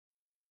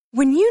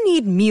When you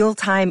need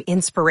mealtime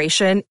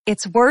inspiration,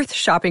 it's worth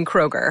shopping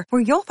Kroger,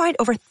 where you'll find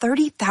over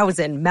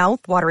 30,000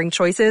 mouth-watering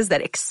choices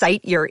that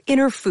excite your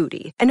inner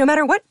foodie. And no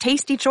matter what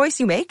tasty choice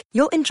you make,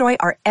 you'll enjoy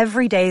our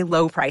everyday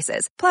low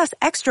prices, plus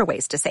extra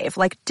ways to save,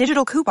 like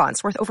digital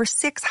coupons worth over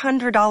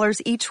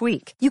 $600 each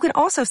week. You can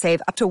also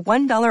save up to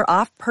 $1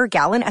 off per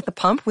gallon at the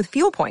pump with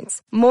fuel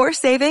points. More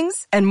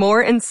savings and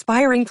more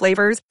inspiring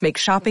flavors make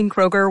shopping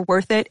Kroger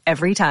worth it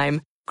every time.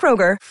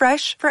 Kroger,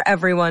 fresh for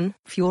everyone.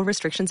 Fuel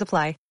restrictions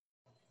apply.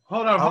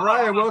 Hold on. All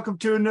right, welcome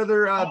to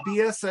another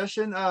BS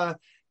session.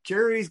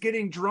 Jerry's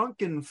getting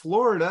drunk in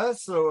Florida,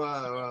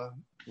 so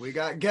we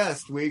got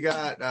guests. We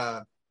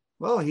got,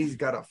 he's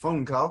got a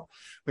phone call.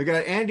 We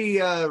got Andy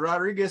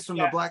Rodriguez from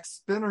the Black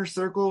Spinner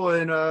Circle,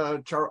 and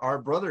our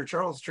brother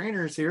Charles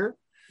Trainer's here.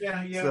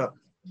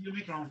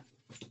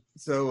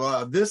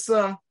 So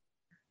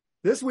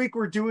this week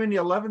we're doing the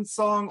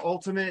 11-song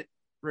Ultimate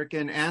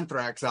frickin'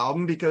 Anthrax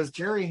album because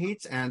Jerry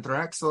hates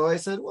Anthrax. So I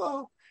said,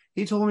 well,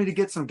 he told me to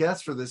get some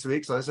guests for this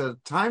week. So I said,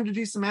 time to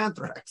do some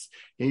Anthrax.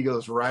 He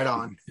goes, right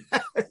on.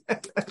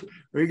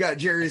 We got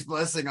Jerry's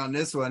blessing on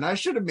this one. I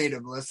should have made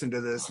him listen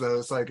to this,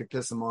 though, so I could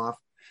piss him off.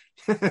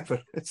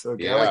 But it's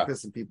okay. Yeah. I like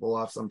pissing people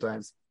off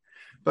sometimes.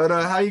 But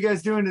how you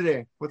guys doing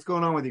today? What's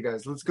going on with you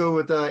guys? Let's go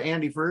with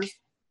Andy first.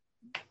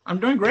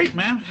 I'm doing great,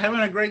 man. Having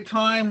a great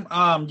time.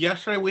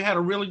 Yesterday we had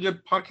a really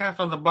good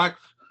podcast on the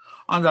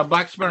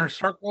Black Spinner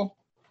Circle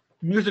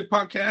music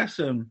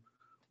podcast, and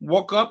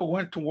woke up and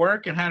went to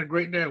work and had a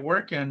great day at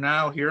work, and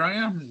now here I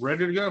am,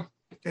 ready to go.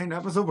 Dang,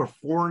 that was over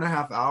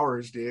 4.5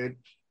 hours, dude,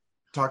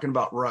 talking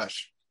about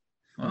Rush.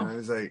 Oh. And I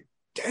was like,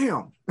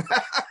 damn.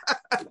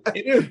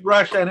 It is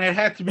Rush, and it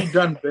had to be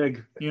done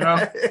big, you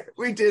know?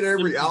 We did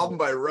every album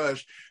by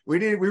Rush.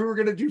 We were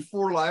going to do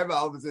 4 live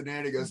albums, and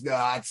Andy goes,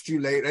 nah, it's too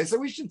late. I said,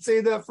 we should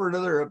say that for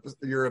another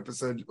your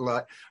episode,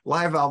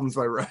 live albums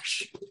by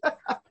Rush.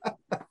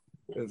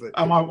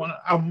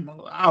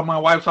 My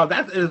wife saw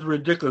that is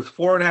ridiculous.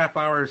 4.5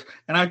 hours,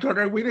 and I told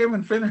her we didn't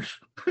even finish.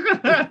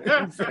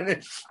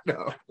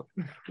 No,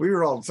 we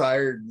were all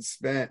tired and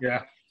spent.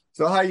 Yeah.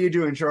 So how you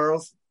doing,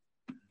 Charles?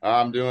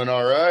 I'm doing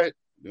all right.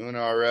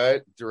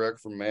 Direct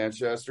from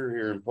Manchester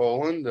here in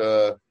Poland.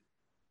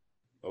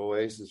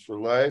 Oasis for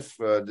Life.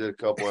 Did a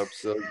couple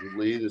episodes with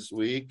Lee this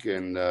week,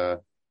 and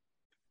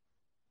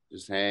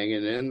just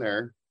hanging in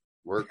there,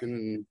 working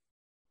and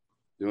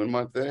doing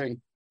my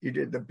thing. You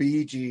did the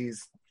Bee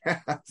Gees. I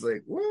was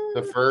like, what?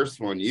 The first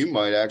one. You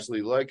might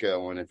actually like that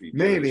one if you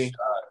give it a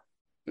shot.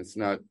 It's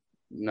not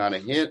a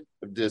hint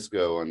of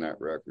disco on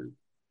that record.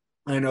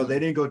 I know they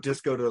didn't go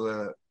disco to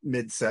the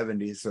mid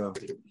 70s. So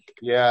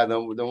yeah, the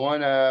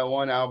one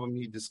album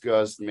he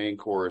discussed, the main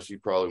chorus, you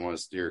probably want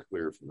to steer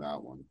clear from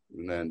that one,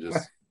 and then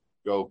just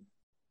go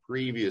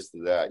previous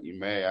to that. You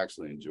may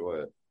actually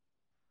enjoy it.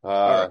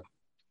 But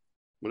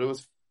it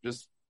was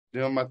just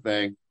doing my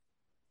thing.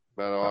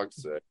 About all I can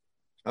say.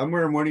 I'm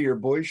wearing one of your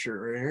boy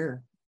shirt right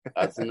here.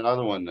 That's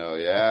another one, though.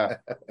 Yeah.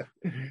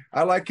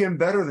 I like him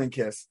better than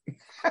Kiss.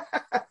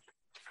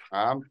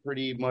 I'm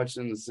pretty much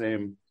in the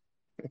same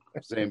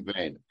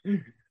vein.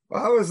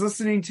 Well, I was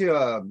listening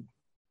to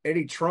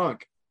Eddie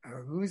Trunk.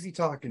 Who is he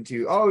talking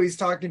to? Oh, he's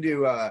talking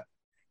to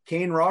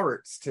Kane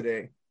Roberts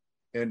today.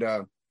 And,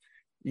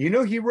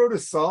 he wrote a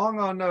song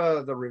on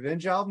the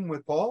Revenge album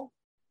with Paul?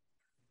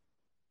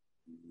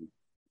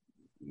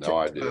 No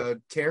idea.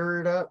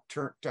 Tear It Up,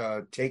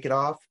 Take It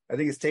Off. I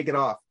think it's Take It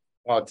Off.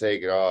 I'll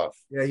Take It Off.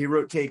 Yeah, he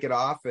wrote Take It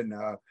Off, and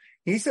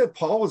he said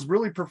Paul was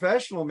really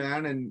professional,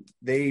 man, and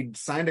they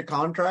signed a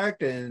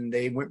contract, and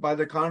they went by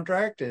the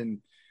contract, and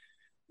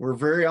were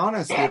very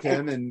honest with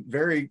him,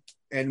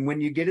 and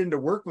when you get into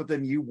work with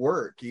him, you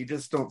work. You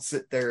just don't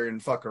sit there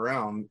and fuck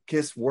around.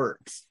 Kiss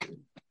works.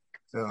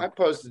 So I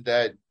posted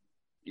that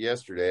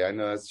yesterday. I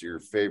know that's your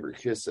favorite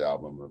Kiss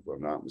album, if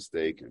I'm not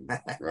mistaken.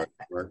 Right?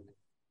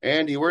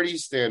 Andy, where do you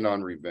stand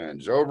on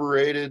Revenge?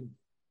 Overrated?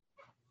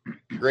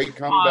 Great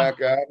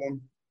comeback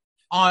album?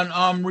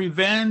 On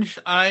Revenge,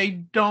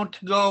 I don't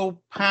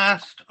go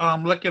past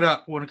Lick It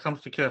Up when it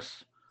comes to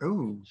Kiss.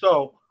 Ooh.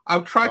 So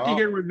I've tried to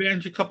hear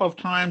Revenge a couple of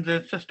times,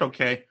 and it's just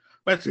okay.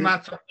 But it's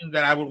not something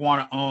that I would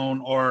want to own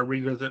or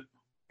revisit.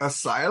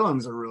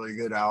 Asylum's a really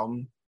good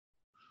album.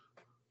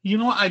 You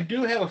know what? I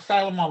do have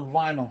Asylum on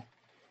vinyl.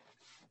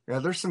 Yeah,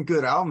 there's some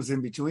good albums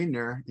in between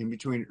there.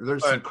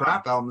 There's some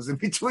crap albums in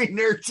between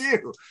there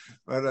too.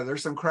 But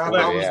there's some crap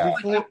albums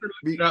before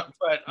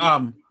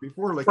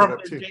Lick It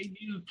Up too. From the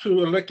debut to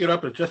Lick It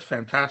Up is just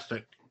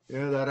fantastic.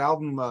 Yeah, that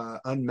album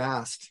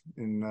Unmasked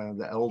in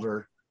The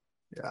Elder.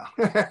 Yeah.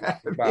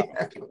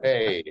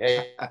 Hey.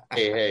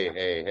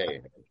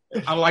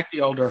 I like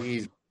The Elder.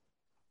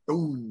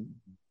 Ooh.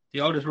 The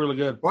Elder's really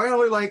good.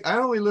 Well, I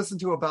only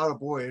listened to About a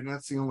Boy, and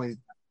that's the only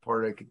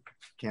part I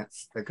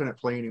couldn't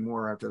play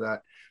anymore after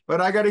that. But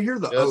I got to hear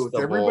The Oath.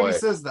 Everybody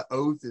says The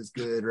Oath is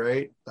good,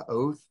 right? The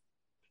Oath.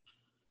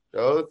 The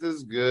Oath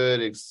is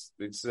good,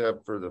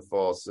 except for the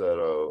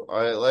falsetto.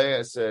 Like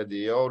I said,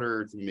 The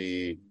Elder, to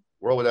me,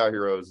 World Without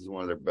Heroes is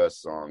one of their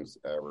best songs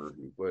ever.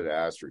 You put an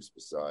asterisk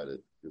beside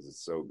it because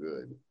it's so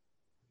good.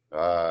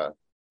 But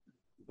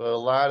but a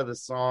lot of the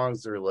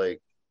songs are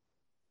like,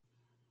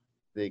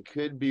 they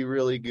could be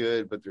really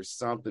good, but there's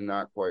something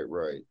not quite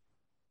right.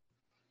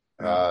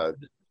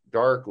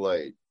 Dark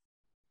Light.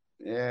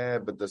 Yeah,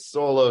 but the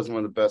solo is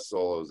one of the best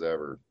solos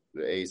ever.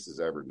 The Ace has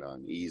ever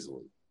done,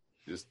 easily.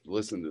 Just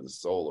listen to the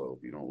solo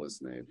if you don't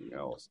listen to anything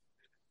else.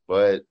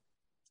 But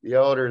The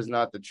Elder is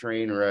not the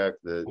train wreck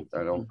that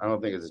I don't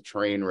think it's a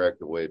train wreck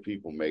the way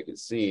people make it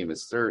seem.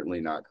 It's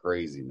certainly not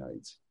Crazy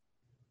Nights.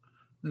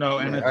 No,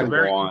 and it's a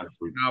very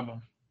good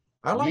album.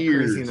 I like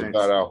years Crazy Nights.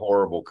 About how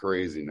horrible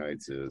Crazy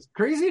Nights is.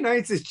 Crazy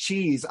Nights is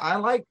cheese. I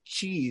like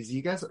cheese.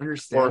 You guys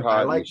understand?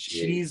 I like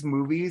cheese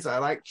movies. I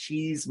like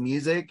cheese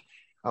music.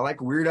 I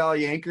like Weird Al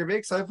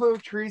Yankovic. So I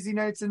put Crazy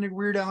Nights into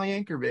Weird Al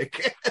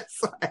Yankovic.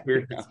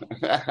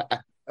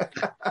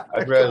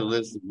 I'd rather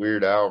listen to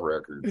Weird Al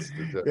records.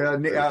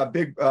 Yeah,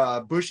 Big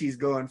Bushy's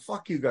going,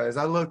 fuck you guys.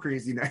 I love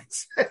Crazy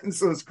Nights. And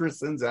so is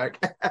Chris Sinzak.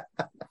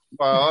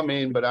 Well, I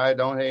mean, but I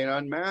don't hate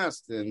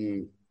Unmasked.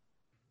 And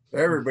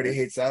everybody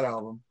hates that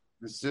album.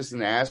 It's just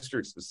an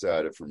asterisk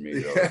beside it for me,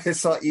 though. Yeah, I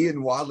saw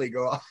Ian Wadley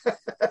go off.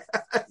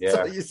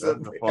 Yeah, it's a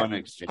fun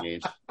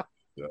exchange.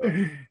 So.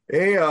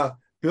 Hey,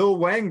 Bill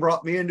Wang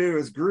brought me into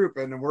his group,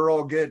 and we're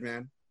all good,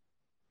 man.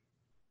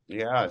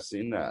 Yeah, I've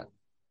seen that.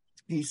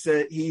 He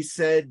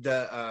said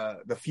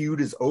the feud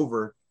is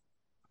over.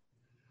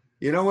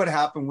 You know what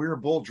happened? We were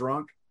both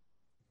drunk.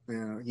 You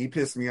know, he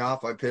pissed me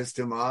off. I pissed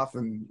him off,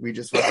 and we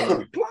just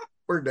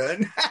we're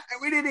done.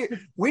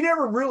 We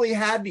never really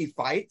had any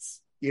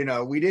fights. You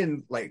know, we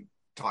didn't like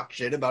talk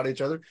shit about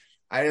each other.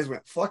 I just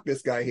went, fuck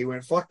this guy. He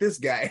went, fuck this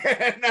guy.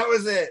 And that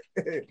was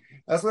it.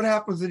 That's what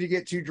happens when you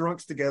get two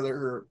drunks together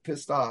who are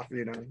pissed off.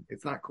 You know,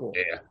 it's not cool.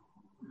 Yeah.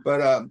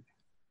 But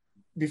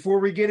before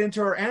we get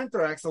into our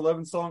Anthrax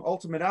 11-song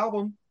ultimate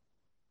album,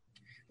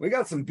 we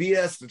got some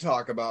BS to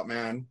talk about,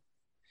 man.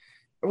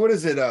 What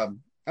is it?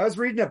 I was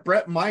reading that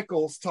Bret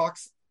Michaels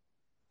talks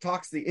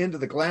the end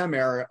of the glam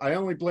era. I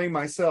only blame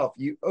myself.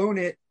 You own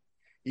it.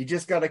 You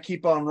just got to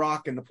keep on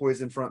rocking, the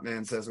Poison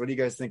frontman says. What do you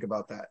guys think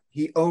about that?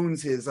 He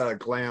owns his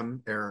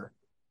glam era.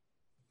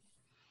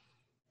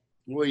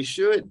 Well, he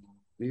should.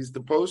 He's the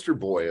poster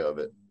boy of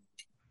it.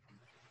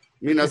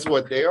 I mean, that's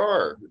what they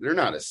are. They're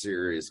not a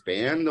serious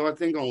band. No, I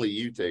think only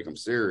you take them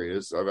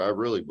serious. I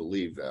really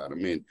believe that. I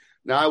mean,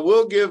 now I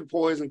will give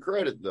Poison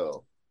credit,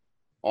 though.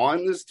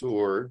 On this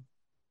tour,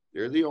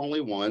 they're the only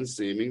ones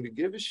seeming to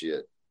give a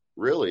shit,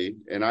 really.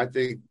 And I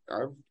think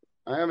I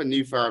have a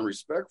newfound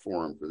respect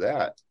for them for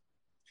that.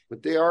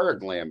 But they are a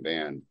glam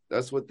band.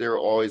 That's what they've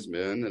always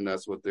been, and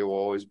that's what they will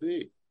always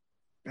be.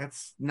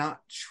 That's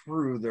not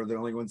true. They're the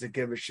only ones that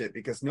give a shit,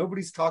 because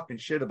nobody's talking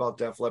shit about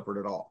Def Leppard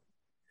at all.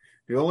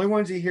 The only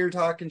ones you hear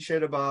talking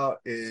shit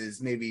about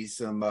is maybe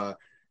some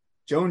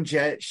Joan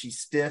Jett. She's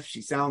stiff.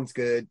 She sounds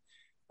good.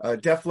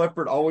 Def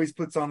Leppard always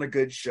puts on a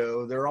good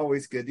show. They're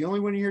always good. The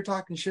only one you hear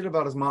talking shit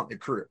about is Motley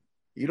Crue.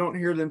 You don't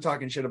hear them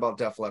talking shit about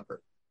Def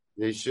Leppard.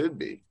 They should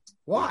be.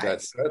 Why? With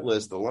that set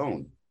list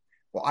alone.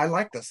 Well, I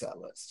like the set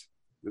list.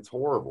 It's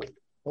horrible.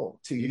 Well,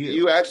 to you.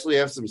 You actually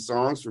have some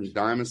songs from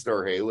Diamond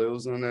Star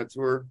Halos on that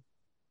tour?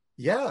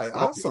 Yeah,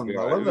 awesome.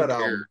 I love that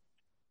album.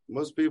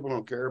 Most people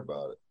don't care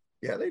about it.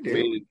 Yeah, they do. I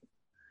mean,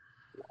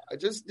 I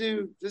just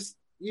you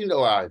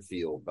know how I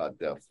feel about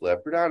Def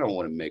Leppard. I don't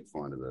want to make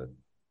fun of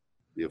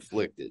the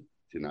afflicted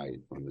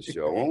tonight on the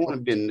show. I want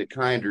to be the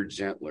kinder,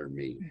 gentler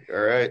me. All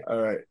right.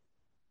 So.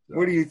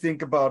 What do you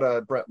think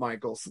about Bret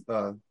Michaels,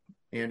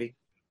 Andy?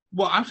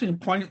 Well, I've seen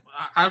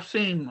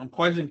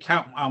Poison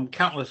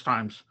countless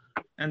times,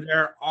 and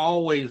they're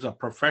always a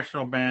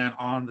professional band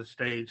on the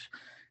stage,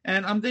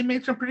 and they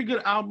made some pretty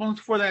good albums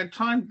for that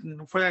time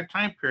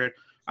period.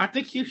 I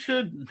think he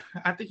should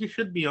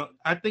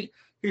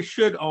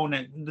own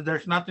it.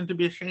 There's nothing to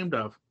be ashamed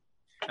of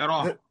at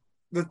all.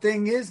 The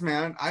thing is,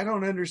 man, I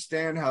don't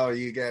understand how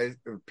you guys,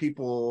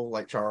 people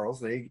like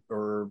Charles,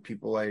 or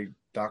people like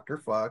Dr.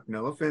 Fuck,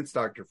 no offense,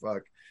 Dr.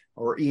 Fuck,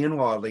 or Ian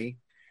Wadley,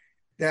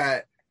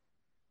 that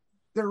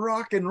they're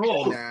rock and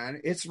roll,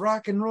 man. It's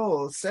rock and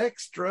roll,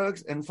 sex,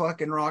 drugs, and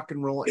fucking rock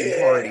and roll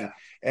and party.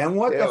 And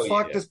what the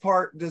fuck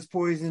does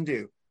Poison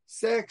do?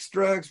 Sex,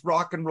 drugs,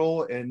 rock and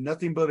roll, and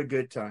nothing but a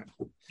good time.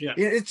 Yeah,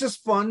 it's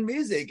just fun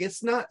music.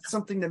 It's not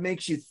something that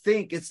makes you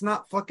think. It's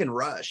not fucking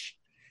Rush.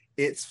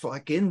 It's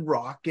fucking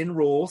rock and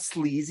roll,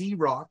 sleazy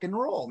rock and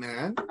roll,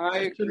 man.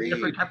 I agree.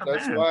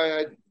 That's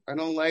why I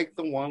don't like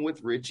the one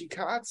with Richie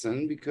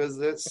Kotzen, because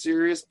that's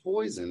serious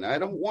Poison. I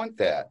don't want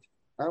that.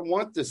 I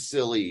want the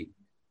silly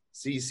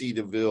CC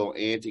DeVille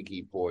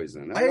anti-key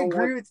Poison. I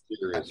agree with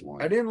serious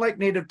one. I didn't like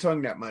Native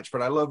Tongue that much,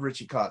 but I love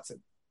Richie Kotzen.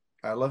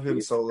 I love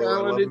him solo.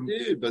 I love him,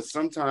 dude. But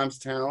sometimes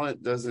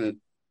talent doesn't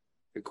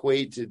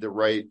equate to the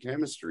right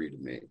chemistry to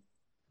me.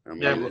 I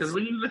mean, because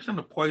when you listen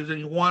to Poison,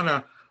 you want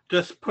to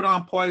just put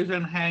on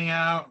Poison, hang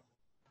out,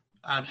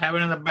 have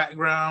it in the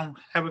background,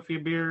 have a few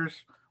beers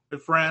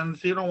with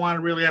friends. You don't want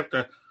to really have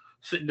to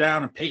sit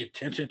down and pay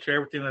attention to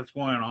everything that's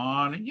going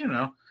on, and, you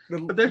know.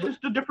 But they're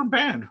just a different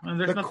band.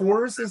 And the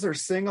choruses are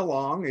sing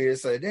along.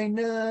 It's like, ain't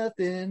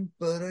nothing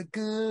but a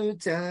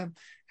good time.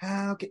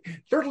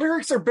 Their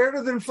lyrics are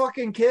better than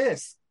fucking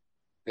Kiss.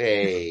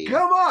 Hey,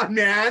 Come on,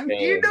 man.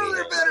 hey, You know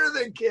they're better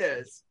than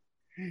Kiss.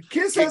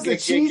 Kiss has the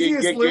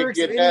cheesiest lyrics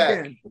of any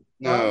back. band.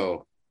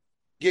 No.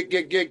 Get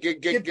Back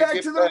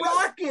to the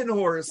rocking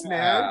horse,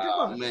 man. Come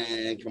Oh, on.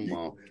 man, come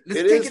on. Let's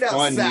It take is it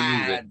fun music,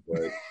 outside.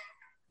 but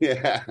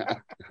yeah.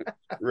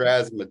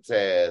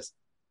 Razzmatazz.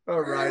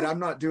 All right, I'm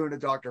not doing a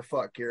Dr.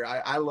 Fuck here.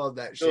 I love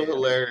that Still shit.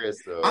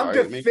 hilarious, though. I'm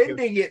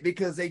defending it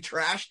because they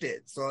trashed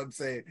it. So I'm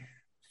saying,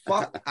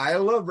 fuck, I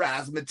love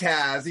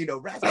Razzmatazz. You know,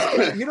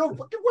 Razzmatazz. You know,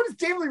 what is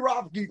David Lee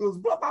Roth? He goes,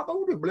 blah, blah, blah,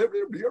 blah, blah,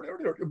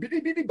 blah,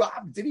 bitty, bitty,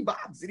 bob, zitty,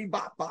 bob, zitty,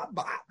 bob, bob,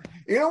 bob.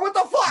 You know, what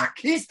the fuck?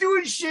 He's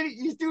doing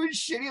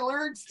shitty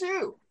lyrics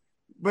too.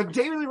 But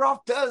David Lee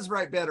Roth does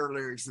write better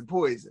lyrics than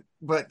Poison.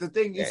 But the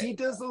thing is, he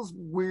does those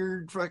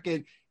weird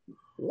fucking,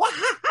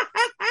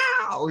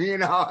 wow, you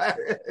know,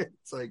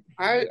 it's like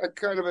I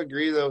kind of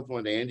agree though with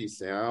what Andy's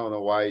saying. I don't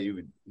know why he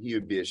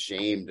would be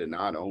ashamed to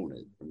not own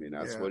it. I mean,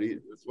 that's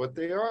what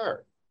they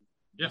are.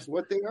 Yeah. That's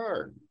what they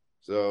are.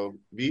 So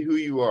be who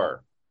you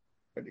are.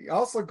 But he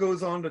also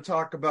goes on to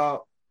talk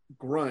about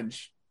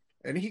grunge,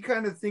 and he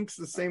kind of thinks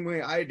the same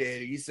way I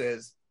did. He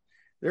says,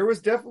 there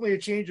was definitely a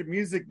change of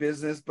music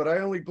business, but I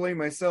only blame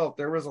myself.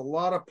 There was a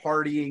lot of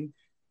partying.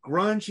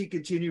 Grunge, he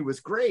continued, was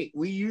great.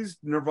 We used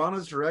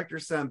Nirvana's director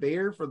Sam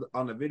Bayer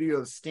on the video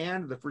of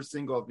Stand, the first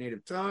single of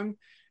Native Tongue.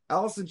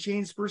 Alice in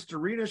Chains' first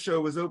arena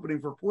show was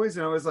opening for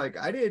Poison. I was like,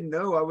 I didn't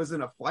know I was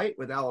in a fight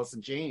with Alice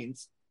in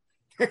Chains.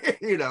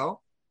 You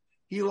know,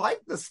 he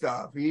liked the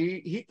stuff.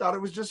 He thought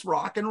it was just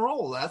rock and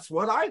roll. That's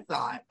what I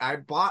thought. I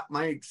bought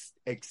my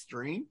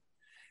Extreme.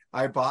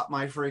 I bought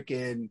my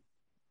freaking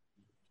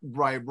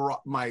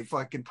my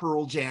fucking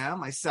Pearl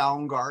Jam, my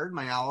Soundgarden,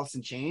 my Alice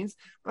in Chains,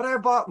 but I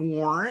bought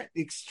Warrant,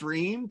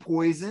 Extreme,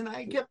 Poison.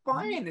 I kept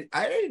buying it.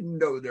 I didn't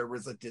know there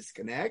was a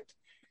disconnect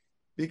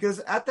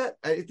because I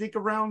think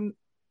around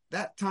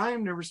that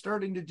time they were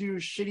starting to do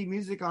shitty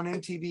music on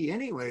MTV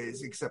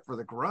anyways, except for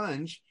the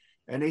grunge,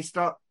 and they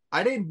stopped.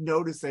 I didn't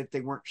notice that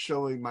they weren't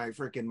showing my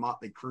freaking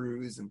Motley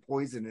Crues and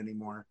Poison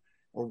anymore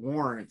or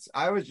Warrants.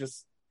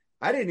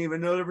 I didn't even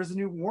know there was a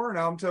new Warrant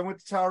album until I went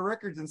to Tower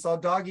Records and saw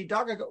Dog Eat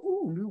Dog. I go,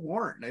 ooh, new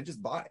Warrant. And I just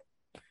bought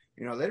it.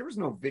 You know, there was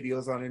no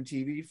videos on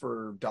MTV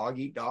for Dog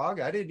Eat Dog.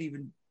 I didn't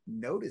even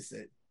notice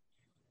it,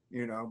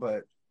 you know,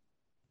 but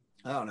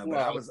I don't know.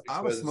 But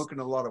I was smoking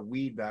a lot of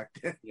weed back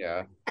then.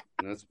 Yeah.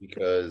 And that's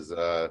because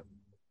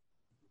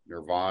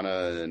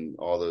Nirvana and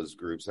all those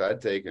groups had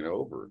taken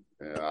over.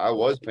 I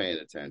was paying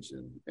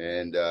attention.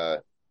 And,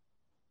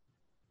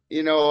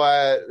 you know,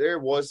 there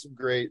was some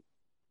great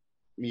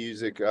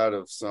music out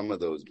of some of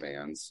those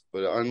bands,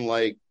 but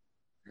unlike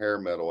hair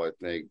metal, I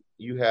think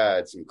you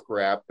had some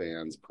crap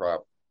bands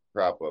prop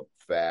up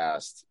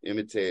fast,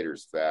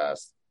 imitators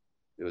fast.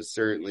 It was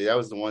certainly, that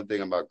was the one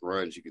thing about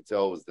grunge you could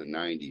tell it was the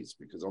 90s,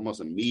 because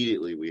almost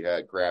immediately we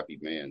had crappy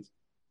bands.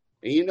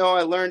 And you know,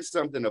 I learned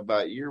something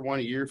about one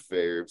of your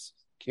faves,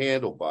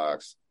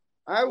 Candlebox.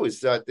 I always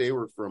thought they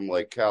were from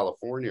like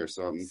California or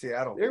something.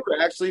 Seattle. They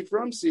were actually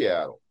from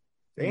Seattle.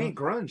 They ain't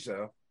grunge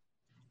though.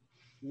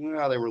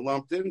 Well, they were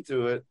lumped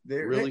into it.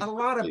 A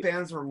lot of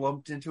bands were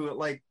lumped into it,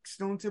 like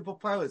Stone Temple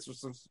Pilots was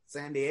from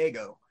San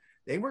Diego.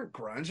 They weren't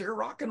grunge; they were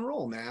rock and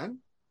roll, man.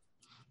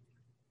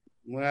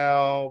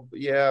 Well,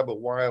 yeah, but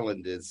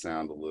Weiland did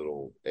sound a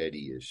little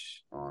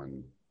Eddie-ish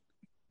on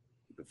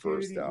the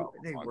first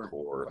album. On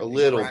Core, a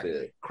little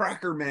bit.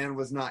 Cracker Man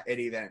was not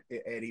Eddie Van.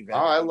 Oh,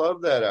 I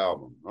love that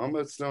album. I'm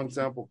a Stone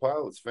Temple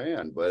Pilots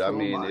fan, but So I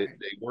mean,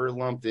 they were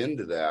lumped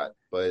into that,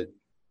 but.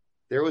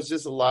 There was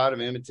just a lot of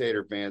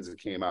imitator bands that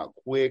came out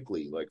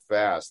quickly, like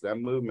fast. That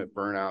movement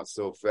burned out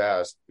so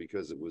fast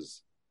because it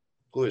was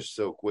pushed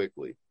so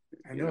quickly.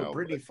 I know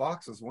Brittany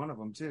Fox was one of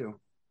them too.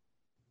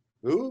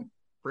 Who?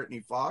 Brittany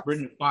Fox.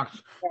 Brittany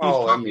Fox. He's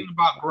talking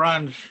about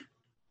grunge.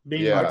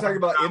 I'm talking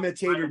about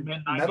imitator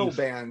metal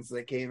bands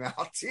that came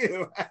out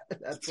too.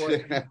 That's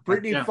what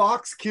Brittany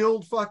Fox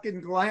killed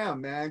fucking glam,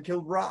 man.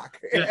 Killed rock.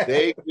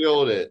 They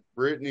killed it.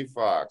 Brittany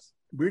Fox.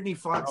 Brittany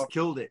Fox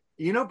killed it.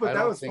 You know, but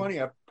that was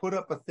funny. I put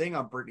up a thing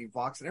on Brittany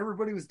Fox and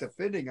everybody was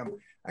defending him.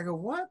 I go,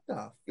 what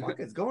the fuck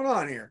is going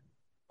on here?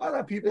 I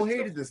thought people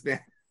hated this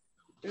band.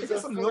 I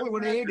guess I'm the only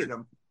one who hated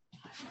him.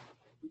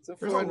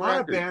 There's a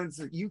lot of bands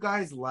that you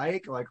guys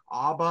like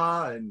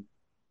ABBA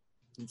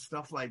and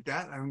stuff like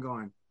that. I'm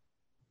going,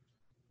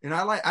 and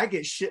I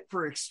get shit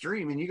for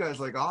Extreme, and you guys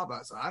like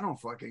ABBA, so I don't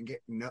fucking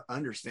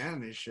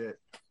understand this shit.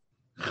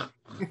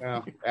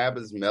 Well,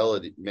 ABBA's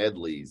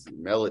melodies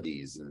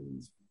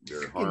and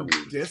their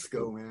harmonies.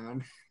 Disco,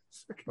 man.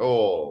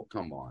 Oh,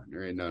 come on.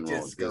 There ain't nothing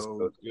wrong with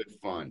disco. It's good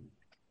fun.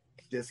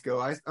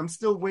 Disco. I'm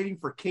still waiting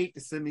for Kate to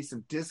send me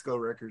some disco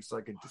records so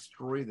I could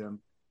destroy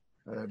them.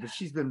 But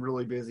she's been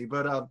really busy.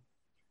 But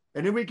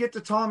and then we get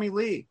to Tommy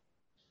Lee.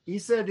 He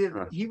said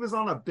he was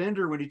on a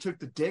bender when he took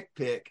the dick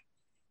pic.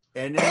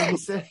 And then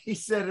he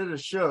said at a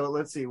show,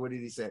 let's see, what did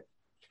he say?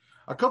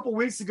 A couple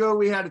weeks ago,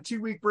 we had a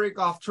 2-week break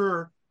off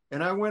tour,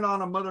 and I went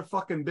on a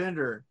motherfucking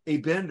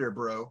bender,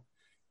 bro.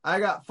 I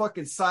got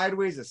fucking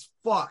sideways as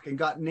fuck and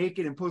got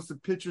naked and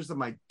posted pictures of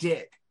my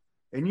dick.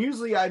 And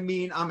usually, I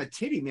mean, I'm a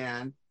titty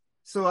man,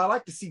 so I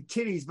like to see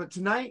titties. But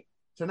tonight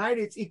Tonight,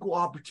 it's equal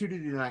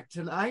opportunity night.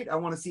 Tonight, I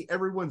want to see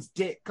everyone's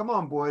dick. Come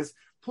on, boys.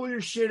 Pull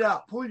your shit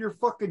out. Pull your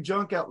fucking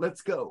junk out.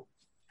 Let's go.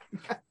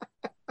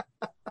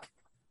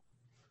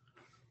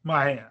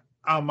 My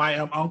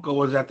uncle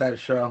was at that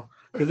show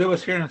because it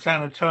was here in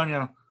San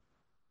Antonio,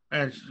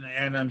 and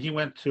he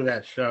went to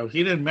that show.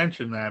 He didn't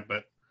mention that,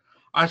 but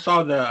I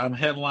saw the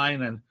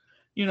headline, and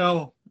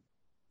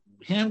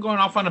him going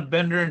off on a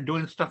bender and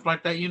doing stuff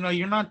like that.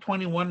 You're not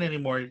 21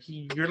 anymore.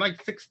 You're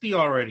like 60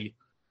 already.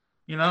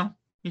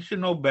 You should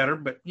know better.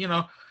 But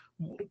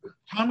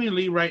Tommy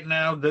Lee right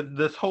now,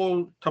 this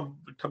whole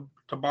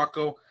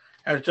tobacco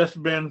has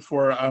just been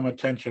for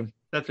attention.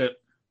 That's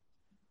it.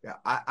 Yeah,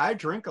 I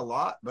drink a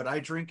lot, but I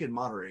drink in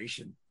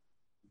moderation.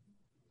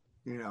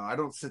 I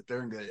don't sit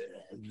there and go,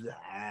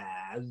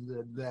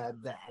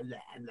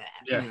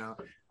 yeah.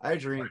 I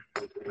drink,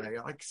 I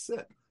like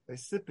sip. I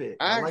sip it.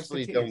 I like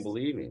actually don't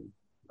believe him.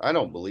 I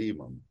don't believe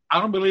him. I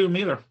don't believe him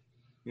either.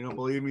 You don't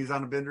believe him he's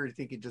on a bender? You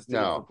think he just did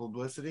it for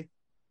publicity?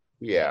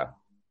 Yeah.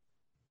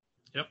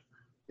 Yep.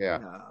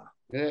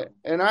 Yeah.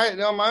 And I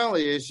know my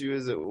only issue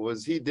is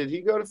did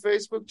he go to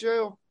Facebook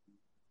jail?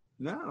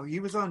 No, he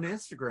was on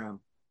Instagram.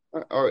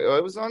 Or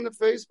it was on the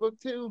Facebook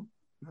too.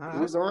 It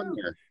was on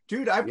there.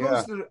 Dude, I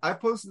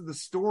posted the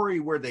story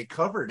where they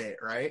covered it,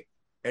 right?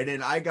 And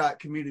then I got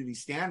community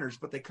standards,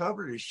 but they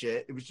covered his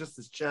shit. It was just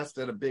his chest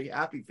and a big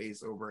happy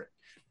face over it.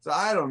 So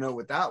I don't know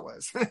what that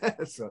was.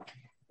 So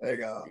there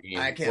you go.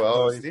 I can't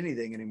post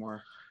anything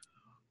anymore.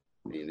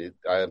 I mean,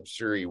 I'm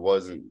sure he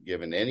wasn't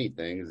given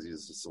anything because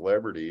he's a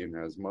celebrity and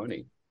has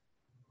money.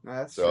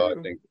 That's so true.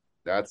 I think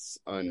that's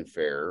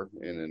unfair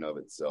in and of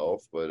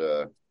itself. But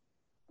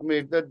I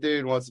mean, if that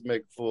dude wants to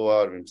make a fool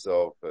out of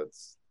himself,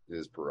 that's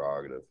his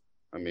prerogative.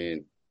 I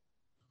mean,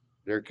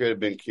 there could have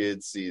been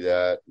kids see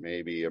that,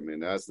 maybe. I mean,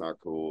 that's not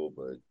cool,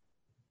 but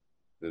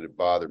did it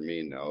bother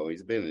me? No.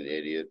 He's been an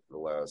idiot for the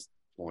last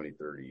 20,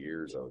 30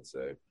 years, I would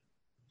say.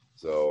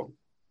 So,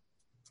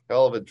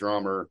 hell of a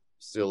drummer,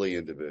 silly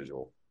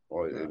individual.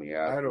 I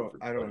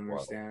don't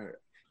understand it.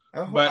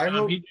 I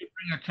hope he did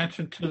bring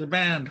attention to the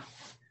band.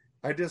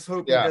 I just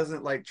hope he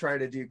doesn't try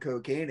to do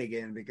cocaine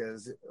again,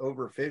 because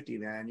over 50,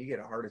 man, you get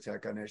a heart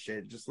attack on that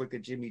shit. Just look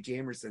at Jimmy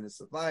Jamerson as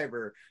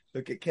Survivor.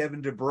 Look at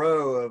Kevin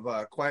DeBro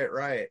of Quiet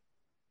Riot.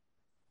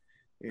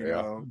 You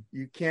know,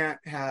 you can't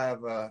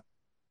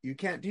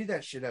do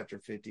that shit after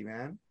 50,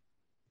 man.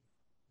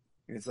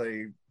 It's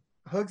like,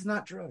 hugs,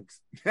 not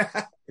drugs.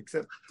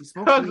 Except you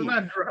smoke hugs, weed.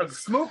 Not drugs.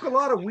 Smoke a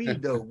lot of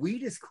weed, though.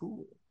 Weed is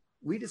cool.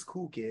 Weed is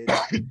cool, kids.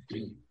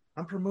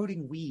 I'm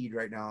promoting weed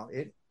right now.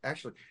 It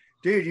actually...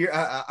 Dude,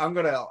 I'm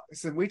gonna.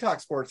 So we talk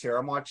sports here.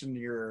 I'm watching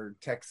your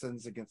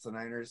Texans against the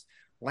Niners.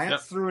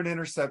 Lance threw an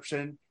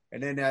interception,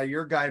 and then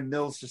your guy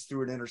Mills just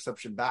threw an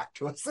interception back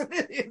to us. So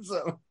it's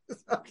still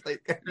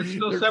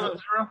 7-0.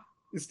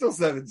 It's still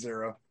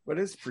 7-0, but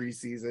it's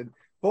preseason.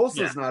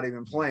 Bosa's not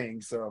even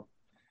playing, so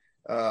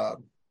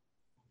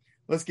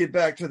let's get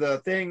back to the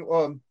thing.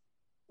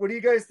 What do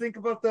you guys think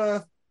about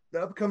the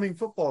upcoming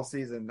football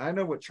season? I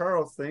know what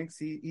Charles thinks.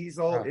 He's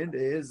all into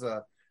his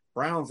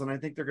Browns, and I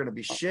think they're going to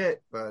be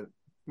shit. But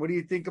what do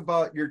you think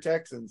about your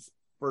Texans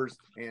first,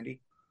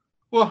 Andy?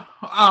 Well,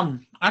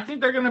 I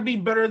think they're going to be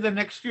better than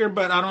next year,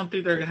 but I don't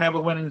think they're going to have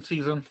a winning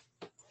season.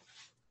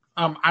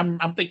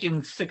 I'm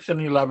thinking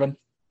 6-11.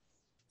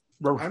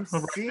 I'm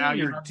seeing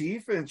your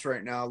defense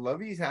right now.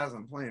 Lovey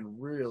hasn't playing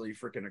really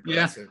freaking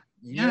aggressive.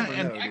 And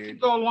that can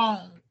go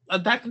along.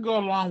 That can go a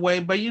long way,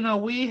 but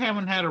we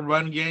haven't had a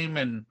run game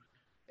in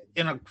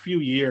a few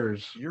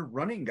years. Your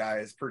running guy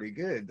is pretty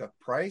good. The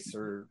Price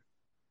or.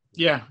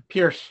 Yeah,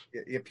 Pierce.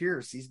 Yeah,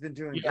 Pierce. He's been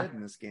doing good in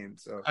this game.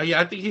 So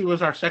I think he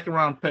was our second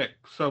round pick.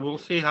 So we'll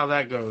see how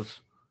that goes.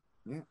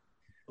 Yeah.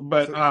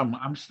 But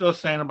I'm still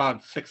saying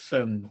about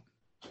 6-11.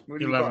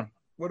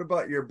 What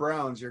about your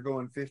Browns? You're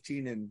going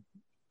 15-2?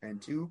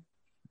 No,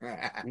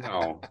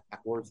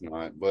 of course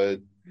not. But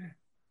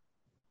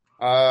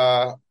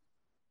I'm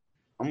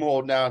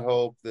holding out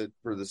hope that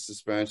for the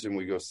suspension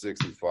we go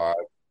 6-5,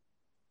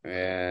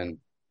 and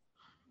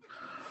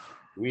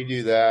we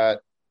do that,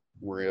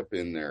 we're up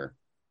in there.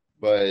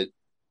 But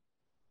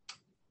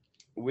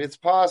it's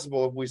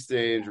possible if we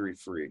stay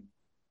injury-free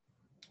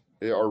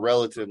or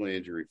relatively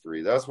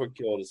injury-free. That's what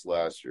killed us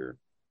last year.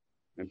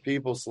 And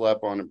people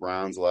slept on the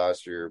Browns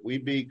last year. If we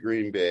beat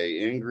Green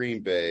Bay in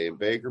Green Bay,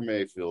 Baker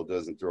Mayfield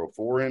doesn't throw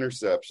 4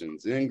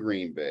 interceptions in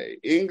Green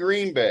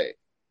Bay,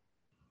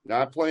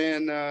 not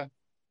playing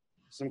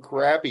some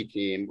crappy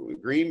team.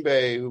 Green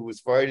Bay, who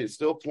was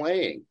still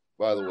playing,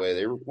 by the way.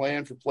 They were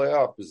playing for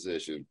playoff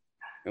position.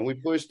 And we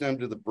pushed them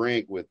to the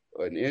brink with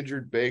an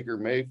injured Baker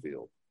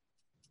Mayfield.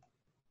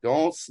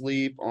 Don't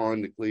sleep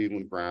on the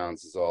Cleveland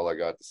Browns is all I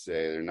got to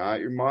say. They're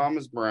not your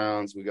mama's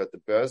Browns. We got the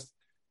best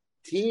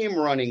team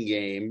running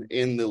game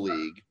in the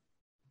league.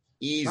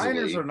 Easily.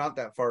 Niners are not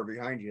that far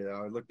behind you,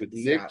 though. I looked at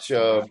Nick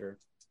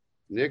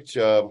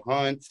Chubb,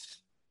 Hunt,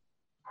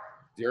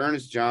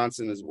 Dearness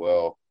Johnson as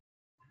well.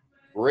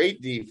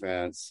 Great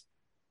defense.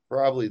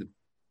 Probably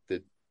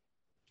the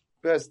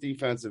best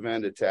defensive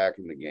end attack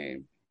in the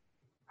game.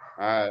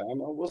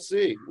 We'll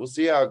see. We'll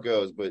see how it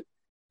goes. But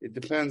it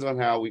depends on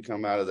how we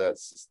come out of the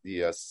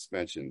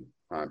suspension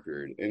time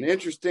period. And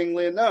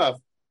interestingly enough,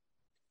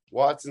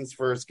 Watson's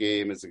first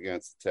game is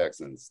against the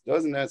Texans.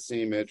 Doesn't that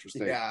seem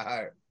interesting?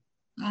 Yeah.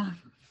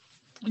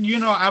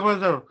 I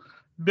was a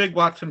big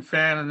Watson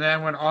fan, and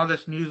then when all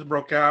this news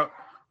broke out,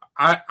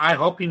 I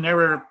hope he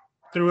never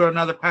threw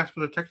another pass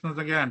for the Texans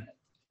again.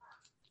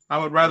 I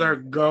would rather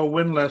go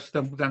winless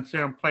than see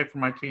him play for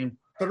my team.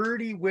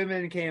 30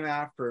 women came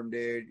after him,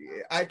 dude.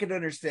 I could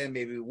understand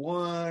maybe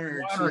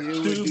one or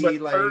two would be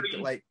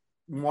like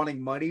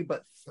wanting money,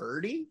 but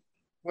 30?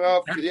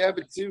 Well, yeah,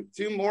 but two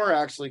more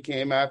actually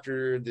came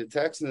after the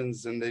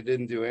Texans, and they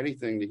didn't do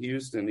anything to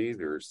Houston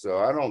either. So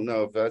I don't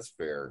know if that's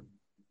fair,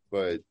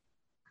 but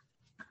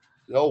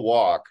they'll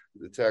walk.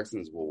 The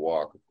Texans will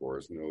walk, of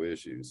course, no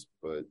issues.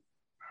 But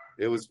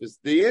it was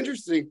just the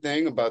interesting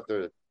thing about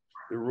the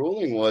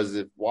ruling was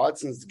if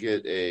Watson's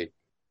get a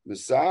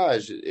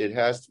massage, it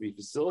has to be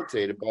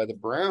facilitated by the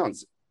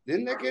Browns.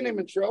 Didn't that get him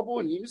in trouble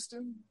in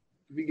Houston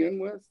to begin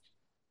with?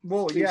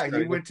 Well, yeah,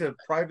 he went to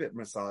private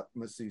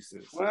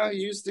masseuses. Well,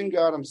 Houston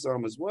got him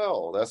some as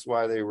well. That's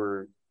why they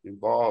were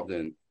involved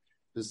and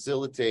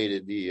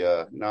facilitated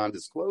the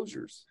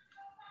non-disclosures.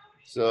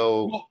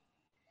 So,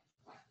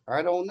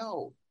 I don't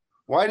know.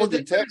 Why did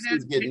the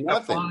Texans get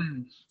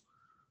nothing?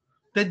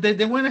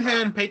 They went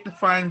ahead and paid the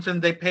fines,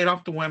 and they paid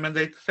off the women.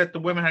 They said the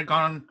women had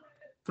gone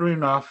through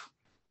enough.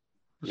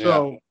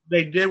 So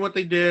they did what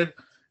they did,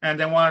 and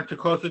they wanted to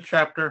close the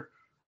chapter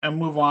and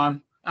move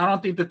on. I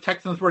don't think the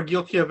Texans were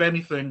guilty of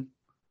anything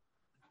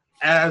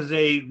as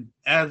a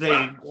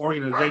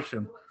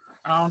organization.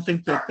 I don't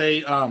think that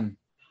they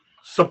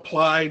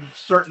supplied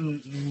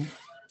certain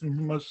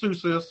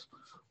masseuses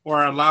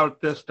or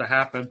allowed this to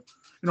happen.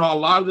 A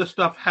lot of this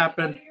stuff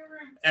happened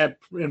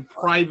in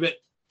private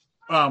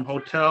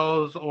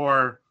hotels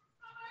or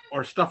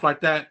stuff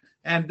like that,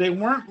 and they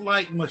weren't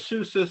like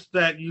masseuses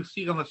that you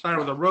see on the side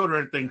of the road or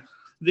anything.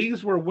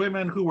 These were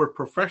women who were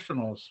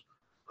professionals,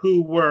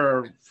 who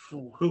were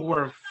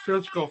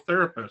physical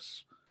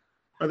therapists,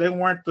 or they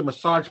weren't the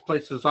massage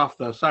places off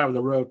the side of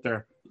the road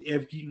there.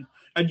 And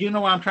you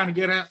know what I'm trying to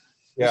get at?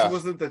 Yeah. This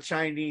wasn't the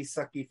Chinese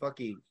sucky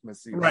fucky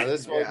masseuse. Right.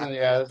 This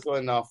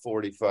wasn't off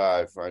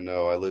 45. I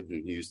know. I lived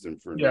in Houston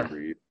for a number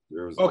of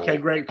years. Okay,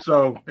 great.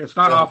 So it's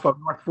not off of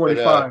North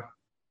 45.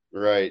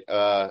 Right.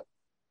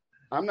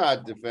 I'm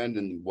not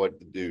defending what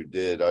the dude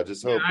did. I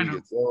just hope he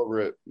gets over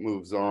it,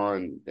 moves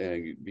on,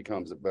 and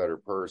becomes a better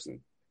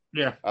person.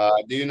 Yeah.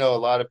 Do you know a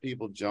lot of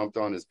people jumped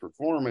on his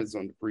performance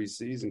on the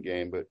preseason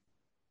game, but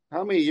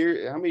how many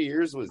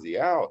years was he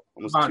out?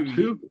 Almost about 2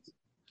 years.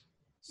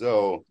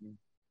 So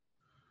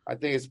I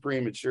think it's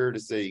premature to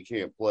say he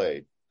can't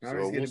play. Now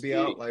he's going to be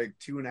out like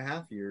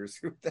 2.5 years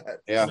with that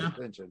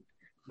suspension.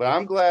 But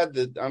I'm glad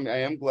that I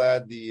am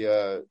glad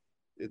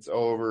it's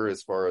over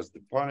as far as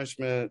the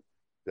punishment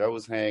that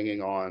was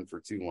hanging on for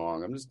too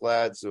long. I'm just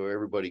glad so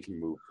everybody can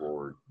move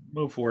forward.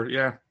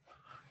 Yeah,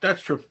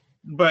 that's true.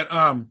 But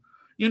to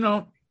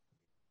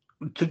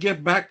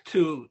get back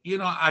to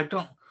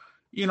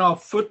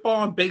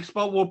football and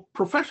baseball. Well,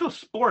 professional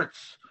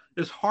sports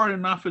is hard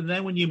enough, and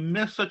then when you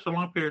miss such a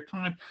long period of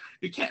time,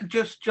 you can't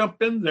just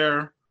jump in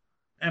there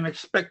and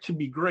expect to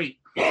be great.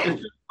 It's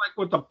just like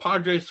what the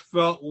Padres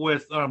felt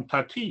with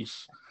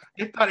Tatis.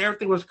 They thought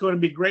everything was going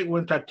to be great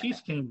when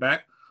Tatis came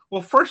back.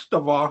 Well, first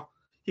of all,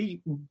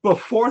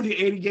 before the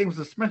 80 game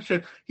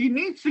suspension, he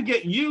needs to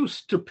get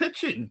used to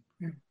pitching.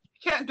 You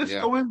can't just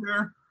go in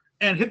there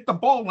and hit the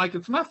ball like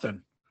it's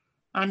nothing.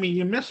 I mean,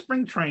 you miss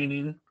spring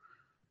training,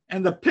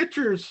 and the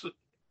pitchers,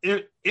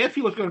 if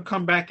he was going to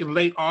come back in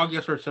late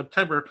August or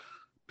September,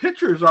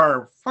 pitchers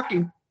are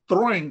fucking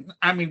throwing.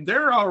 I mean,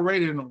 they're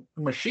already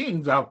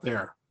machines out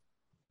there.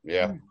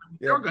 Yeah.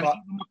 They're going to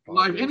keep them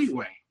alive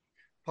anyway.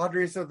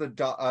 Padres are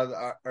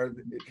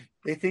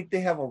they think they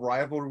have a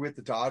rivalry with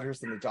the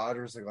Dodgers, and the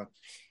Dodgers are going,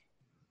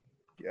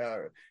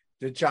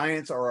 the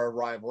Giants are our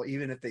rival.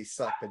 Even if they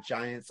suck, the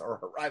Giants are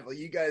our rival.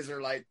 You guys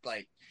are like,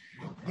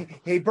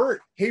 hey, Bert,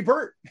 hey,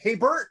 Bert, hey,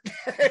 Bert,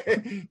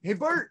 hey,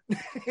 Bert,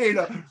 hey,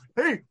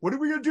 what are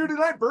we going to do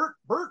tonight, Bert?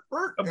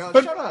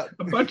 Shut up.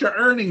 A bunch of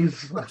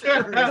Ernies. Bert.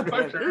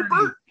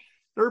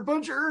 They're a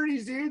bunch of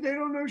Ernies, dude. They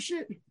don't know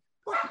shit.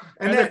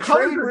 And that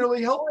trade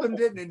really helped them,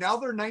 didn't it? Now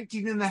they're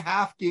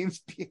 19.5 games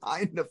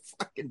behind the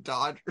fucking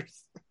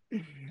Dodgers.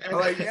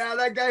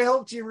 That guy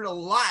helped you a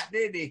lot,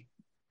 didn't he?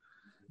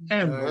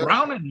 And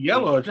brown and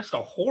yellow are just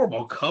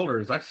horrible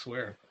colors, I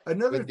swear.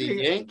 The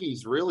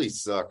Yankees really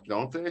suck,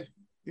 don't they?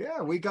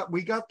 Yeah, we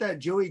got that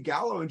Joey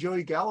Gallo, and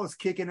Joey Gallo's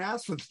kicking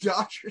ass with the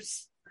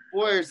Dodgers.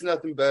 Boy, there's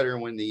nothing better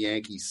when the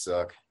Yankees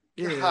suck.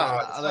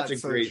 That's such a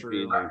great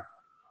feeling.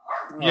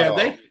 Yeah,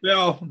 they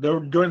fell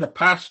during the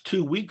past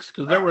 2 weeks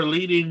because they were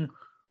leading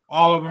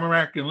all of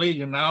American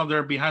League, and now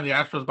they're behind the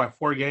Astros by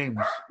 4 games.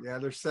 Yeah,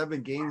 they're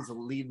 7 games of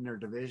leading their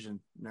division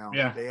now.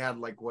 Yeah. They had a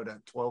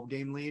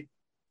 12-game lead?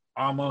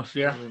 Almost,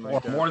 yeah.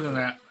 Or more than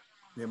that.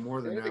 Yeah,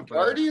 more than that. The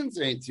Guardians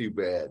ain't too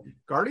bad.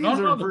 Guardians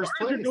are in the first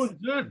Guardians place. are doing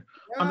good.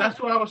 Yeah. And that's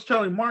what I was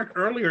telling Mark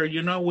earlier.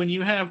 When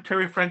you have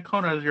Terry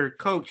Francona as your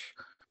coach,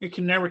 you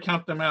can never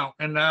count them out.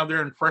 And now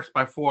they're in first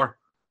by 4.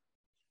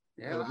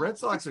 Yeah, the Red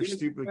Sox are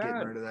stupid getting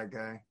rid of that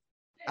guy.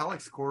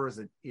 Alex Cora is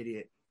an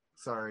idiot.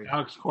 Sorry.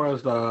 Alex Cora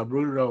is the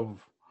root of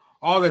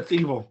all that's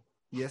evil.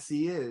 Yes,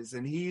 he is.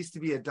 And he used to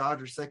be a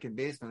Dodger second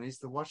baseman. I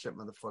used to watch that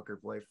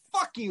motherfucker play.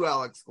 Fuck you,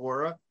 Alex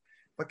Cora.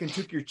 Fucking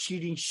took your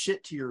cheating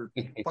shit to your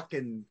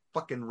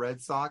fucking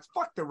Red Sox.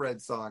 Fuck the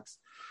Red Sox.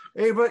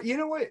 Hey, but you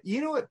know what?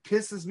 You know what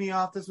pisses me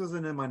off? This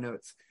wasn't in my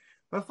notes.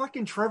 But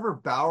fucking Trevor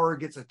Bauer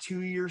gets a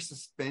 2-year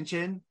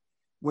suspension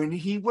when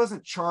he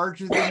wasn't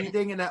charged with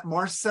anything, and that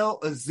Marcel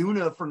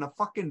Ozuna from the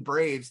fucking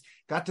Braves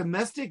got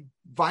domestic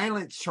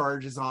violence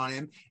charges on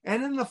him,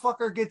 and then the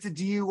fucker gets a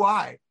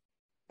DUI.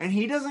 And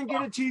he doesn't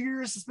get a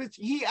 2-year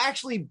suspension. He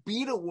actually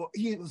beat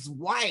his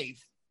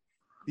wife.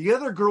 The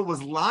other girl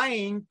was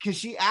lying because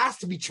she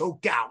asked to be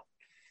choked out.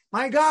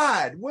 My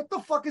God, what the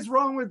fuck is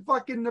wrong with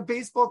fucking the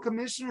baseball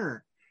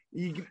commissioner?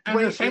 And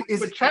the same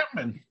with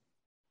Chapman.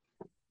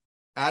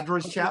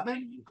 Adros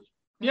Chapman?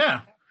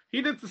 Yeah.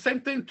 He did the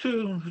same thing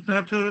to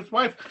his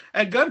wife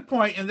at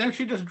gunpoint, and then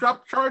she just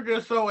dropped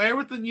charges. So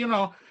everything,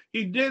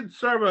 he did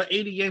serve an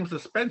 80-game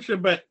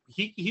suspension, but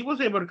he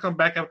was able to come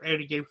back after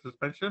 80-game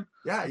suspension.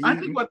 Yeah, I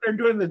think what they're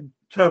doing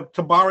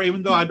to Bauer,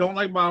 even though I don't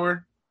like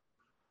Bauer,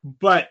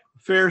 but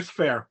fair is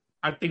fair.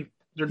 I think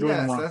they're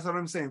doing wrong. That's what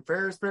I'm saying.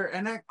 Fair is fair,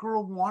 and that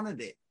girl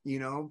wanted it.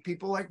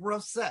 People like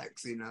rough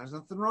sex. There's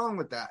nothing wrong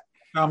with that.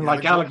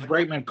 Like Alex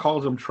Bregman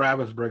calls him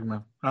Travis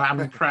Bregman.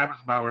 Travis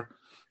Bauer.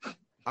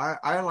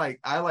 I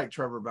like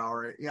Trevor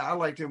Bauer. Yeah, I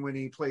liked him when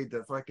he played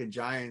the fucking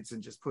Giants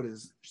and just put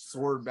his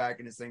sword back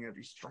in his thing after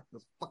he struck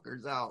those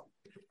fuckers out.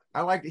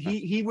 I liked it.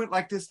 He went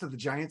like this to the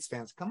Giants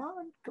fans. Come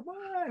on.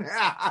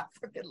 I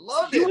fucking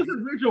loved it. He was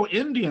an original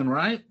Indian,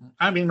 right?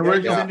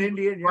 Original he was an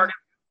Indian, yeah.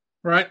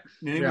 Right?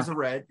 And he was a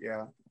Red,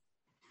 yeah.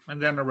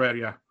 And then a Red,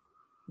 yeah.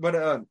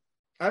 But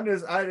I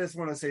just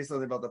want to say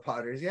something about the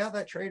Padres. Yeah,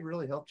 that trade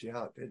really helped you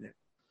out, didn't it?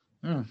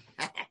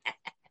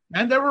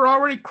 And they were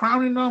already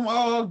crowning them.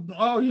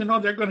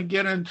 They're going to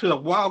get into the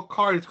wild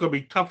card. It's going to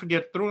be tough to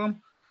get through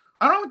them.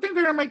 I don't think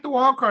they're going to make the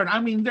wild card.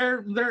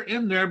 They're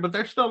in there, but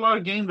there's still a lot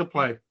of game to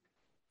play.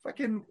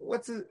 Fucking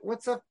what's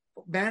up,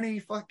 Manny?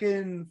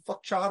 Fucking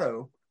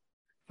Fuckchado.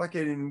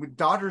 Fucking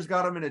Dodgers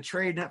got him in a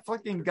trade. And that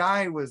fucking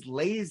guy was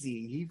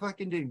lazy. He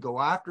fucking didn't go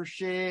after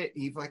shit.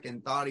 He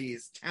fucking thought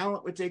his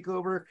talent would take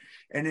over.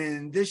 And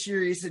then this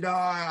year he said,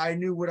 I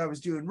knew what I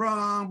was doing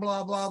wrong,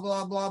 blah, blah,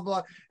 blah, blah,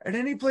 blah. And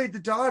then he played the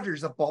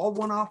Dodgers. A ball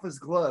went off his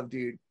glove,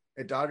 dude,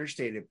 at Dodger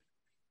Stadium.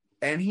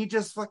 And he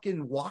just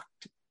fucking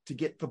walked to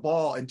get the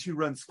ball and 2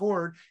 runs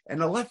scored. And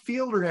the left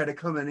fielder had to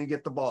come in and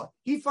get the ball.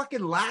 He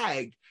fucking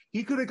lagged.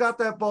 He could have got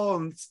that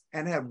ball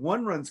and had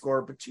 1 run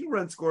scored, but 2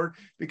 runs scored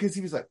because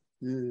he was like,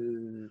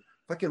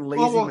 fucking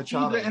lazy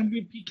Machado. He's the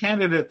MVP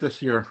candidate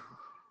this year.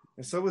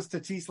 And so was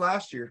Tatis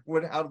last year.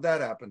 How did that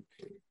happen?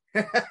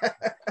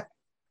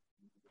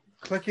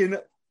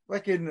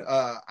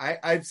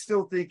 I'm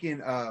still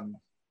thinking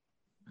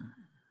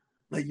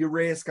like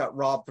Urias got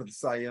robbed for the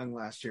Cy Young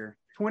last year.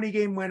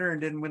 20-game winner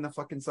and didn't win the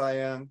fucking Cy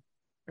Young.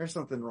 There's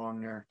something wrong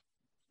there.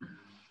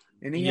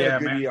 And he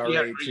had a good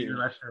ERA too.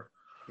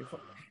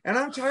 And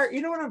I'm tired.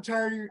 You know what I'm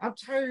tired? I'm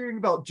tired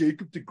about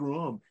Jacob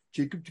DeGrom,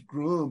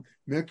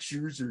 Max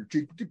Scherzer,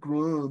 Jacob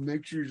DeGrom,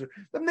 Max Scherzer.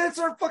 The Mets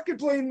aren't fucking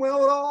playing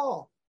well at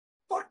all.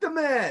 Fuck the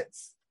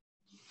Mets.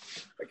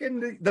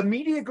 Fucking the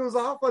media goes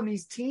off on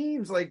these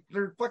teams like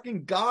they're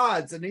fucking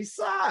gods and they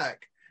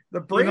suck. The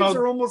Braves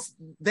are almost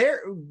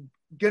there,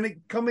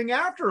 coming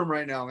after them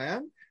right now,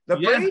 man. The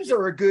Braves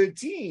are a good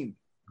team.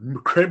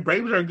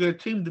 Braves are a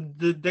good team.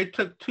 They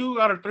took 2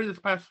 out of 3 this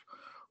past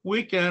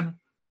weekend.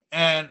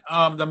 And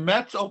the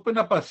Mets opened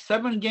up a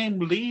 7-game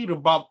lead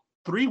about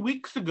 3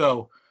 weeks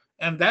ago,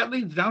 and that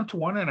leads down to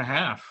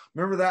 1.5.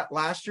 Remember that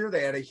last year?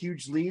 They had a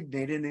huge lead, and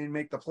they didn't even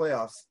make the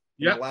playoffs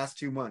in the last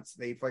 2 months.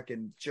 They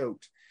fucking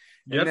choked.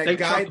 And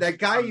that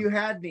guy you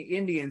had in the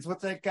Indians,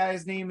 what's that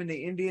guy's name in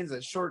the Indians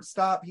at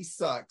shortstop? He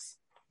sucks.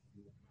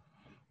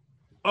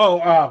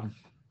 The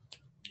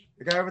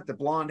guy with the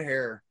blonde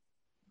hair.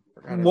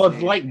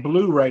 Was light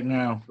blue right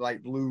now.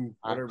 Light blue,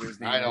 whatever his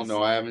name is. I don't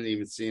know. I haven't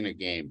even seen a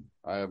game.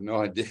 I have no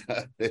idea.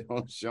 They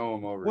don't show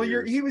him over here.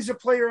 Well, he was a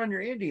player on your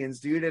Indians,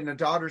 dude, and the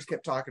Dodgers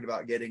kept talking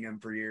about getting him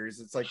for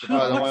years. It's like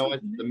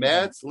the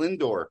Mets,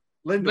 Lindor.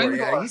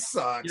 Yeah, he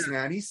sucks,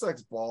 man. He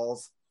sucks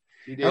balls.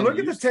 And look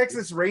at the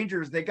Texas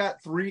Rangers. They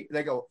got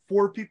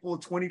 4 people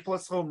with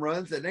 20-plus home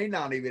runs, and they're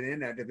not even in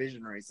that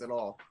division race at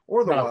all,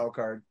 or the wild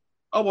card.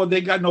 Oh, well,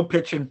 they got no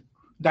pitching.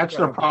 That's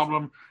their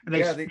problem. And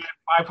they spent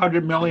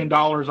 $500 million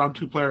on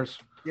 2 players.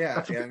 Yeah,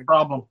 that's a big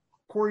problem.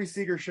 Corey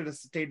Seager should have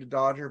stayed a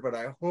Dodger, but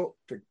I hope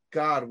to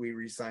God we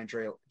re-sign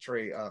Trey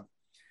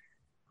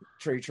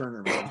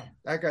Turner, man.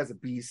 That guy's a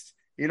beast.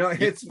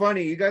 It's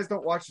funny. You guys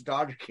don't watch the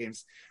Dodger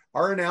games.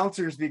 Our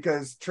announcers,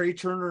 because Trey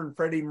Turner and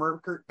Freddie Freeman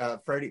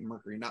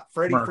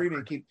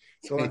keep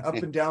going up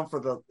and down for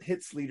the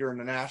hits leader in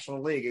the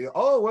National League.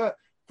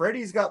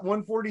 Freddie's got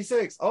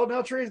 146. Oh,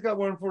 now Trey's got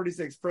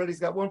 146. Freddie's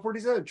got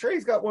 147.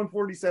 Trey's got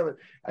 147.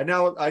 And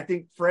now I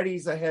think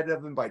Freddie's ahead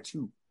of him by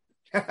 2.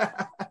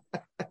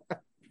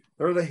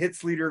 They're the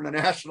hits leader in the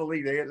National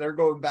League. They're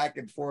going back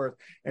and forth.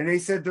 And they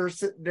said they're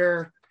sitting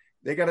there.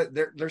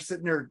 They're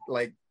sitting there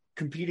like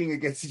competing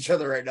against each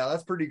other right now.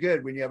 That's pretty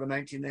good when you have a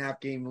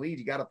 19.5 game lead.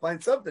 You got to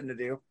find something to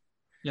do.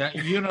 Yeah,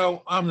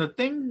 the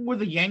thing with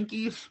the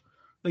Yankees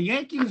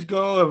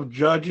go if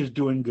Judge is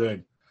doing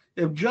good.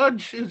 If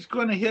Judge is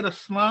going to hit a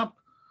slump,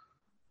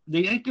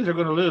 the Yankees are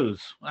going to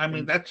lose. I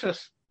mean, that's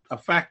just a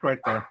fact right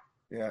there.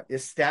 Yeah.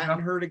 Is Stanton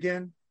hurt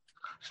again?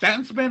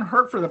 Stanton's been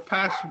hurt for the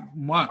past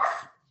month.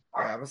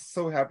 Yeah, I was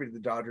so happy the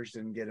Dodgers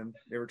didn't get him.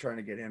 They were trying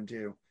to get him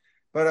too.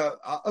 But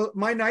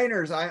my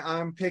Niners,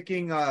 I'm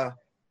picking, let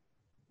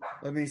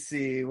me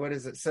see, what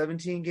is it,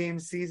 17 game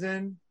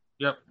season?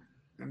 Yep.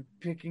 I'm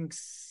picking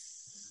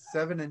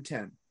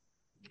 7-10.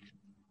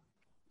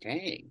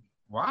 Dang.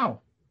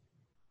 Wow.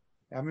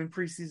 I'm in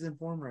preseason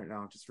form right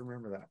now. Just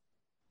remember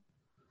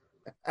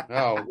that.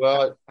 Oh,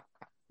 well,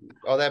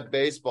 all that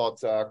baseball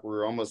talk,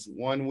 we're almost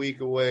 1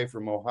 week away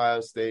from Ohio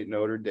State,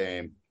 Notre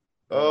Dame.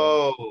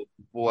 Oh,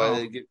 boy,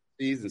 they get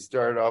the season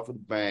started off with a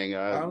bang.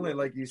 I only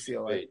like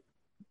UCLA.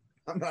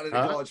 I'm not into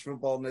college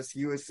football unless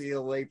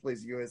UCLA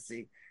plays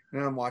USC.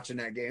 And I'm watching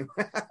that game.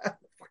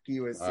 Fuck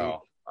USC.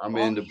 Oh, I'm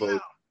into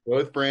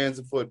both brands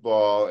of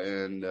football,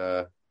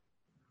 and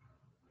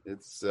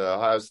it's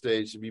Ohio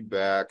State should be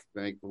back.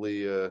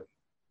 Thankfully,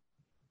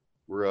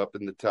 we're up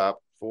in the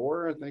top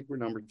 4. I think we're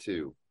number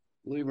 2.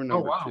 I believe we're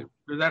number 2.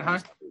 Is that high?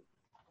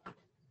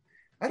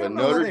 I don't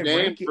know Notre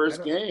Dame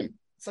first game.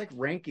 It's like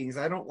rankings.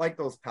 I don't like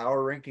those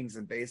power rankings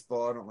in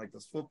baseball. I don't like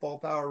those football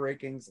power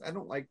rankings. I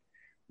don't like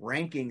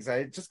rankings.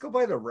 I just go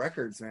by the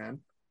records,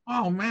 man.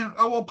 Oh, man.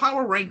 Oh, well,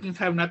 power rankings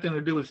have nothing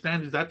to do with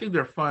standings. I think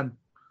they're fun.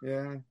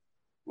 Yeah.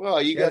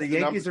 Well, you got the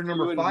Yankees are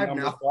number 5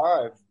 now.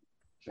 5.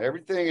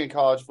 Everything in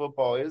college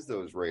football is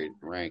those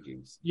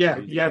rankings. Yeah.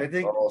 I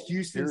think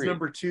Houston's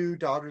number 2.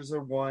 Dodgers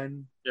are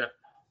 1. Yeah.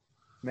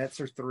 Mets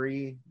are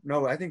 3.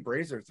 No, I think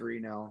Braves are 3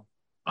 now.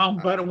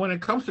 But when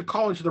it comes to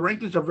college, the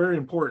rankings are very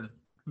important.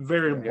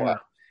 Very important. Yeah.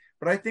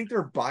 But I think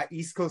they're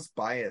East Coast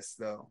biased,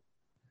 though.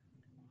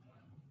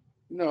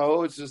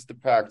 No, it's just the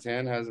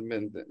Pac-10 hasn't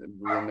been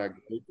that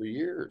great for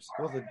years.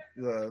 Well,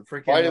 the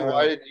freaking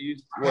why did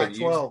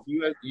Pac-12,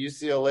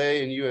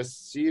 UCLA and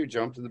USC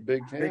jump to the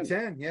Big Ten? Big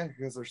Ten, yeah,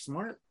 because they're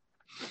smart.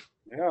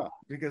 Yeah,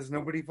 because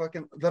nobody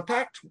the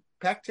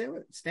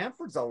Pac-10.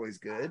 Stanford's always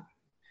good.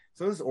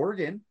 So is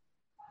Oregon.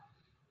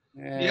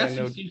 The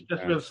SEC's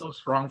just been so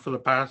strong for the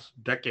past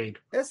decade.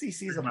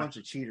 SEC's a bunch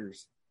of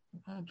cheaters.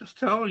 I'm just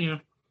telling you.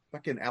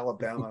 Fucking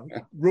Alabama.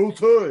 Roll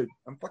Tide.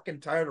 I'm fucking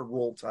tired of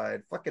Roll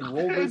Tide. Fucking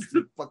Roll this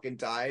fucking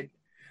Tide.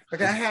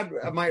 Like I had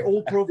my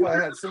old profile,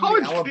 I had so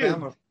many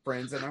Alabama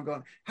friends, and I'm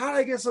going, how did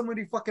I get so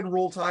many fucking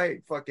Roll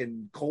Tide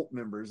fucking cult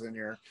members in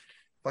here?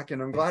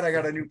 Fucking, I'm glad I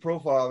got a new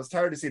profile. I was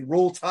tired of seeing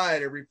Roll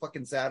Tide every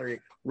fucking Saturday.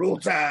 Roll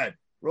Tide.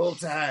 Roll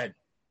Tide.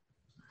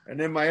 And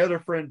then my other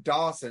friend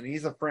Dawson,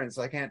 he's a friend,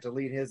 so I can't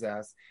delete his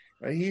ass.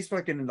 He's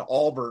fucking in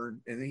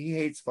Auburn, and he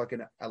hates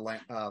fucking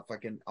Alabama.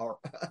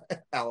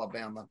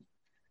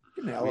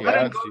 I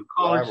didn't go to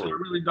college, so I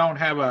really don't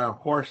have a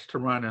horse to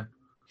run in.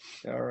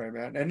 All right,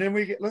 man. And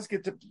then let's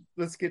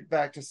get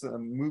back to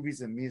some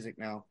movies and music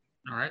now.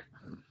 All right.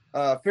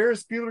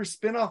 Ferris Bueller's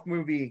spinoff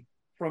movie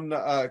from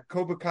the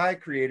Cobra Kai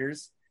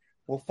creators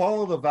will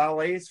follow the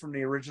valets from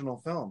the original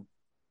film.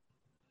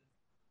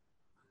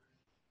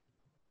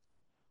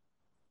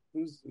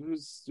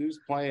 Who's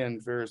playing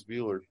Ferris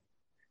Bueller?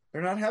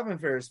 They're not having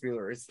Ferris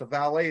Bueller. It's the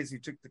valets who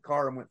took the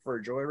car and went for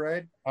a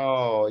joyride.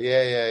 Oh,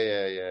 yeah.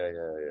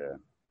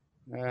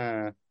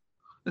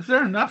 Is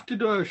there enough to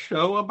do a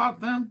show about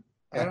them?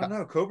 I don't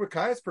know. Cobra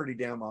Kai is pretty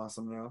damn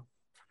awesome, though.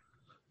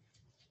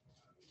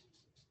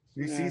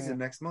 New season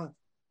next month.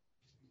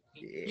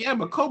 Yeah,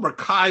 but Cobra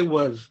Kai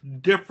was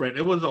different.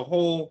 It was a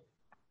whole,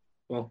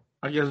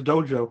 I guess,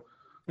 dojo.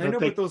 I know,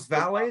 but those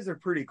valets are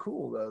pretty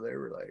cool, though. They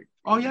were like...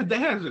 Oh, yeah, they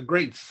had a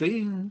great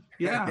scene.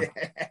 Yeah.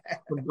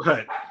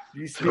 But...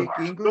 Do you speak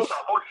English? A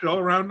whole show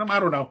around them? I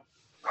don't know.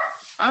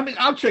 I mean,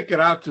 I'll check it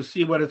out to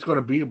see what it's going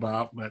to be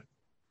about, but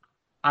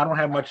I don't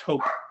have much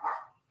hope.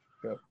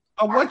 Yep.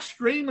 What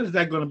stream is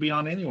that going to be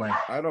on anyway?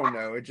 I don't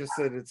know. It just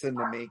said it's in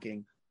the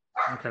making.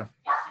 Okay.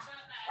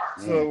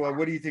 So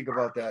what do you think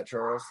about that,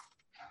 Charles?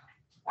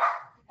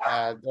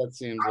 That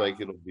seems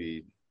like it'll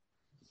be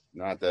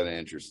not that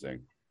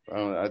interesting.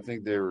 I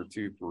think they were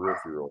too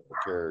peripheral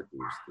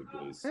characters.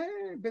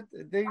 But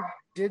they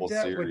did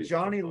that with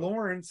Johnny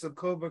Lawrence of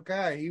Cobra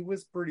Kai. He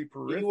was pretty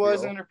peripheral. He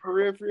wasn't a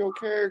peripheral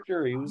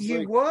character. He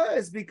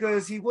was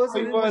because he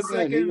wasn't in the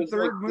second and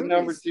third movies. The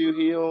number 2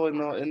 heel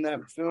in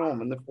that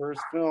film, in the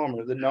first film,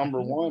 or the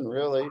number 1,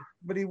 really.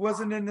 But he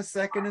wasn't in the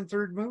second and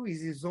third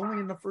movies. He was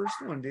only in the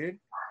first one, dude.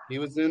 He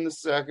was in the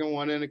second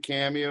one in a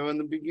cameo in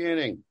the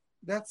beginning.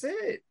 That's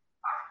it.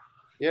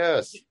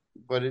 Yes,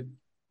 but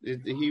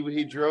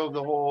he drove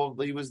the whole.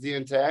 He was the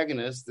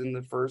antagonist in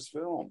the first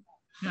film.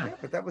 Yeah,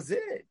 but that was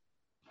it.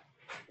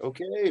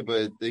 Okay,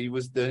 but he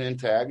was the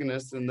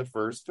antagonist in the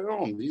first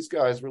film. These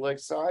guys were like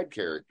side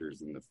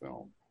characters in the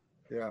film.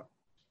 Yeah.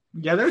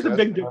 Yeah, there's a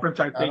big difference,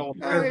 I think.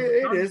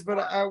 It is, but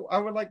I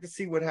would like to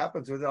see what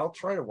happens with it. I'll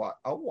try to watch.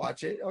 I'll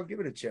watch it. I'll give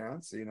it a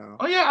chance.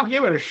 Oh yeah, I'll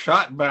give it a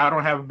shot, but I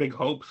don't have big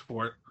hopes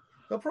for it.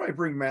 They'll probably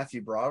bring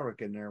Matthew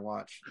Broderick in there.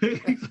 Watch.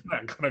 He's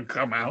not gonna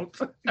come out.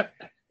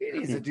 He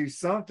needs to do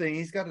something.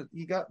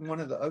 He got one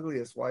of the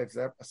ugliest wives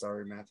ever.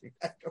 Sorry, Matthew.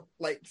 I don't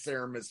like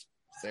Sarah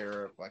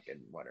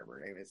fucking whatever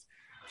her name is.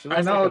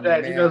 I know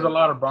that he does a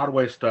lot of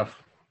Broadway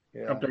stuff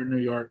up there in New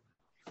York.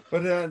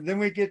 But then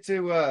we get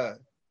to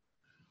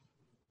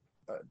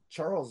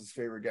Charles's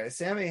favorite guy.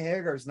 Sammy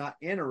Hagar's not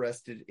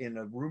interested in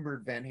a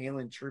rumored Van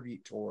Halen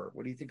tribute tour.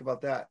 What do you think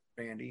about that,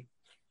 Andy?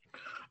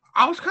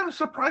 I was kind of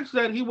surprised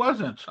that he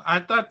wasn't. I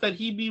thought that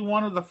he'd be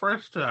one of the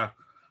first to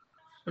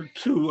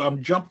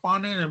jump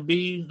on it and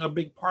be a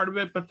big part of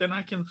it. But then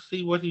I can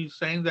see what he's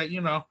saying, that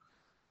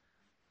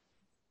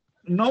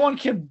no one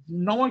can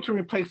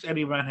replace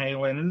Eddie Van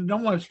Halen, and no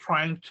one's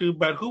trying to.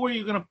 But who are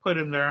you going to put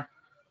in there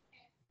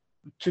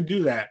to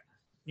do that?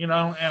 And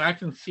I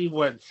can see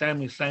what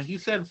Sammy's saying. He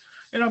said,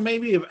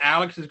 maybe if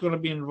Alex is going to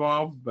be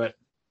involved, but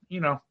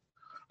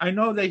I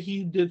know that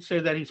he did say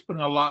that he's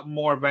putting a lot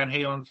more Van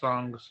Halen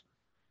songs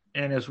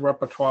in his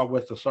repertoire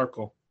with the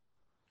Circle.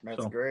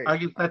 That's great.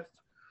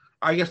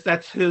 I guess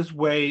that's his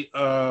way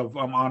of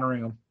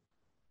honoring him.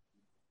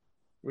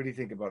 What do you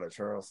think about it,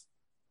 Charles?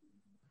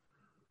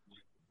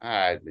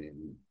 I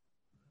mean,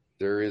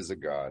 there is a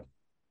God.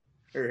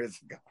 There is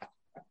a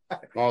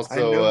God. Also, I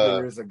know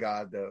there is a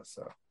God, though.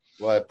 So,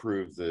 well, that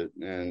proves it.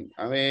 And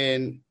I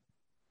mean,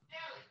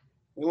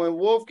 when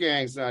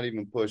Wolfgang's not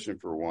even pushing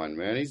for one,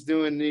 man, he's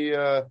doing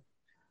the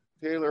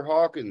Taylor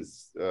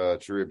Hawkins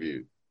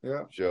tribute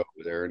show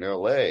there in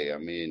L.A. I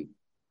mean,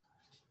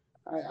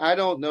 I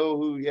don't know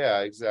who.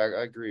 Yeah, exactly.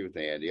 I agree with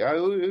Andy.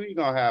 Who you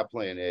gonna have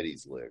playing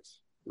Eddie's licks?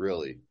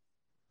 Really?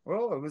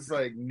 Well, it was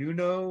like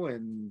Nuno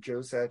and Joe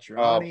Satriani.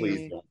 Oh,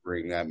 please don't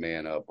bring that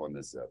man up on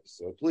this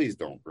episode. Please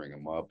don't bring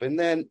him up. And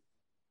then,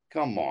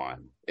 come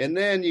on. And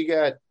then you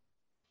got,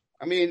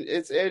 I mean,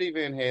 it's Eddie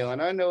Van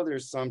Halen. I know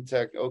there's some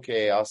tech.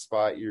 Okay, I'll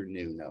spot your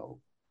Nuno,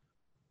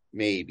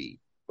 maybe.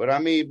 But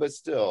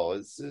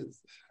still,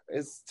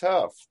 it's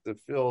tough to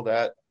fill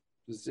that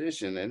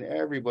position, and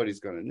everybody's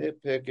going to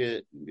nitpick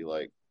it and be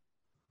like,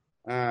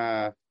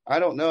 I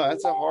don't know.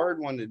 That's a hard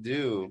one to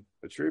do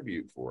a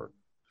tribute for.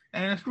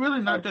 And it's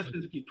really not just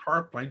his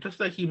guitar playing, just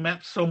that he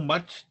meant so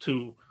much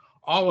to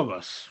all of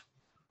us,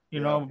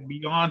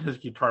 beyond his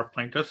guitar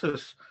playing, just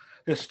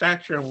his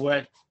stature and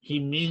what he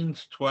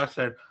means to us.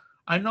 And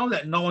I know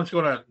that no one's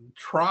going to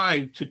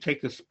try to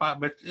take his spot,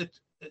 but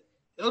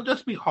it'll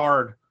just be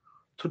hard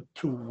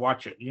to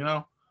watch it,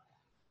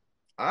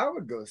 I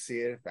would go see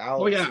it if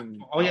Alex I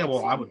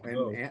would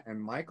go. And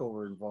Michael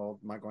were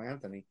involved, Michael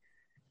Anthony.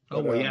 I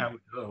would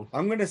go.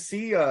 I'm going to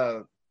see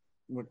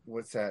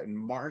what's that, in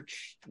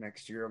March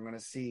next year. I'm going to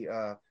see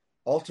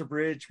Alter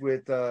Bridge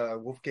with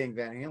Wolfgang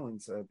Van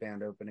Halen's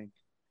band opening.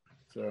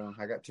 So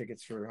I got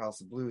tickets for House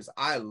of Blues.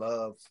 I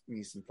love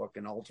me some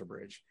fucking Alter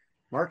Bridge.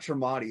 Mark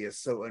Tremonti is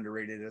so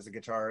underrated as a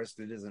guitarist.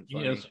 It isn't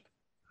funny. Yes.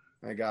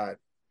 My God.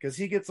 Because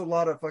he gets a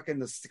lot of fucking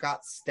the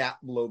Scott Stapp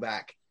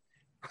blowback.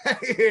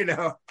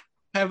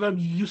 Have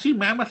you seen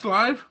Mammoth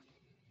live?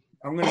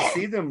 I'm going to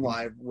see them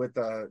live with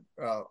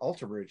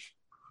Alter Bridge.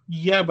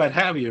 Yeah, but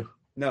have you?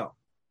 No.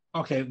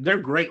 Okay, they're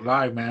great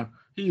live, man.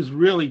 He's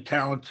really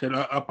talented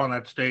up on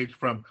that stage,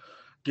 from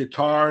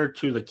guitar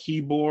to the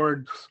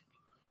keyboards.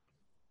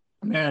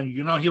 Man,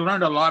 he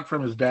learned a lot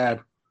from his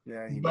dad.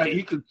 Yeah, but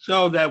you could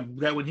tell that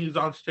when he's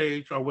on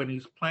stage or when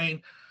he's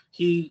playing,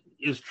 he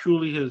is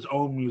truly his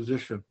own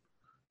musician.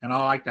 And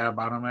I like that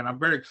about him. And I'm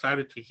very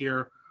excited to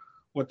hear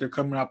what they're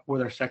coming up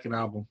with their second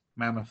album,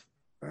 Mammoth.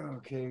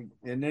 Okay.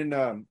 And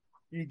then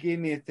you gave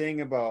me a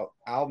thing about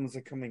albums that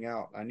are coming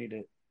out. I need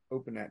to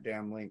open that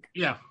damn link.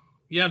 Yeah,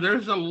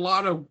 there's a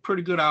lot of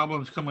pretty good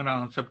albums coming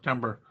out in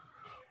September,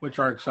 which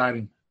are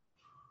exciting.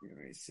 Let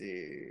me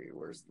see.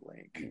 Where's the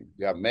link? You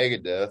got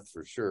Megadeth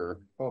for sure.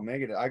 Oh,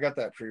 Megadeth. I got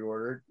that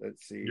pre-ordered.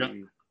 Let's see. Yep.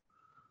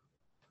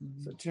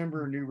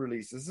 September new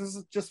releases. This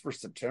is just for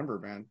September,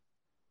 man.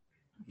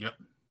 Yep.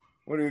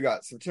 What do we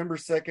got? September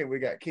 2nd, we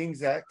got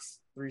King's X,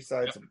 3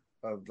 sides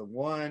of the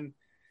one.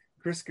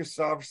 Chris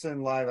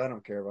Christopherson live. I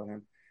don't care about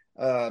him.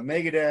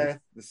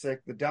 Megadeth, The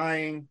Sick, The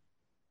Dying.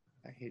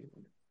 I hate it.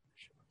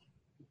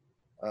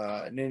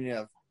 And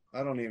then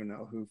I don't even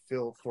know who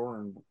Phil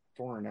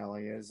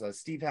Thornalley is.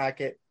 Steve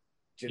Hackett,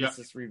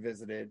 Genesis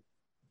Revisited.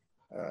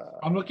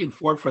 I'm looking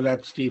forward for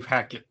that Steve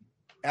Hackett.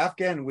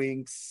 Afghan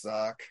Wings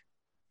suck.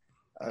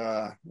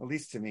 At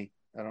least to me.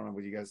 I don't know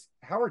what you guys.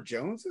 Howard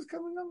Jones is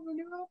coming up with a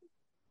new album.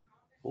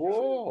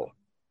 Whoa.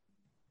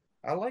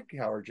 I like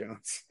Howard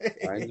Jones.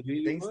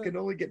 Things can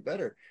only get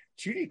better.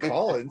 Judy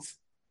Collins,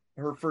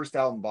 her first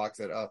album box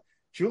set up.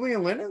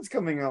 Julian Lennon's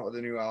coming out with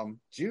a new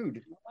album.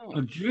 Jude,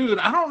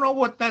 I don't know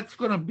what that's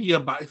going to be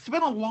about. It's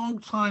been a long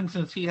time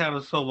since he had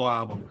a solo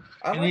album.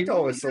 I liked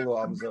all his solo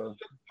albums, though.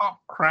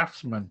 Pop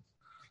craftsman.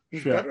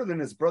 He's better than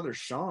his brother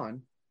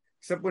Sean.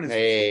 Except when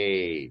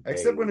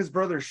his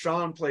brother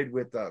Sean played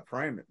with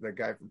Primate, the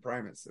guy from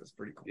Primus. That's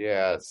pretty cool.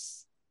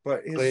 Yes.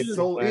 But his Played other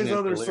solo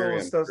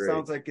Delirium, stuff great.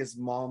 sounds like his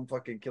mom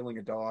fucking killing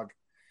a dog.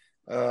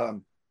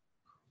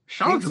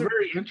 Sean's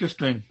very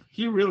interesting.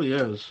 He really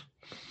is.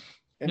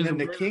 And then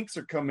the Kinks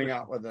are coming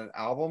out with an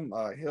album,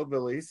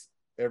 Hillbillies,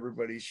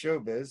 Everybody's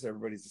Showbiz,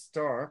 Everybody's a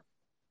Star.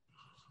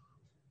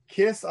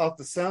 Kiss off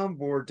the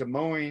soundboard, Des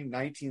Moines,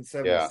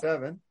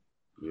 1977.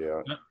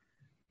 Yeah.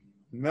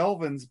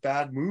 Melvin's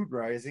Bad Mood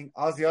Rising.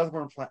 Ozzy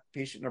Osbourne,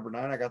 Patient Number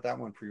 9. I got that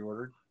one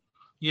pre-ordered.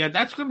 Yeah,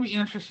 that's going to be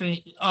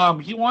interesting.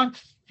 He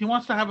wants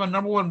to have a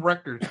number one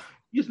record.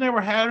 He's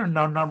never had a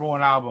number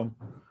one album.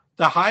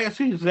 The highest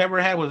he's ever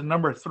had was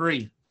number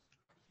 3,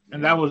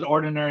 and that was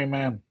Ordinary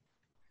Man.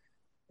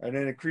 And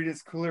then a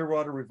Creedence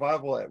Clearwater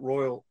Revival at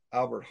Royal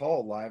Albert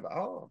Hall live.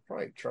 I'll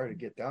probably try to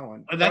get that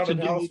one. That's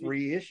Crowded House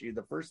reissue,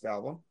 the first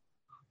album.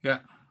 Yeah.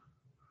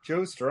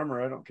 Joe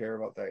Strummer, I don't care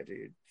about that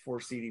dude.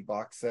 4 CD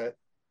box set.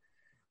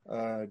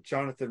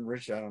 Jonathan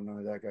Rich, I don't know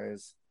who that guy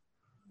is.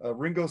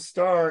 Ringo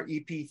Starr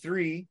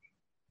EP3.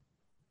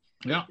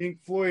 Yeah.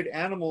 Pink Floyd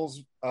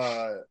Animals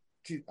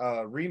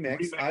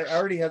remix. I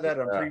already had that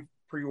on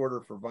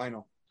pre-order for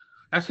vinyl.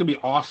 That's gonna be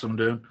awesome,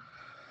 dude.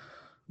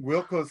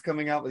 Wilco's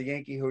coming out with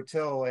Yankee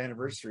Hotel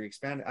anniversary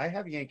expanded. I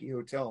have Yankee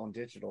Hotel on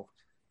digital.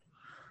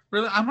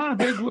 Really, I'm not a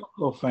big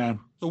Wilco fan,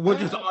 which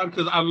is odd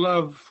because I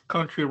love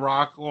country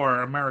rock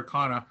or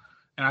Americana,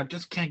 and I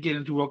just can't get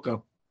into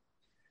Wilco.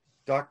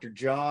 Dr.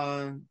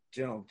 John,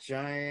 Gentle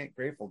Giant,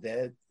 Grateful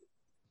Dead,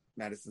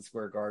 Madison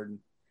Square Garden.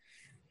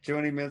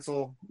 Joni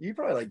Mitchell. You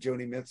probably like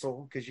Joni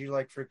Mitchell because you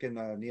like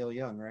freaking Neil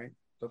Young, right?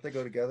 Don't they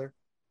go together?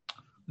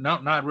 No,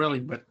 not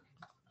really, but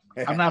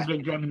I'm not a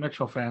big Joni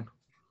Mitchell fan.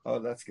 Oh,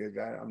 that's good,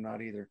 guy. I'm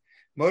not either.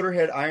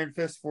 Motorhead Iron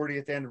Fist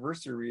 40th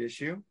anniversary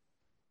reissue.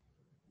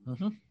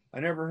 Mm-hmm. I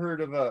never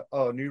heard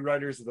of New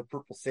Riders of the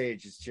Purple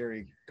Sage. It's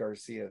Jerry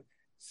Garcia.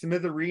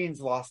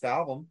 Smithereens Lost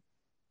Album.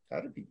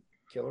 That'd be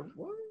killer.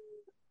 What?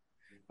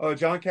 Oh,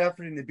 John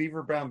Cafferty and the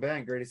Beaver Brown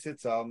Band Greatest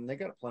Hits album. They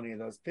got plenty of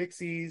those.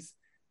 Pixies,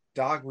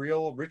 Dog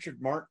Reel,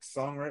 Richard Marx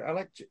songwriter. I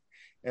like,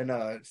 and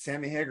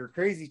Sammy Hagar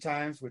Crazy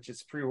Times, which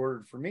is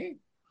pre-ordered for me.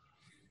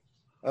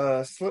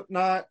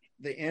 Slipknot,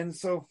 The End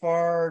So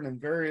Far, and then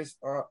various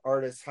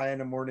artists. High in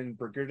the Morning,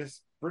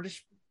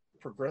 British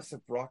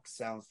progressive rock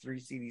sounds, 3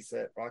 CD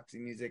set, Roxy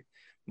Music,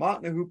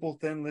 Mott and the Hoople,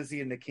 Thin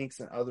Lizzy, and the Kinks,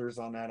 and others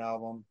on that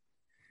album.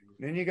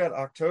 And then you got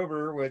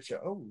October, which I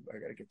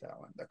gotta get that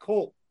one. The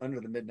Cult,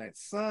 Under the Midnight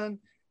Sun,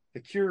 The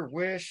Cure,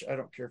 Wish. I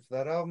don't care for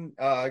that album.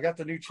 I got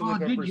the new Chili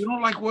Peppers. Dude, you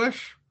don't like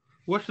Wish?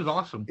 Wish is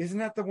awesome. Isn't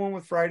that the one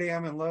with Friday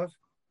I'm in Love?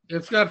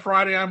 It's got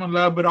Friday I'm in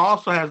Love, but it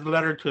also has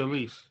Letter to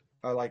Elise.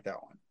 I like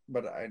that one,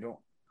 but I don't.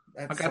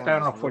 I got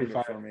that on a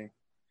 45 for me.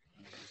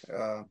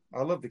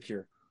 I love The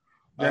Cure.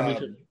 Yeah, me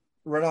too.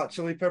 Red Hot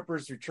Chili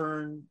Peppers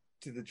Return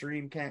to the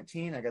Dream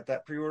Canteen. I got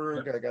that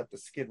pre-ordered. Yep. I got the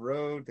Skid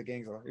Row, The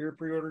Gangs All Here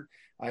pre-ordered.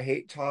 I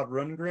hate Todd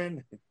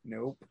Rundgren.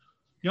 Nope.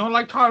 You don't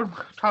like Todd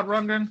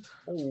Rundgren?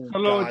 Oh,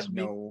 Hello, God, it's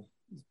me. no.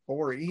 It's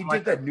boring. He I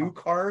did that New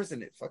Cars,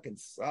 and it fucking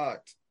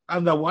sucked.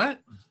 The what?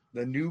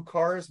 The New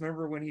Cars.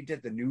 Remember when he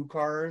did the New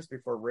Cars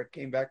before Rick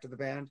came back to the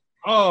band?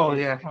 Oh,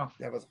 yeah.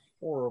 That was a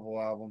horrible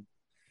album.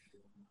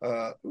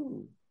 Fuck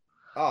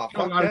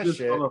I that just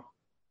shit. follow.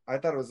 I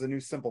thought it was the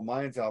new Simple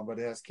Minds album, but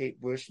it has Kate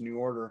Bush, New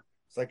Order,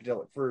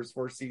 Psychedelic Furs,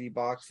 4 CD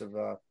box of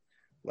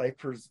Life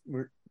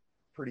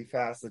Pretty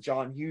Fast, the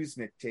John Hughes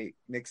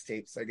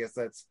mixtapes. I guess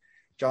that's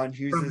John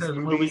Hughes'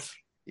 movies.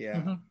 Yeah.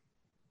 Mm-hmm.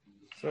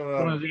 So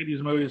one of the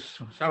 80s movies,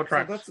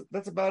 soundtracks. So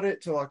that's about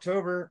it till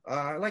October.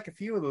 I like a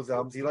few of those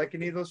albums. You like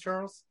any of those,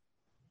 Charles?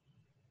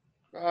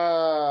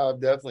 I'm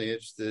definitely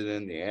interested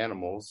in the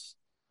Animals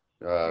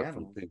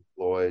from Pink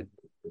Floyd.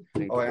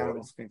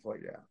 Animals, Pink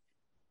Floyd,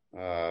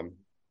 yeah.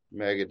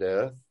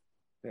 Megadeth.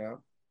 Yeah.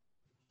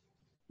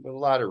 But a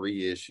lot of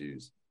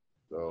reissues.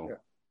 So yeah.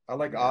 I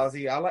like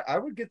Ozzy. I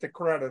would get the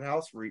Crowded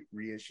House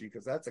reissue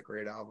because that's a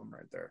great album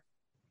right there.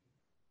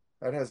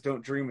 That has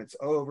Don't Dream It's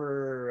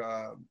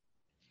Over.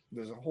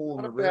 There's a Hole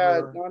in the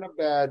River. Not a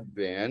bad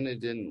band. It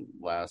didn't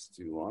last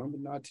too long, but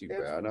not too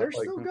bad. They're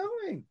still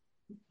going.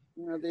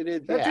 Yeah, they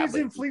did. That dude's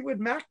in Fleetwood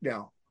Mac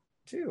now,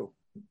 too.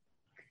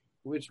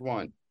 Which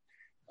one?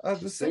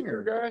 The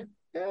singer guy.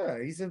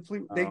 Yeah, he's in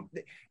Fleetwood.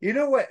 They, you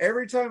know what?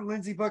 Every time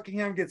Lindsey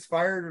Buckingham gets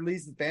fired or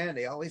leaves the band,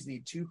 they always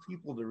need 2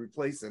 people to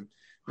replace him.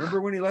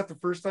 Remember when he left the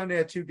first time? They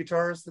had 2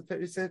 guitarists.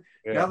 They said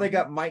now they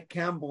got Mike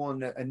Campbell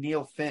and a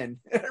Neil Finn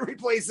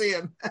replacing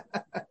him.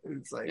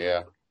 It's like,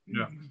 yeah,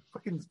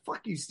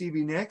 fuck you,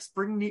 Stevie Nicks.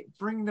 Bring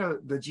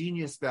the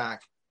genius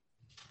back.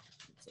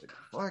 It's like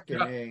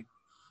fucking A.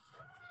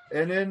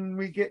 And then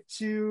we get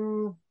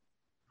to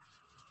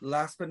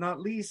last but not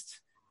least.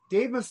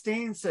 Dave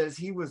Mustaine says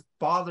he was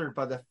bothered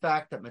by the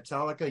fact that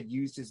Metallica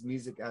used his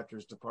music after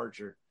his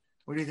departure.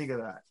 What do you think of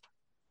that?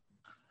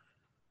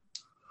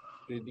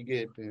 Did you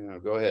get?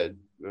 Go ahead,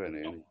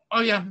 Andy.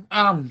 Oh yeah,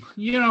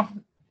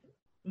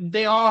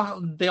 they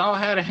all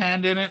had a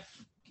hand in it.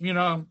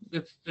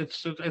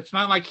 It's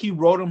not like he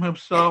wrote them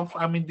himself.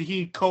 I mean,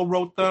 he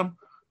co-wrote them.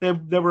 They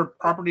were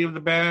property of the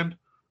band.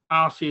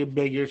 I don't see a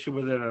big issue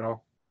with it at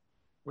all.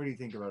 What do you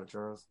think about it,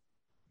 Charles?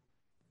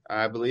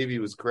 I believe he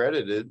was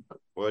credited,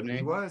 wasn't he?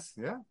 He was,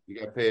 yeah. He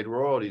got paid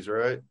royalties,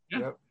 right? Yeah.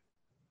 Yep.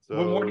 So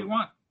What more do you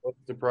want?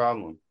 what's the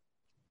problem?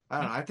 I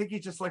don't know. I think he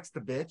just likes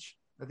to bitch.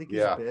 I think he's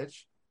Yeah. a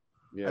bitch.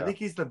 Yeah. I think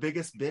he's the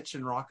biggest bitch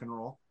in rock and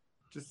roll.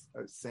 Just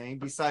saying.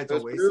 Besides It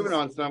was Oasis. proven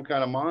on some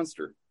kind of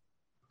monster.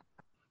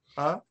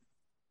 Huh?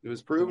 It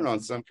was proven on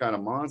some kind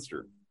of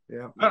monster.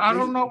 Yeah. But I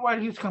don't know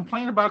what he's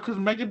complaining about because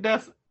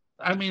Megadeth,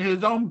 I mean,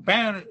 his own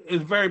band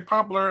is very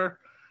popular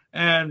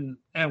and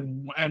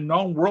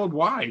known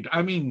worldwide.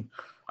 I mean,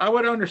 I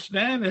would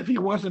understand if he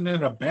wasn't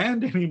in a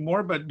band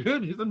anymore, but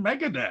dude, he's in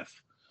Megadeth.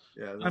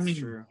 Yeah, that's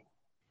true.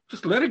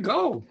 Just let it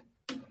go.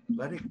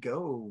 Let it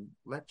go.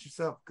 Let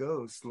yourself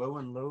go. Slow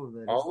and low.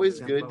 That is Always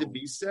the good tempo. to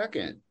be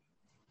second.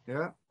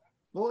 Yeah.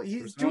 Well,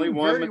 he's There's only doing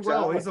one very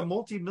well. He's a Metallica.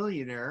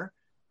 multi-millionaire.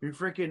 You're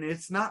freaking.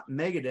 It's not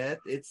Megadeth.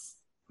 It's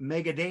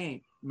Mega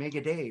Dave.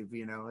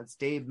 You know, it's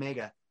Dave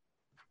Mega.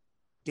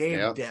 Dave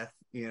Yep. Death.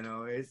 You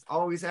know, it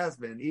always has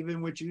been.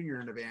 Even with Junior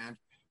in the band,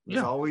 it's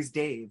Yeah. always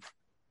Dave.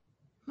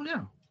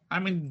 Yeah. I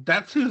mean,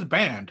 that's his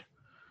band.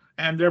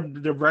 And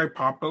they're very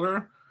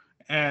popular.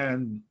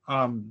 And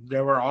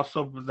they're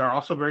also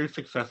very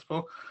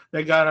successful.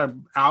 They got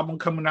an album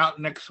coming out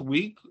next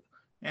week.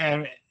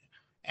 And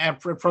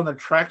from the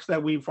tracks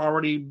that we've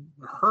already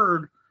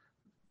heard,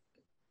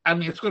 I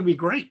mean, it's going to be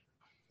great.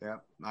 Yeah,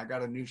 I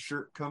got a new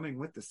shirt coming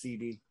with the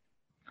CD.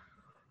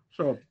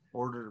 So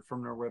Ordered it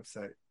from their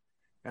website,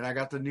 and I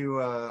got the new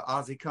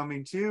Ozzy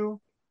coming too.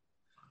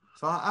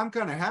 So I'm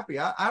kind of happy.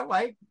 I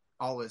like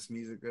all this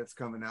music that's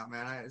coming out,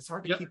 man. It's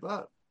hard to keep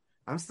up.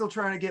 I'm still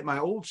trying to get my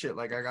old shit.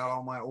 Like I got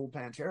all my old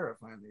Pantera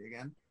finally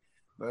again,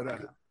 but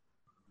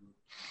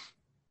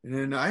and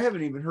then I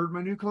haven't even heard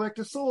my new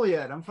Collective Soul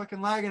yet. I'm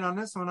fucking lagging on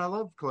this one. I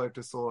love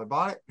Collective Soul. I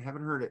bought it,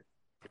 haven't heard it,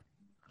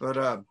 but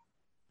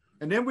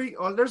and then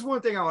there's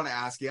one thing I want to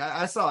ask you.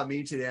 I saw a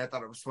meme today. I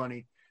thought it was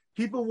funny.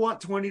 People want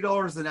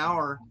 $20 an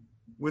hour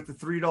with the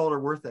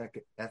 $3 worth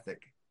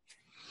ethic.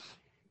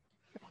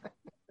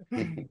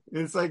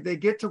 It's like they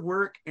get to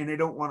work and they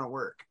don't want to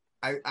work.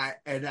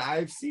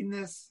 I've seen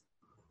this.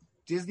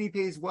 Disney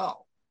pays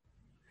well,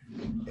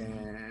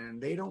 and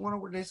they don't want to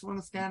work. They just want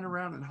to stand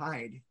around and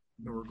hide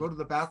or go to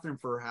the bathroom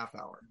for a half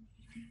hour.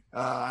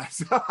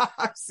 So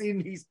I've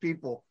seen these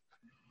people.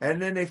 And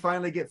then they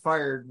finally get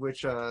fired,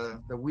 which the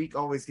weak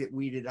always get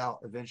weeded out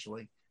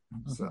eventually.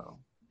 So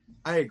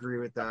I agree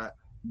with that.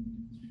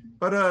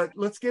 But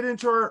let's get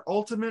into our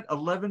ultimate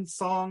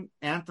 11-song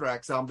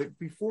Anthrax album. But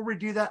before we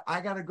do that,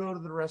 I got to go to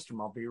the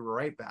restroom. I'll be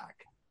right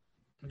back.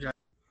 Okay.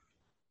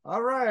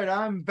 All right,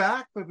 I'm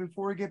back. But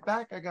before we get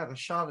back, I got a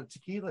shot of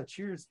tequila.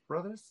 Cheers,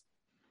 brothers.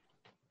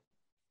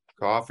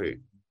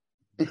 Coffee.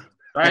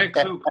 Diet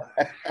Coke.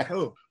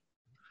 Oh,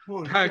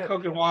 Diet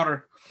Coke and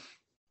water.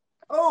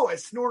 Oh, I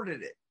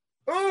snorted it.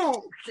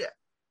 Oh, shit.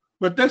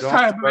 But this Don't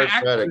time, start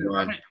that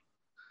again.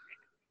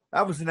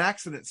 That was an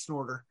accident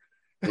snorter.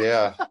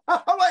 Yeah.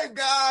 Oh my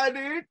God,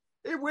 dude.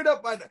 It went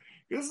up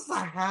this is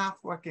a half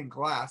fucking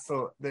glass.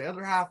 So the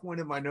other half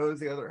went in my nose,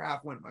 the other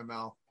half went in my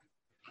mouth.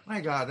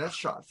 My God, that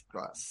shot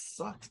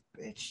sucks,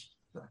 bitch.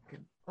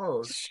 Fucking,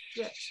 oh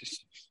shit.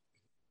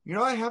 You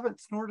know, I haven't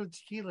snorted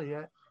tequila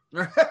yet.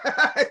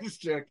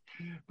 Just check.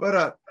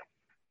 But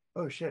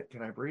oh shit,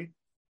 can I breathe?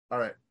 All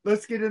right,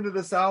 let's get into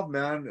this album,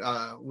 man.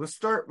 Let's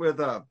start with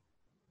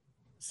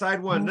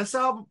side one.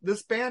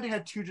 This band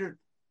had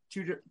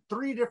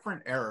three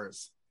different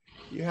eras.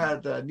 You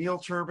had Neil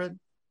Turbin,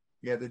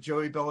 you had the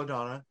Joey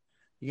Belladonna,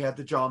 you had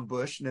the John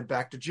Bush, and then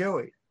back to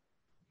Joey.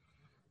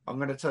 I'm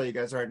going to tell you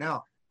guys right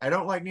now, I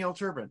don't like Neil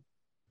Turbin.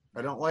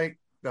 I don't like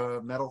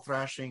the metal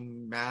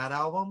thrashing Mad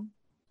album.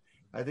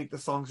 I think the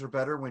songs are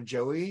better when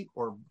Joey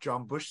or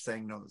John Bush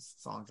sang those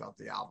songs off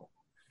the album.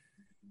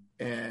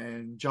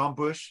 And John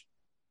Bush,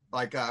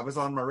 like I was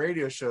on my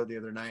radio show the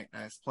other night,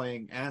 and I was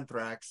playing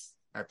Anthrax.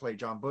 I played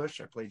John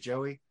Bush, I played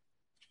Joey.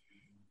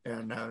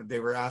 And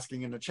they were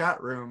asking in the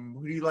chat room,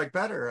 who do you like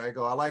better? I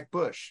go, I like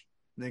Bush.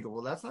 And they go,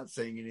 well, that's not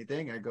saying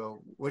anything. I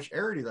go, which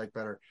era do you like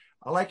better?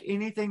 I like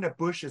anything that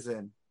Bush is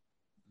in.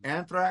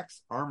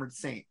 Anthrax, Armored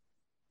Saint.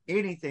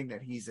 Anything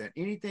that he's in.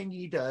 Anything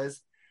he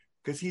does,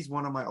 because he's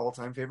one of my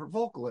all-time favorite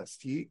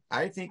vocalists.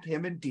 I think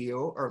him and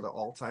Dio are the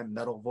all-time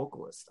metal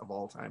vocalists of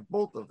all time.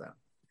 Both of them.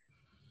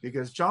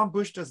 Because John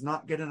Bush does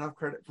not get enough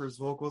credit for his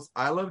vocals.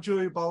 I love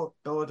Joey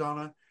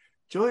Belladonna.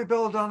 Joey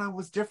Belladonna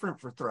was different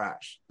for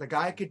thrash. The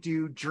guy could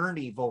do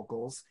Journey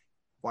vocals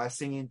while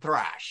singing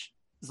thrash.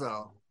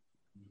 So,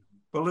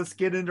 but let's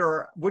get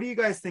into what do you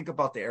guys think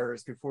about the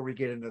eras before we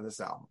get into this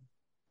album?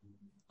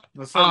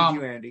 Let's start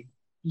with you, Andy.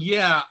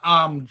 Yeah,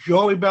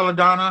 Joey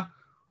Belladonna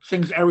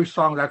sings every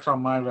song that's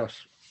on my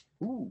list.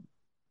 Ooh.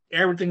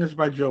 Everything is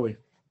by Joey.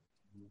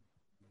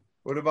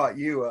 What about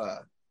you,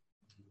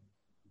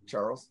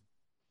 Charles?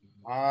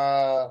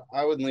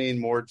 I would lean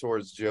more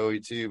towards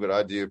Joey too, but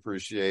I do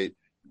appreciate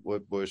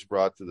what Bush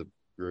brought to the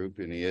group,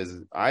 and you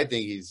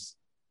think he's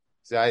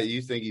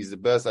the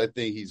best. I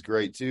think he's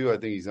great too. I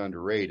think he's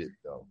underrated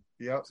though.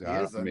 Yep, so he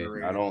is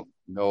underrated. I don't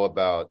know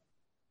about.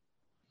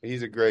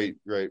 He's a great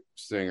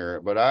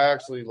singer, but I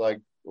actually like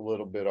a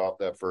little bit off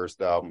that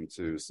first album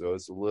too. So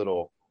it's a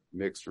little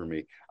mixed for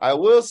me. I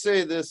will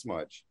say this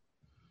much.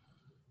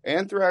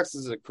 Anthrax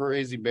is a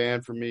crazy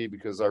band for me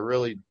because I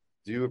really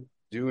do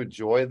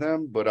enjoy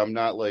them, but I'm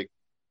not like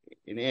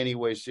in any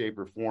way, shape,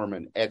 or form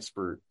an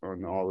expert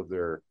on all of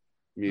their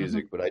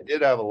music. But I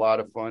did have a lot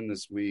of fun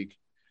this week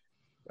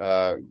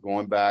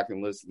going back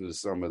and listening to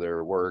some of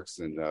their works,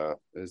 and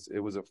it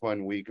was a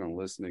fun week on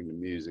listening to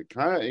music.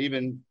 Kind of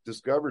even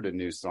discovered a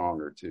new song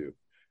or two,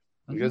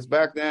 because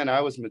back then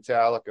I was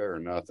Metallica or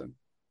nothing.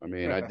 I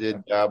mean, I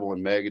did dabble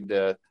in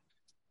Megadeth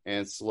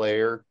and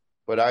Slayer,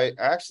 but I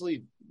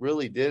actually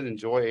really did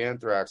enjoy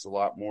Anthrax a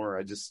lot more.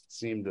 I just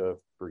seemed to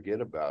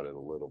forget about it a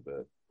little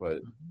bit,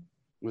 but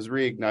was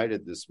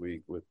reignited this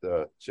week with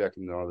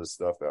checking all this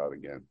stuff out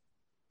again.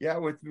 Yeah,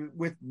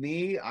 with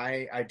me,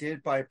 I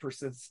did buy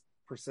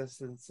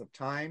Persistence of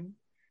Time.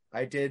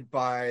 I did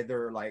buy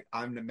their like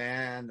I'm the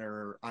Man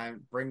or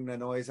I'm Bring the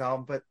Noise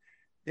album, but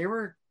they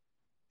were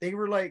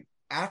like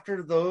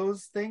after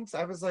those things,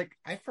 I was like,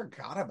 I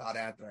forgot about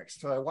Anthrax.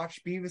 So I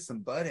watched Beavis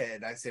and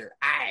Butthead. I said,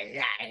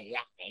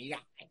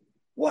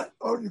 what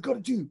are you gonna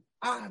do?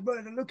 I'm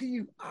gonna look at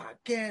you. I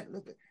can't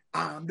look at.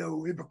 I'm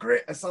no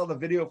hypocrite. I saw the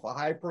video for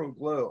High Pro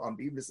Glow on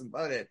Beavis and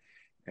Butthead,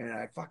 and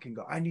I fucking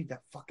go, I need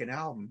that fucking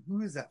album.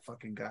 Who is that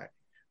fucking guy?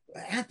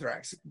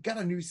 Anthrax got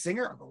a new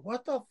singer. I go,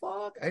 what the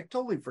fuck? I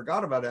totally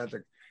forgot about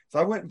Anthrax. So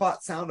I went and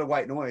bought Sound of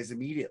White Noise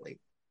immediately,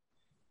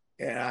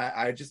 and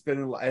I just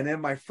been. And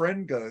then my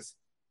friend goes,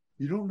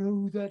 you don't know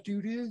who that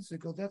dude is? I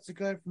go, that's the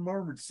guy from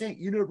Armored Saint.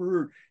 You never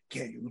heard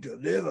Can You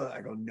Deliver?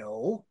 I go,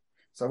 no.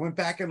 So I went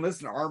back and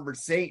listened to Armored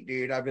Saint,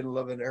 dude. I've been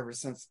loving it ever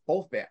since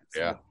both bands.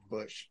 Yeah.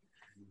 Bush.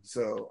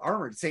 So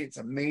Armored Saint's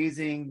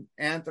amazing.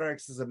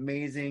 Anthrax is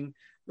amazing.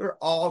 They're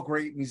all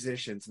great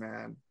musicians,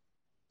 man.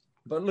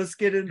 But let's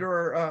get into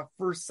our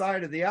first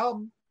side of the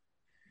album.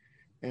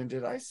 And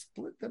did I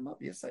split them up?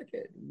 Yes, I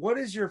did. What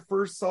is your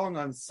first song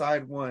on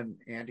side one,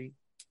 Andy?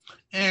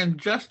 And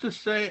just to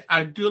say,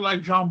 I do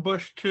like John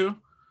Bush too.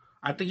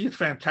 I think he's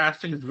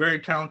fantastic. He's very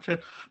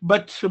talented.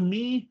 But to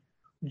me,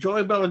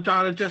 Joey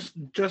Belladonna just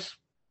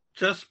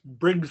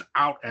brings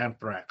out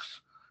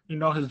Anthrax. You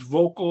know, his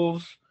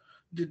vocals,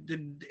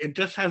 it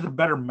just has a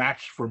better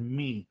match for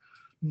me.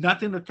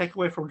 Nothing to take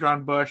away from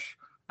John Bush.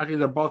 I think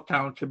they're both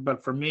talented,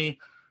 but for me,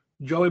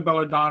 Joey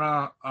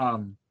Belladonna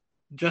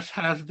just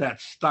has that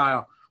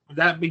style. With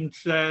that being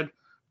said,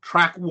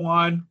 track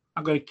one,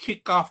 I'm going to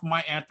kick off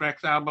my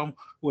Anthrax album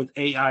with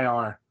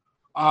AIR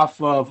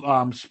off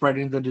of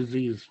Spreading the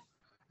Disease.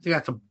 I think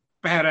that's a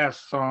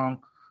badass song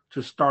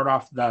to start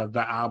off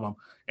the album.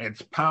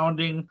 It's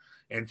pounding,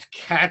 it's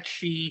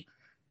catchy,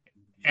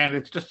 and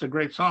it's just a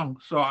great song.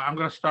 So I'm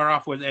going to start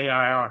off with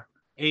AIR.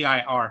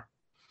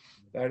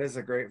 That is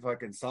a great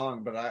fucking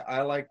song, but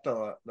I like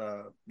the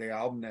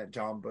album that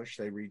John Bush,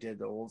 they redid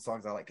the old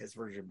songs. I like his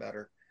version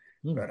better.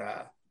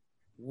 But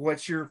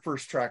what's your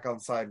first track on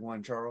side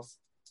one, Charles?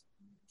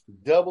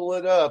 Double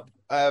it up.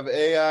 I have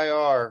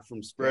AIR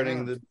from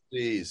Spreading the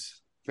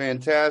Disease.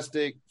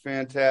 Fantastic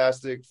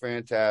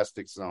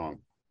song.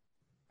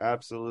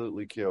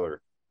 Absolutely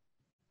killer.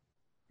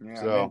 Yeah,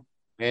 so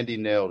Andy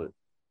nailed it.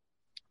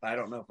 I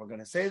don't know if I'm going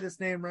to say this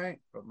name right,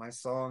 but my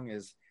song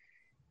is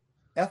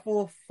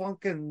Ethel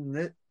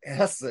fucking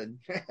Essen.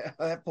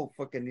 Ethel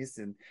fucking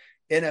Essen.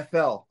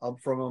 NFL. I'm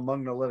from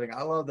Among the Living.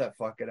 I love that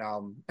fucking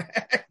album.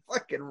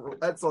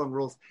 That song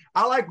rules.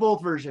 I like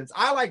both versions.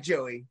 I like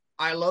Joey.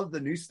 I love the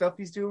new stuff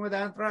he's doing with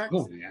Anthrax.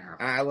 Oh, yeah.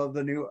 I love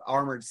the new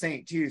Armored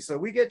Saint too. So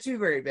we get two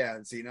great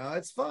bands, you know,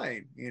 it's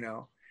fine, you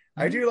know.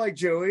 I do like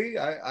Joey.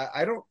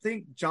 I don't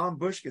think John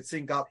Bush could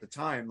sing Got the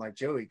Time like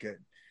Joey could.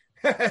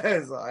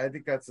 So I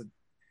think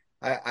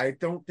I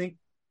don't think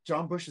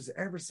John Bush has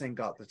ever sang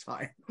Got the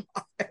Time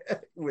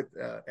with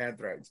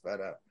Anthrax. But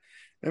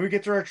then we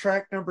get to our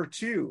track number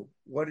 2.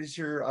 What is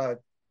your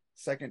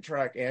second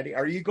track, Andy?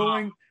 Are you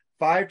going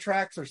 5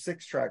 tracks or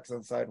 6 tracks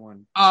on side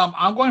one?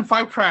 I'm going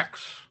 5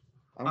 tracks.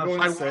 I'm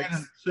going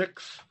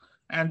 6,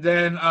 and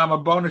then a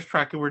bonus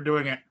track, and we're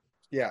doing it.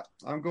 Yeah,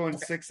 I'm going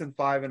 6 and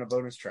 5 and a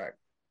bonus track.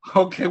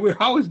 Okay, we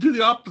always do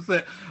the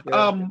opposite.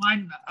 Yeah.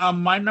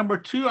 My number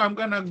 2, I'm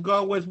gonna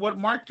go with what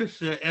Mark just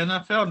said.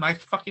 NFL, Nice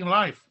Fucking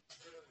Life.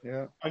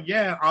 Yeah.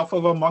 Again, off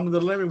of Among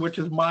the Living, which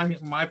is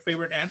my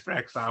favorite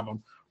Anthrax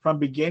album from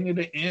beginning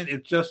to end.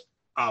 It's just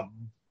a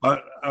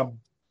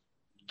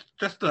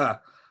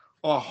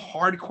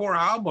hardcore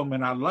album,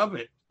 and I love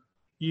it.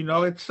 You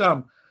know, it's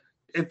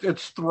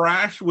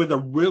thrash with a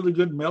really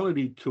good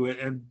melody to it,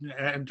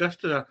 and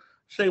just to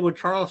say what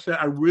Charles said,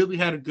 I really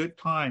had a good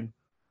time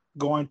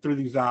going through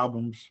these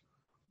albums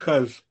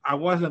because I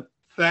wasn't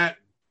that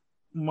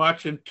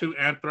much into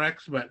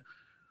Anthrax, but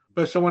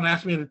someone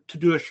asked me to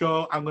do a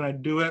show, I'm going to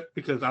do it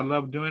because I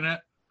love doing it.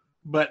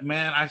 But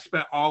man, I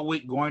spent all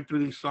week going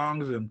through these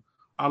songs and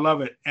I love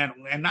it. And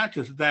not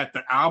just that,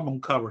 the album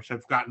covers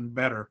have gotten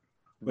better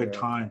with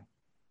time.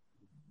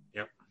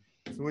 Yep.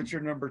 So what's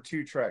your number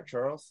 2 track,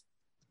 Charles?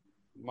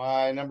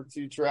 My number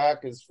 2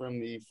 track is from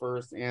the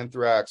first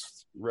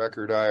Anthrax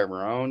record I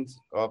ever owned,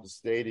 off the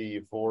State of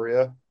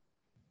Euphoria.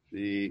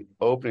 The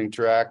opening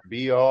track,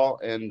 Be All,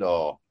 End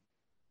All.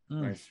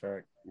 Nice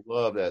track.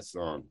 Love that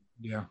song.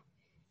 Yeah.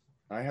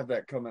 I have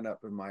that coming up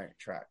in my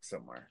track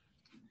somewhere.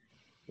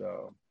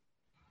 So,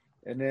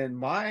 and then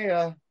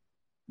my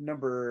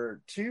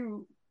number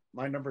two,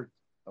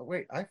 oh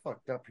wait, I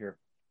fucked up here.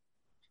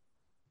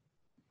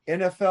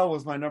 NFL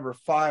was my number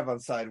 5 on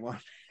side one.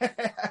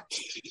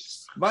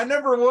 My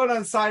number 1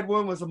 on side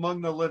one was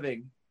Among the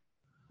Living,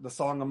 the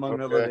song Among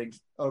the Living.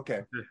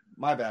 Okay,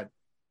 my bad.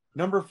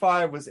 Number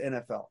 5 was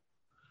NFL.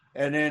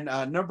 And then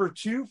number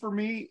 2 for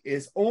me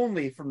is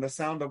Only from The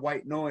Sound of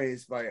White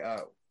Noise by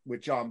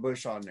with John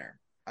Bush on there.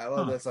 I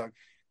love that song.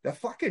 The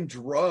fucking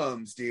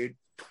drums, dude.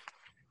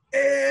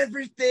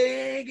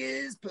 Everything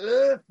is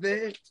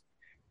perfect.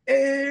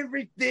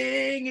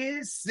 Everything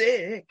is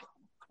sick.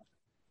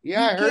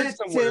 Yeah, I heard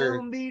somewhere. You can't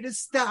tell me to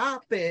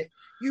stop it.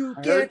 You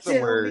I can't heard tell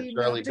somewhere me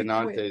Charlie not to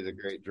Benante quit. is a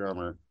great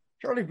drummer.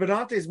 Charlie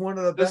Benante is one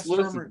of the Just best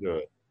listen drummers. to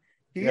it.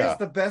 He is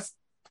the best.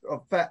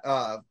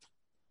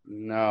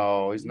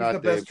 No, he's not the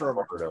Dave best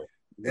drummer. Lombardo.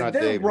 And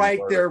they're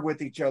right there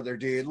with each other,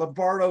 dude.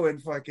 Lombardo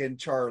and fucking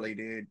Charlie,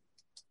 dude.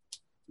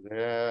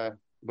 Yeah,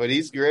 but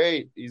he's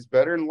great. He's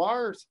better than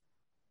Lars.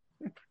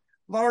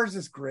 Lars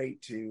is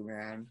great too,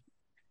 man.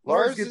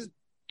 Lars is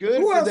good.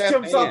 Who for else that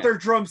jumps band. off their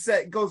drum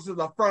set and goes to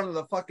the front of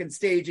the fucking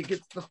stage and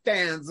gets the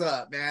fans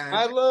up, man?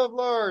 I love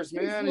Lars,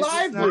 man. He's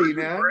lively,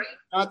 man.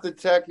 Not the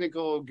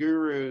technical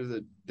guru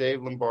that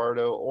Dave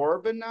Lombardo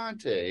or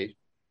Benante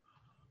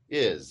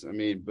is. I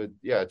mean, but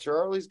yeah,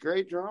 Charlie's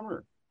great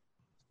drummer.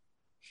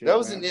 Shit, that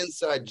was man. an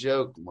inside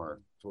joke,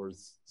 Mark,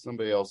 towards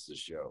somebody else's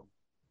show.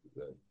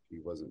 That he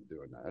wasn't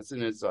doing that. That's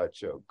an inside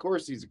joke. Of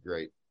course, he's a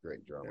great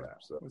drummer. Yeah.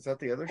 So. Was that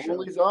the other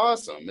show? He's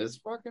awesome. It's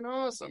fucking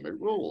awesome. It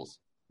rules.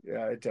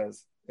 Yeah, it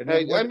does.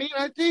 I mean,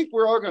 I think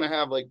we're all going to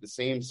have like the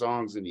same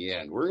songs in the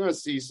end. We're going to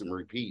see some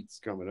repeats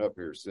coming up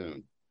here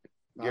soon.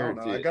 I don't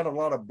know. I got a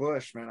lot of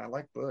Bush, man. I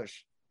like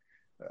Bush.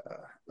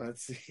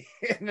 Let's see.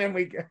 And then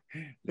we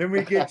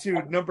get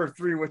to number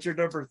 3. What's your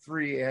number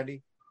 3,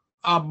 Andy?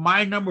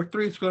 My number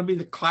 3 is going to be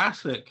the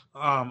classic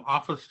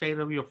off of State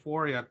of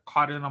Euphoria,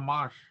 Caught in a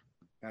Mosh.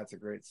 That's a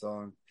great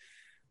song.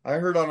 I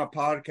heard on a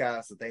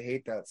podcast that they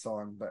hate that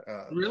song, but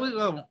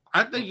really,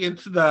 I think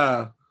it's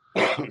the.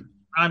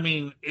 I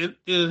mean, it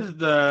is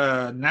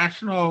the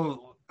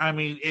national. I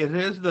mean, it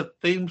is the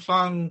theme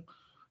song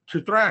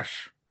to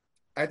thrash.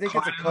 I think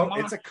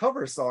it's a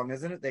cover song,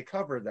 isn't it? They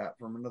covered that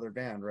from another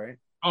band, right?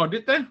 Oh,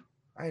 did they?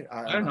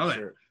 I'm not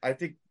sure. I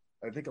think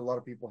a lot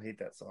of people hate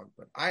that song,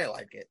 but I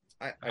like it.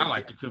 I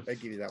like it too. I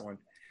give you that one.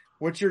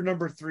 What's your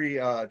number 3,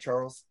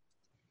 Charles?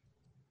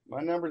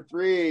 My number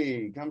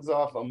 3 comes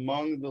off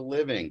Among the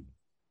Living.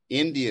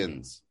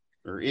 Indians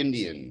or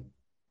Indian.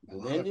 A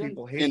lot of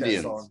people hate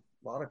that song.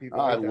 A lot of people.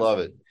 I love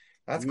it.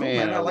 That's cool,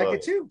 man. I like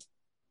it too.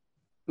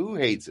 Who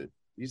hates it?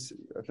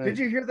 Did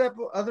you hear that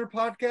other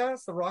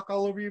podcast, the Rock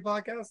All Over You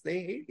podcast? They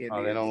hate it.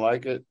 Oh, they don't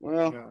like it?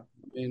 Well, yeah.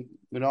 I mean,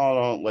 we all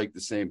don't like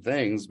the same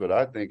things, but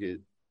I think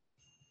it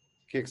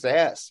kicks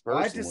ass.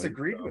 I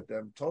disagreed with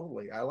them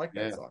totally. I like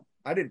that song.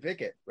 I didn't pick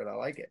it, but I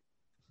like it.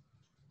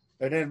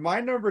 And then my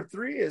number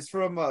 3 is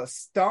from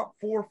Stomp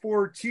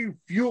 442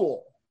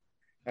 Fuel.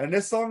 And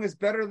this song is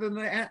better than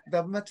the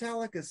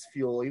Metallica's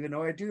Fuel, even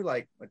though I do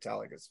like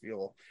Metallica's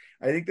Fuel.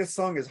 I think this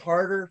song is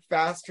harder,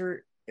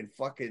 faster, and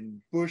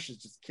fucking Bush is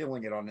just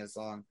killing it on this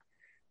song.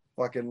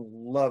 Fucking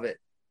love it.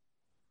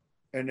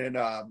 And then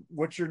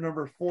what's your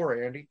number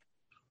 4, Andy?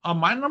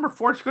 My number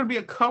 4 is going to be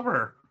a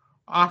cover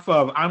off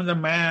of I'm the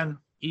Man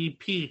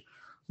EP.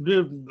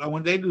 Dude,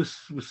 when they do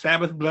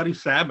Sabbath, Bloody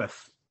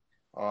Sabbath.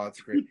 Oh,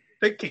 that's great.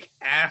 They kick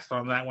ass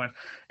on that one.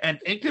 And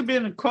it could be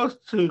close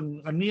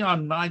to a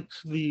Neon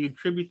Nights, the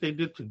tribute they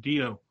did to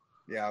Dio.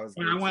 Yeah,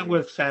 I went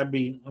with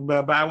Sabby,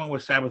 but I went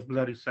with Sabbath,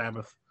 Bloody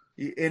Sabbath.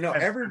 You know,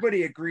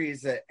 everybody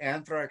agrees that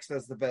Anthrax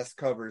does the best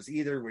covers,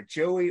 either with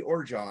Joey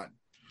or John.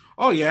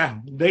 Oh, yeah,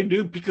 they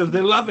do because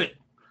they love it.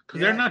 Because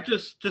they're not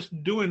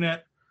just doing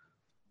it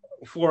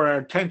for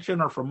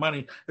attention or for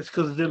money. It's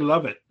because they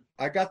love it.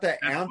 I got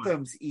the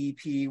Anthems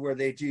EP where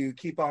they do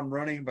Keep On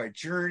Running by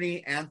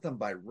Journey, Anthem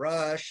by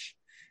Rush,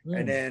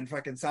 and then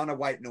fucking Sound of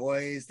White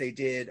Noise. They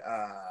did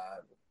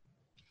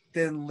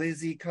Thin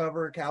Lizzy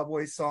cover,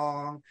 Cowboy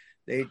Song.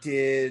 They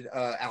did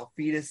Auf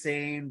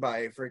Wiedersehen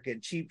by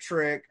freaking Cheap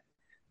Trick.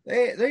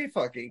 They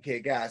fucking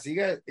kick ass.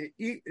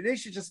 They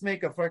should just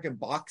make a fucking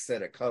box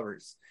set of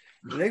covers.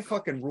 They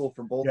fucking rule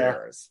from both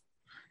eras.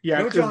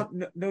 Yeah,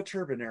 no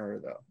Turban era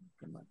though.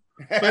 Come on.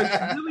 But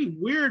it's really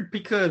weird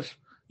because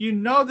you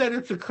know that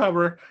it's a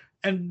cover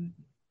and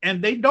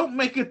they don't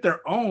make it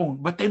their own,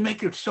 but they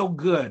make it so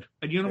good.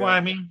 And you know what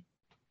I mean?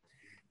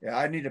 Yeah,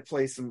 I need to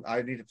play some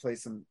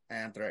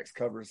Anthrax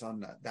covers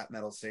on that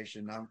metal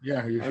station. I'm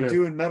should.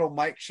 doing Metal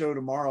Mike show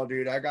tomorrow,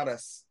 dude. I got a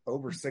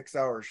over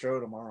 6-hour show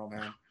tomorrow,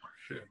 man.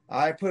 Shit.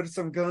 I put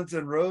some Guns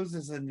N'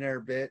 Roses in there,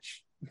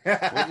 bitch.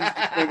 What did you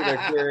think of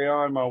that Carry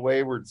On My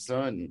Wayward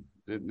Son?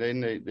 They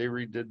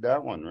redid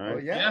that one, right? Oh,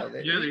 yeah,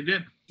 they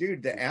did.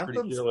 Dude, the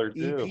Anthems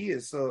EP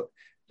is so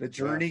the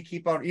Journey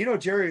keep on. You know,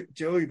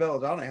 Joey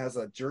Belladonna has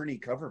a Journey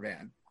cover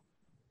band.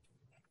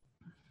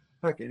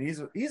 Fucking, he's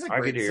a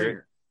great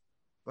singer.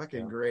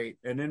 Fucking great.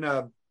 And then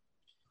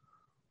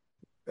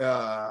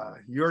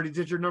You already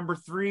did your number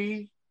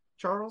 3,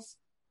 Charles?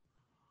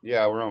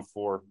 Yeah, we're on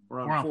 4. We're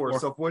on We're on 4. four.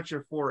 So what's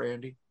your 4,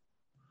 Andy?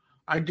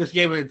 I just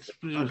gave it.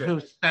 It Okay.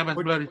 was Sabbath,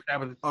 What- Bloody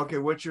Sabbath. Okay,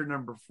 what's your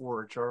number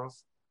 4,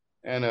 Charles?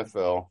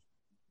 NFL.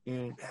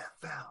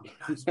 NFL.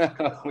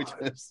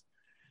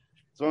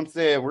 So I'm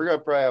saying we're gonna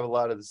probably have a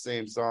lot of the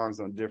same songs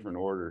on different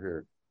order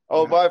here.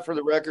 Oh, but for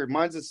the record,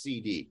 mine's a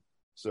CD.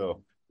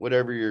 So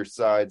whatever your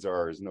sides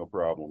are is no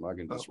problem. I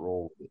can just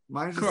roll with it.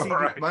 Mine's a CD.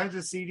 Right. Mine's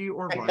a CD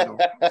or vinyl,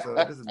 so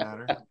it doesn't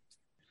matter.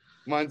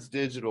 Mine's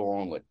digital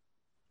only.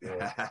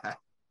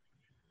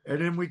 And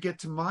then we get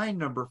to my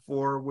number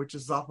 4, which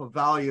is off of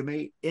Volume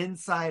 8,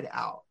 Inside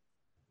Out.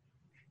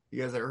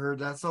 You guys ever heard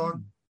that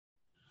song?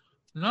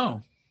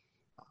 No.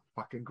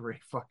 Fucking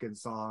great fucking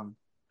song.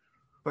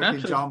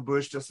 Fucking John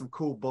Bush does some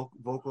cool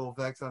vocal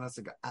effects on us.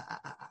 And go,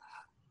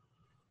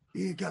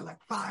 you got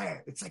like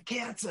fire. It's like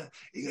cancer.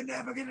 You're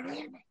never gonna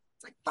make me.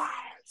 It's like fire.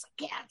 It's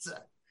like cancer.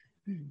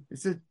 It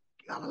said,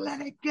 gotta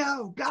let it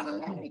go. Gotta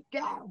let it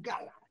go.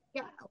 Gotta let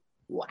it go.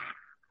 Wow.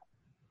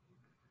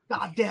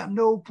 Goddamn,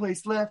 no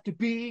place left to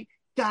be.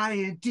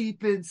 Dying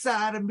deep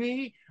inside of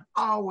me.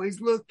 Always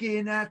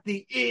looking at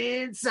the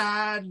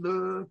inside,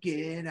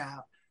 looking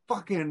out.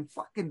 Fucking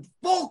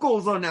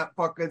vocals on that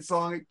fucking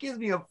song. It gives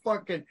me a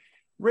fucking,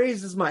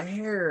 raises my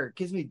hair. It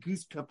gives me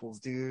goose pimples,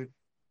 dude.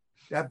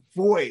 That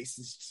voice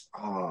is just,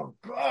 oh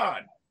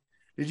God.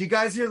 Did you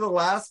guys hear the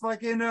last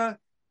fucking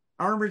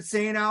Armored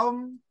Saint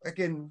album?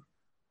 Fucking,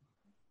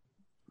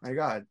 my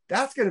God,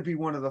 that's gonna be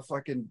one of the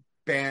fucking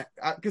band,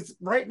 because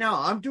right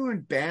now I'm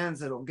doing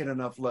bands that don't get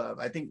enough love.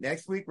 I think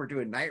next week we're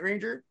doing Night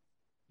Ranger.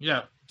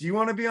 Yeah. Do you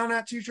want to be on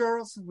that too,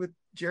 Charles, with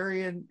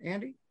Jerry and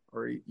Andy?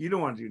 Or you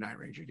don't want to do Night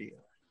Ranger, do you?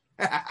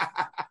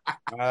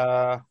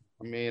 I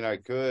mean, I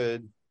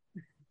could.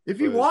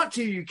 If you want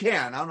to, you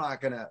can. I'm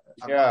not gonna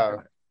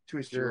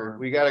twist your arm.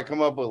 We got to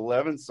come up with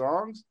 11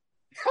 songs.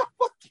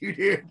 Fuck you,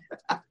 dude.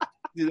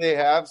 Do they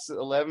have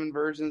 11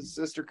 versions of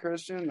Sister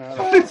Christian? I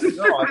don't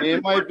know. I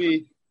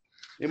mean,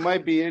 it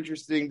might be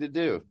interesting to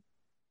do.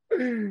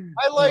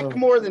 I like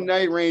more than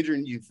Night Ranger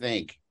than you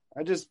think.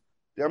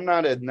 I'm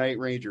not a Night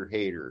Ranger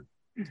hater.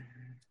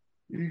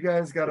 You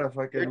guys gotta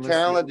fucking. They're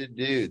talented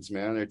dudes,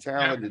 man. They're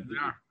talented dudes.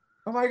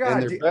 Oh my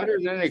God. And they're better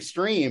than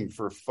Extreme,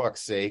 for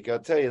fuck's sake. I'll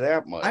tell you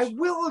that much. I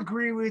will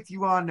agree with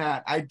you on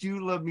that. I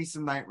do love me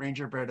some Night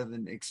Ranger better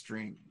than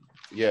Extreme.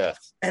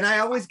 Yes. And I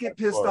always get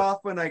pissed off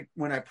when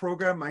I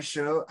program my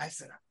show. I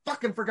said, I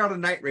fucking forgot a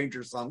Night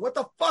Ranger song. What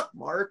the fuck,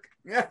 Mark?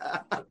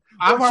 Yeah.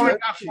 I've already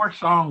got 4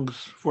 songs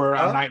for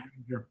Night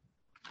Ranger.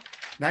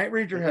 Night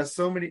Ranger has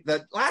so many.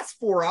 The last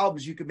 4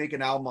 albums, you could make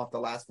an album off the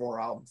last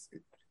 4 albums.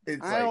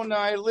 I don't know.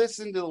 I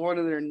listened to one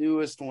of their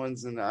newest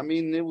ones, and I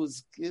mean, it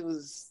was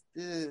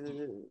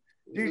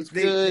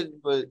good,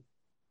 but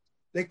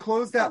they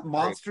closed out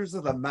Monsters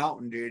of the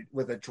Mountain, dude,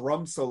 with a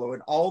drum solo,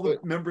 and all the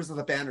members of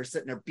the band are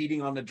sitting there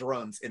beating on the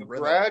drums in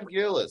rhythm. Brad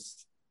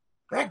Gillis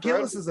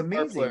is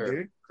amazing,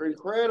 dude.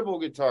 Incredible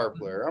guitar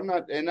player. I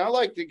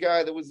like the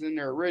guy that was in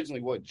there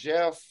originally.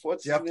 Jeff?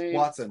 What's his name?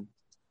 Watson.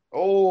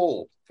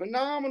 Oh,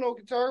 phenomenal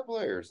guitar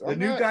players. The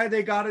new guy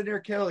they got in there,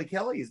 Kelly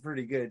is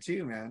pretty good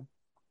too, man.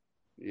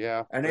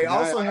 Yeah. And they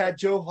also had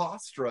Joe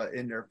Hostra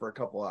in there for a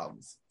couple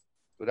albums.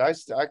 But I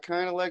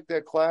kind of like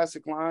that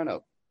classic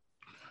lineup.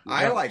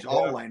 I like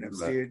all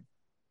lineups, dude.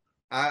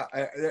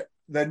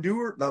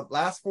 The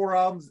last 4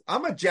 albums,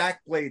 I'm a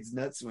Jack Blades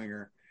nut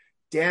swinger.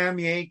 Damn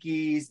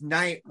Yankees,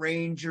 Night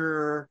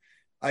Ranger,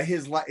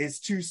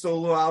 his 2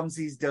 solo albums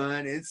he's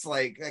done. It's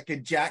like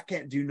Jack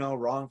can't do no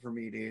wrong for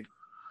me, dude.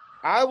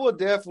 I will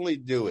definitely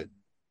do it.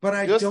 But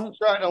I don't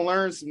try to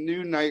learn some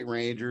new Night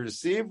Ranger to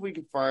see if we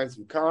can find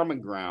some common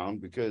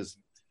ground, because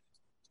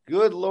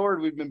good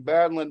Lord, we've been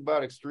battling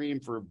about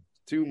Extreme for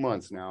 2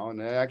 months now,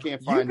 and I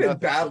can't find nothing. You've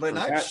been battling.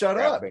 I've shut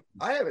up. Band.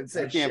 I haven't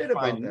said shit about that.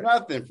 I can't find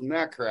nothing from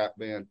that crap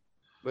band.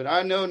 But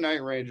I know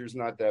Night Ranger's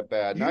not that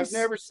bad. And I've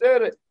never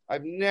said it.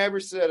 I've never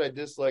said I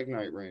dislike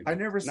Night Ranger. I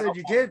never said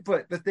you did,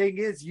 but the thing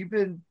is, you've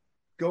been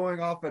going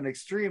off an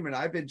Extreme, and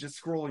I've been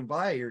just scrolling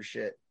by your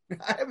shit.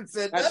 I haven't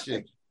said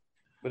nothing.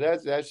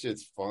 But that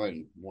shit's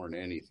fun more than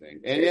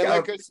anything. And yeah,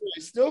 like I said, I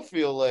still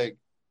feel like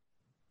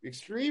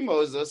Extreme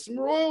owes us some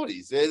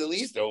royalties. They at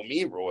least owe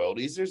me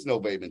royalties. There's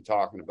nobody been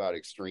talking about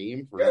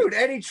Extreme. Dude,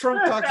 Eddie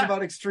Trunk talks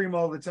about Extreme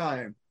all the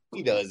time.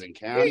 He doesn't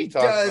count. He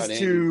talks about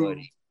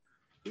anybody.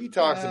 He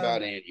talks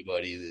about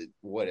anybody that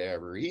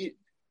whatever.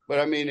 But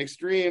I mean,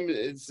 Extreme,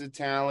 it's a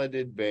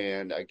talented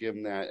band. I give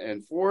them that.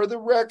 And for the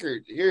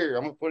record, here,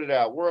 I'm going to put it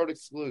out, world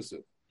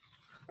exclusive.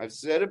 I've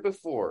said it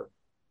before.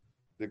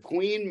 The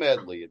Queen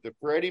medley at the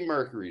Freddie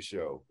Mercury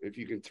show. If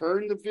you can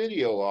turn the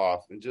video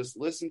off and just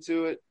listen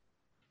to it,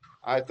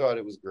 I thought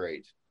it was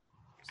great.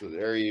 So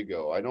there you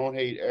go. I don't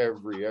hate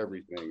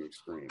everything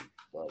Extreme,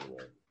 by the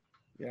way.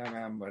 Yeah,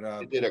 man. But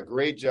they did a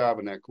great job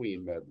in that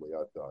Queen medley,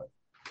 I thought.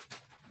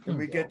 Can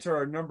we get to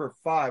our number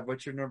 5?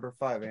 What's your number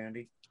 5,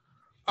 Andy?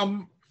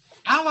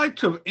 I like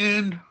to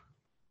end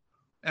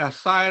a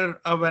side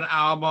of an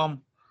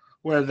album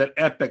with an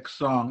epic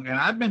song, and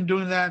I've been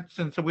doing that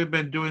since we've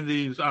been doing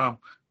these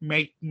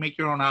make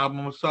your own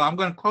album. So I'm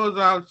going to close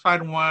out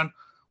side one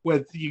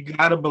with "You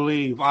Gotta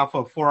Believe" off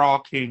of For All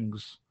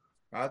Kings.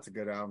 That's a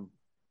good album.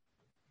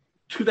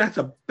 Dude, that's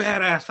a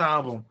badass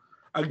album.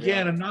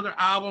 Again, another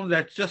album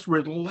that's just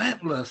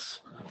relentless,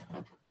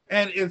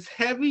 and it's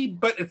heavy,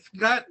 but it's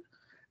got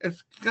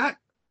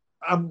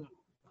a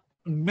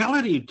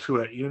melody to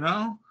it, you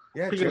know.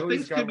 Yeah, Because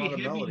Joey's things got can a be lot of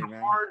heavy melody, and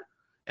man. hard,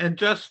 and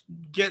just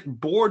get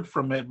bored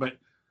from it. But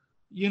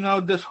you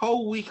know, this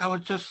whole week I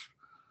was just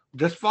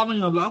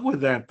falling in love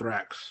with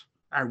Anthrax.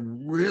 I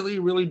really,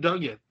 really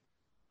dug it.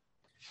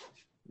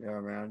 Yeah,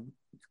 man.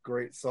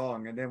 Great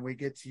song. And then we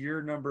get to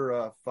your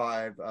number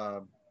 5,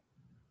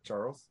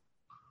 Charles.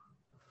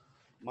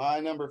 My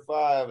number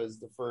 5 is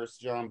the first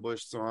John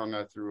Bush song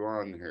I threw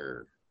on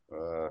here.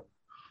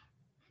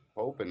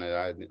 Hoping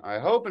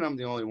I'm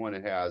the only one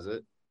that has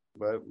it,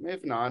 but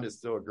if not, it's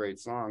still a great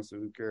song. So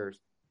who cares?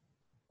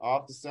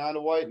 Off the Sound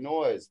of White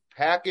Noise,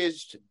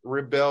 Packaged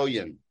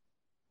Rebellion.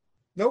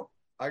 Nope,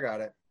 I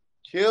got it.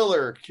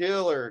 Killer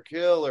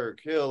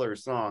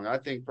song. I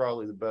think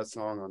probably the best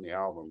song on the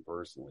album,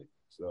 personally.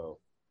 So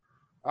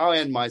I'll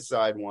end my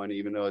side one,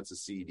 even though it's a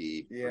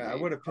CD. Yeah, I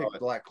would have picked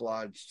Black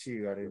Lodge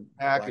too. I didn't.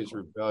 Package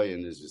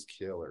Rebellion is just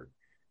killer.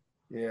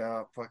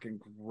 Yeah,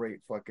 fucking great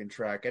fucking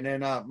track. And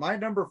then my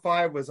number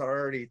 5 was, I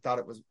already thought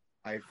it was,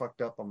 I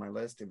fucked up on my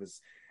list. It was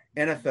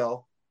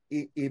NFL,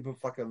 even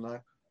fucking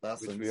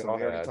lesson. We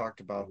already talked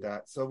about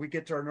that. So we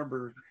get to our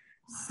number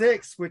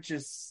 6, which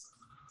is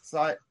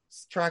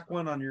track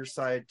 1 on your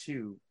side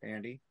too,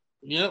 Andy.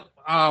 Yep.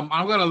 I'm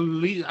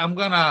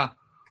gonna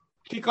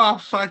kick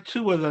off side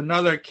 2 with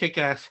another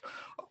kick-ass.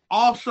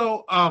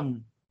 Also,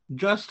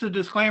 just a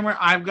disclaimer,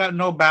 I've got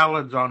no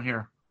ballads on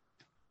here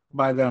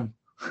by them.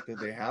 Did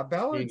they have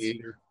ballads?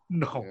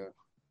 No.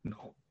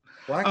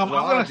 Black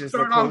Lodge is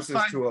the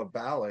closest to a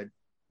ballad,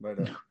 but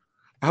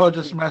I was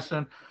just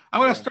messing.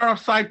 I'm gonna start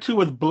off side 2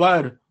 with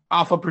 "Blood"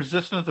 off of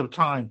 "Persistence of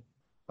Time."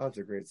 That's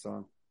a great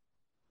song.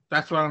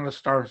 That's what I'm gonna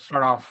start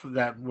off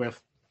that with.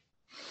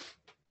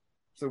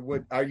 So,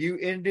 what are you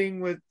ending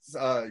with?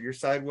 Your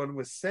side 1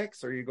 was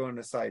 6, or are you going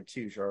to side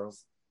 2,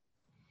 Charles?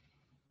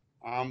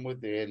 I'm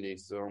with Andy,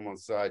 so I'm on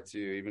side 2,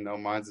 even though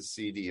mine's a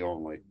CD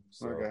only.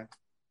 So. Okay.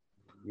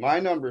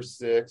 My number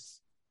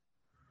 6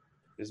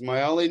 is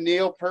my only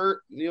Neil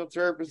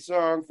Turpin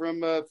song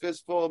from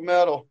Fistful of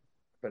Metal.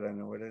 But I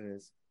know what it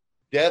is.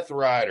 Death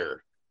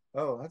Rider.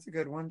 Oh, that's a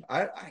good one.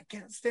 I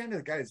can't stand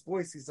the guy's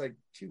voice. He's like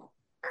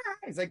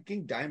he's like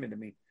King Diamond to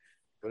me.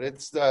 But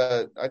it's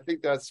I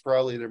think that's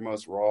probably their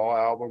most raw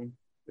album.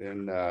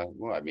 And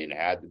well, I mean, it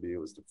had to be.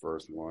 It was the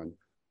first one.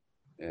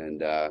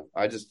 And I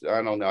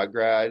don't know.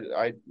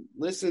 I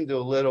listened to a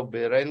little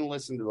bit. I didn't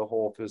listen to the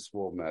whole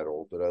Fistful of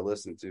Metal, but I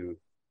listened to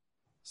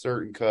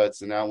certain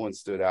cuts, and that one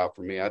stood out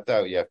for me. I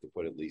thought you have to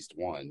put at least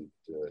one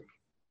to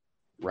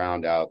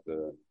round out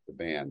the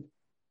band.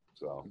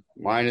 So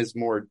mine is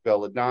more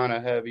belladonna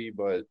heavy,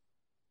 but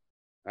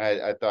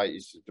I thought you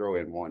should throw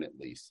in one at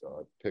least. So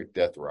I picked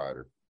Death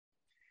Rider.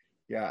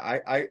 Yeah,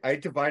 I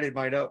divided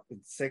mine up in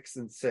 6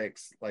 and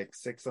 6, like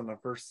 6 on the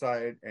first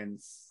side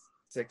and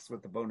 6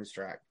 with the bonus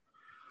track.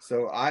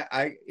 So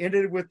I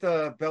ended with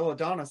the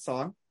belladonna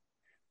song,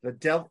 the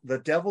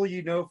devil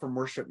you know, from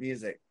Worship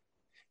Music.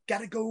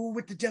 Gotta go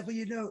with the devil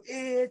you know.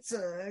 It's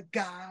a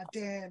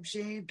goddamn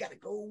shame. Gotta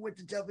go with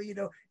the devil you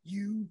know.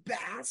 You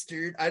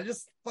bastard. I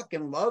just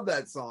fucking love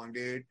that song,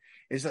 dude.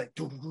 It's like,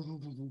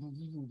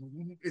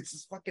 it's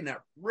just fucking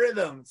that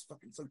rhythm. It's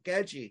fucking so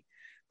catchy.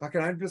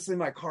 Fucking, I'm just in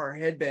my car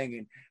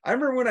headbanging. I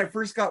remember when I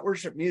first got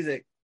Worship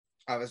Music,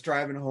 I was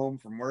driving home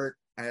from work.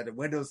 I had the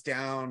windows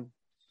down.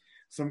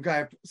 Some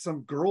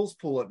girls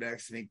pull up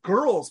next to me.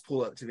 Girls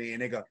pull up to me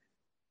and they go,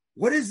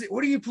 "What is it?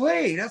 What do you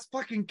play? That's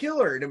fucking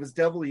killer." And it was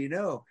Devil You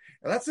Know.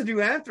 And that's the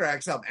new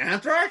Anthrax album.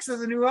 Anthrax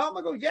has a new album.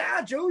 I go,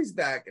 "Yeah, Joey's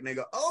back." And they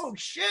go, "Oh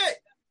shit."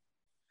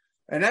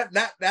 And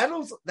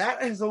that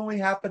has only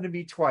happened to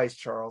me twice,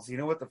 Charles. You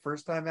know what the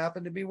first time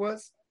happened to me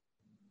was?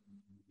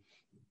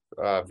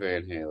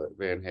 Van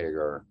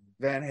Hagar.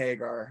 Van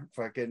Hagar,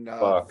 fucking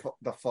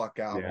the fuck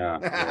album.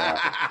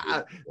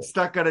 Yeah.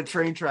 Stuck on a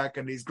train track,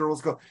 and these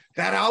girls go,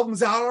 "That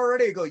album's out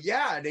already." I go,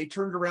 "Yeah." And they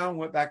turned around and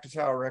went back to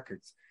Tower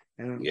Records.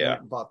 And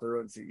bought their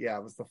own seat. Yeah,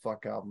 it was the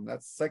fuck album.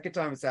 That's the second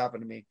time it's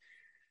happened to me.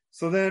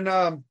 So then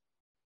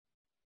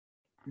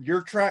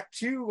your track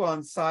 2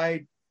 on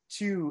side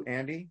 2,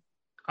 Andy.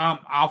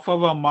 Off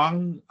of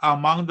Among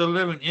the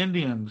Living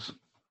Indians.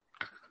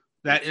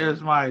 That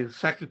is my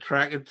second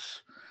track.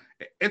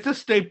 It's a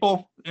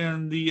staple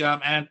in the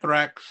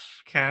Anthrax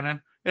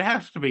canon. It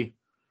has to be.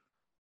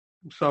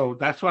 So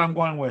that's what I'm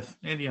going with,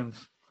 Indians.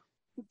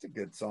 It's a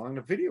good song.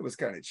 The video was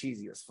kind of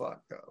cheesy as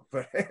fuck, though.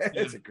 But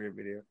it's a great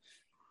video.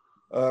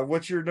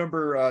 What's your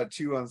number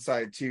 2 on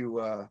side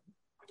 2,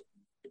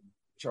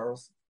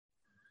 Charles?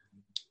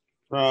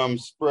 From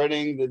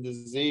Spreading the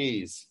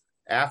Disease,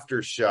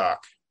 Aftershock.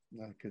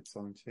 Good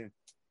song too.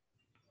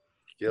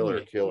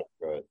 Killer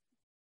cut.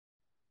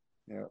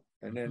 Yeah.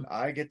 And then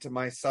I get to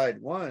my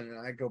side 1 and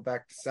I go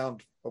back to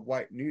Sound of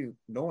White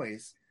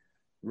Noise.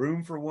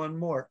 Room for One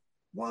More.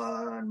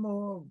 One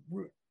more.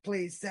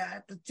 place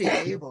at the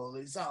table.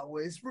 There's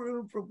always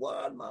room for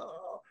one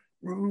more.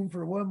 Room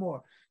for one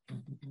more.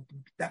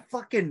 That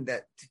fucking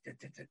the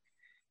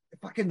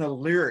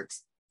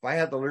lyrics. If I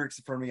had the lyrics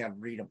in front of me,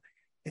 I'd read them.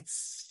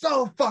 It's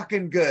so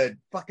fucking good.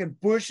 Fucking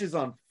Bush is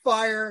on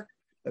fire.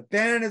 The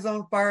band is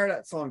on fire.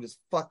 That song just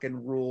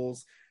fucking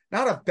rules.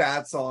 Not a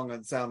bad song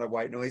on Sound of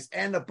White Noise.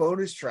 And the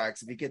bonus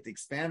tracks, if you get the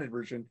expanded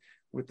version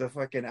with the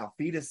fucking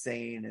Alfita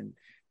Sane and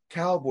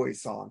Cowboy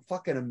song.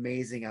 Fucking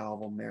amazing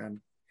album,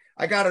 man.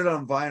 I got it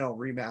on vinyl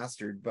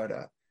remastered, but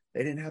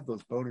they didn't have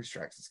those bonus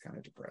tracks. It's kind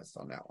of depressed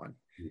on that one.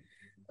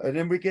 And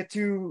then we get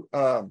to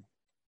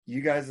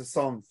you guys'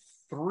 song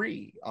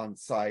 3 on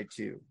side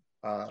 2.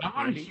 I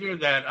want to hear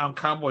that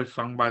Cowboy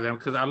song by them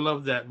because I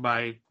love that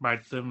by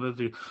Thin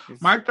Lizzy.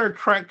 My third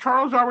track,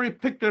 Charles already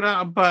picked it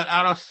up, but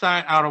Out of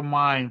Sight, Out of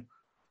Mind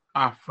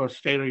for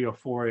State of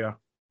Euphoria.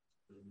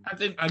 I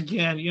think,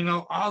 again, you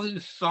know, all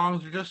these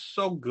songs are just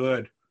so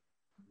good.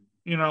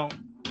 You know,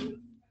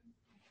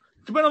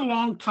 it's been a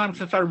long time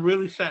since I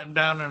really sat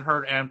down and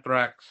heard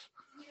Anthrax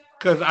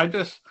because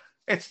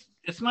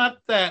it's not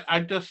that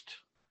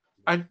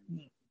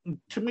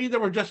to me they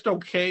were just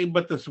okay,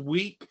 but this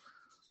week,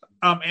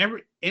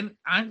 I'm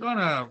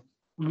gonna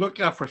look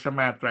out for some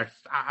Anthrax.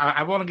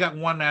 I've only got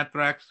one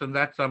Anthrax, and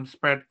that's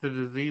Spread the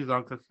Disease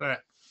on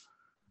cassette,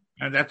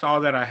 and that's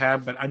all that I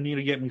have. But I need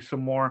to get me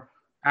some more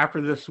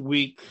after this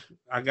week.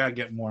 I gotta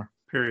get more.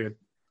 Period.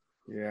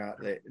 Yeah,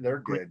 they're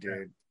good,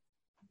 dude.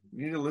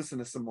 You need to listen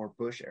to some more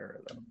Bush era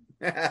though.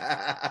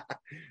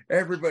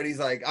 Everybody's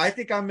like, I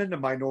think I'm in the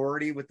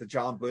minority with the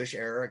John Bush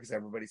era because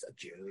everybody's like,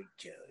 Joey.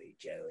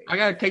 I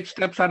gotta take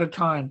steps at a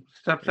time.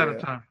 At a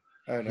time.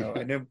 I know.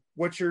 And then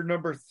what's your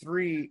number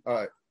 3?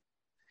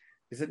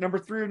 Is it number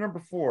 3 or number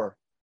 4,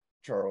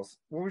 Charles?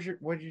 What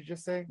did you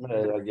just say?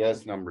 I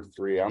guess number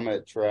 3. I'm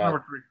at track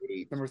number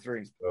 3. Number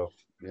 3. So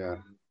yeah.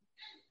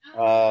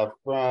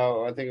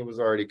 I think it was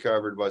already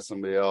covered by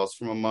somebody else.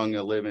 From Among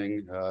the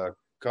Living,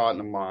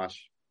 Cotton and Mosh.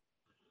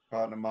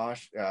 Cotton and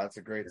Mosh. Yeah, that's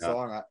a great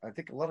song. I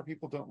think a lot of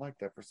people don't like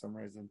that for some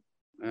reason.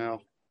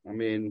 Well, I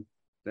mean,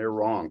 they're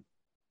wrong.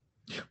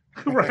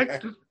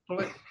 Right.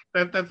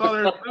 That's all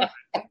they're doing.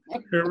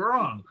 You're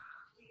wrong.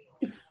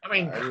 I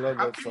mean, I love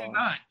how that can song. you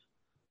not?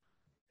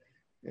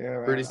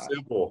 Yeah, pretty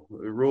simple.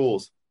 It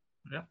rules.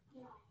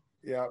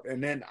 Yeah,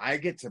 and then I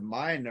get to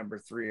my number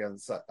 3 on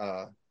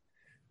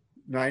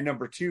my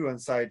number 2 on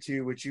side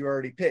 2, which you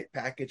already picked.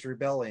 Package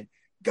Rebellion.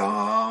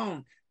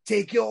 Gone.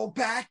 Take your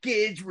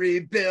package,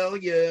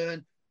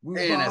 rebellion. Move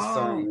And that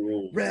song on.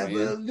 rules,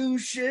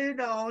 Revolution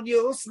on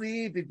your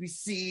sleeve. If you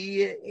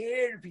see it,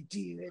 if you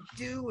do it,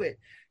 do it.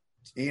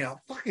 You know,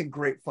 fucking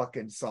great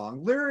fucking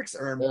song. Lyrics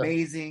are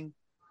amazing.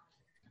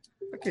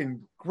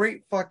 Fucking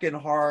great fucking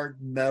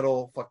hard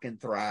metal fucking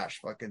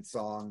thrash fucking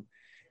song.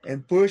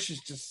 And Bush is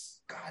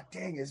just, god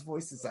dang, his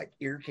voice is like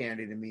ear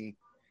candy to me.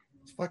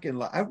 It's fucking,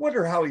 I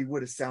wonder how he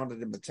would have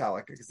sounded in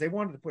Metallica because they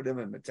wanted to put him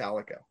in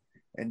Metallica.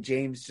 And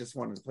James just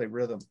wanted to play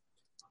rhythm.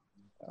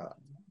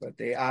 But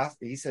they asked,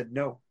 he said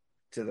no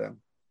to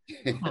them.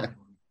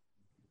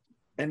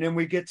 And then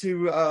we get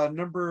to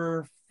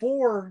number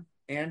 4.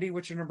 Andy,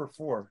 what's your number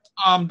 4?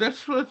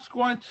 This was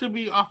going to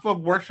be off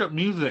of Worship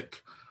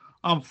Music.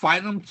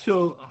 Fight them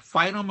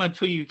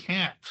until you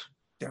can't.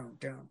 Down.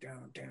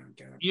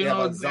 You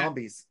know,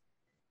 zombies.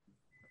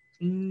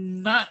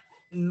 Not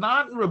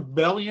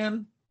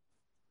rebellion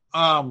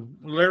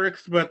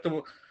lyrics, but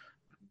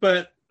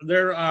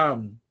they're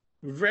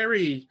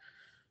very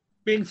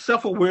being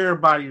self-aware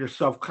about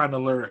yourself kind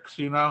of lyrics,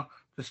 you know,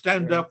 to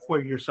stand up for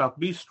yourself,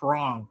 be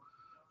strong.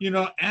 You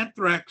know,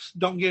 Anthrax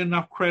don't get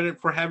enough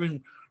credit for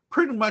having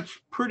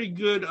pretty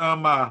good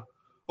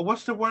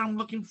what's the word I'm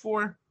looking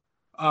for?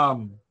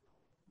 The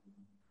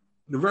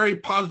very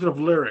positive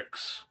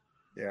lyrics.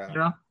 Yeah. You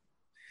know?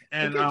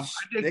 And I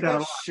dig that a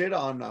lot. Shit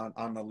on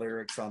the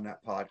lyrics on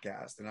that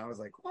podcast, and I was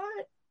like,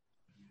 what?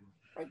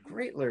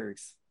 Great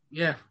lyrics.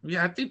 Yeah,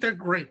 I think they're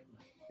great.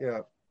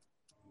 Yeah.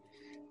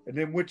 And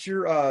then what's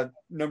your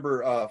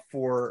number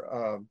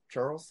 4,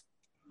 Charles?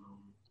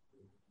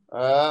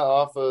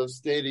 Off of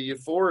State of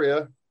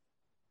Euphoria.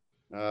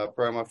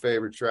 Probably my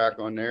favorite track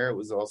on there. It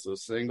was also a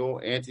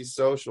single,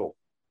 Antisocial.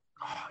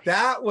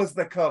 That was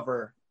the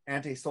cover.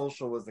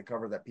 Antisocial was the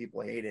cover that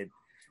people hated.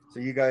 So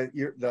you guys,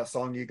 the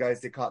song you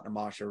guys did, Cotton and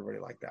Mosh, everybody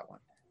liked that one.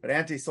 But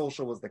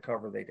Antisocial was the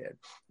cover they did.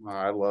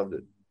 I loved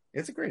it.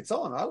 It's a great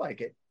song. I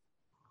like it.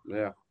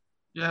 Yeah.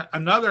 Yeah,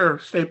 another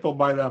staple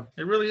by them.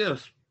 It really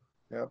is.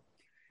 Yep.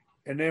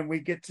 And then we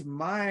get to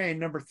my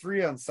number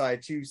 3 on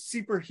side 2,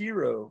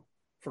 Superhero,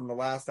 from the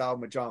last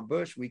album of John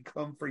Bush, We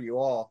Come For You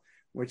All,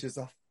 which is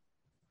a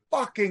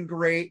fucking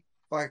great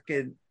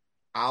fucking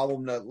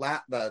album.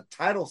 The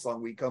title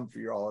song, We Come For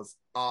You All, is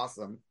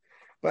awesome.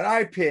 But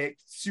I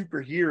picked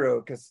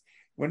Superhero because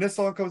when this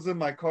song comes in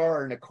my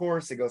car in the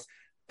chorus, it goes,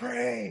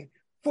 pray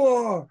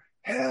for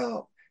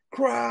help,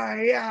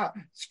 cry out,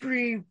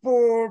 scream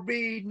for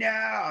me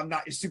now. I'm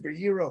not your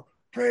superhero.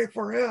 Pray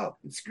for help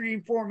and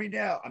scream for me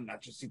now. I'm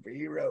not your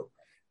superhero.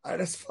 I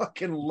just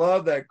fucking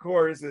love that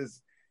chorus.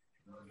 It's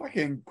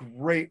fucking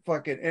great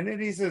fucking. And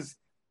then he says,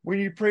 When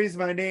you praise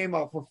my name,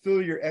 I'll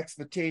fulfill your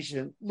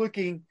expectation,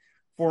 looking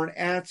for an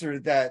answer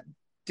that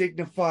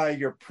dignify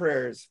your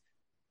prayers.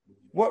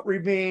 What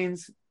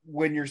remains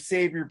when your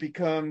Savior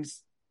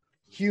becomes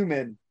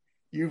human?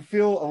 You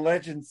feel a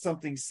legend,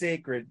 something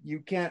sacred you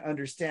can't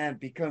understand,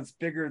 becomes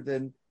bigger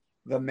than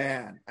the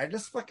man. I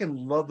just fucking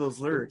love those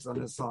lyrics on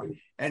this song.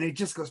 And it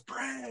just goes,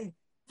 pray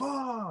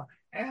for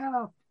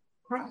help,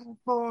 pray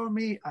for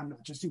me. I'm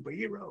not your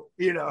superhero.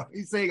 You know,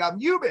 he's saying, I'm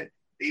human.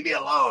 Leave me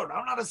alone.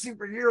 I'm not a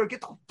superhero.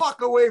 Get the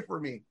fuck away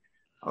from me.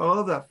 I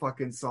love that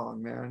fucking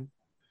song, man.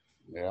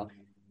 Yeah.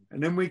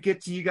 And then we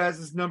get to you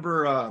guys'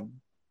 number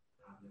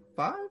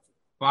 5?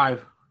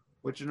 5.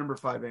 What's your number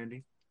 5,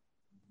 Andy?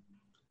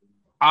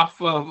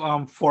 Off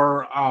of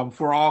For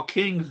All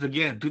Kings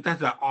again. Dude,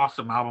 that's an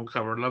awesome album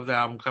cover. Love that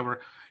album cover.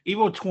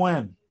 Evil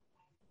Twin.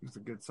 It's a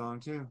good song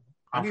too.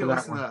 I Off need of to that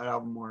listen one. to that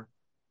album more.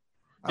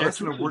 I Yeah,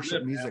 listen to it's really worship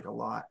good, music a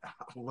lot. I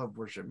love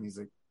worship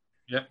music.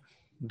 Yep.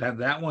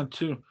 That one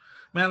too.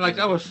 Man, like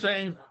I was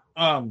saying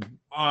on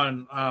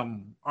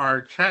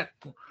our chat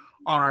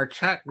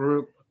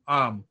group,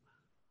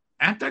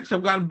 Anthrax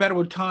have gotten better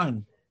with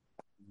time.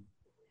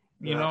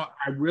 You know,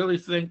 I really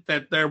think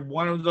that they're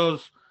one of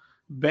those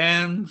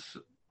bands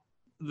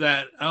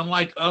that,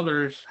 unlike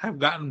others, have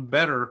gotten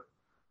better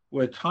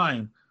with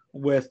time,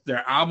 with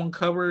their album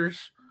covers,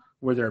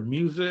 with their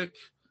music,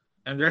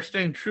 and they're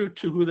staying true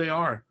to who they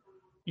are.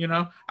 You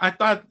know, I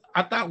thought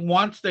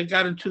once they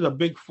got into the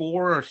Big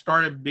Four or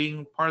started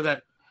being part of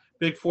that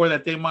Big Four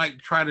that they might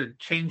try to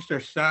change their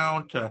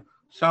sound to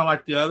sound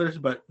like the others,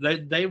 but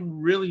they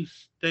really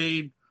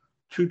stayed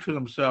true to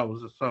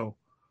themselves. So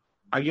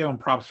I give them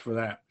props for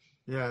that.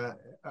 Yeah.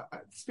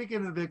 Speaking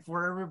of the Big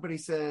Four, everybody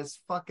says,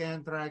 fuck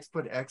Anthrax,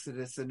 put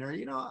Exodus in there.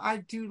 You know, I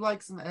do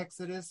like some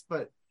Exodus,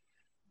 but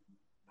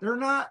they're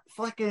not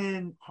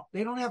fucking,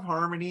 they don't have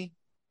harmony.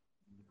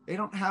 They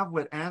don't have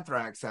what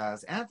Anthrax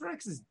has.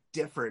 Anthrax is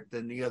different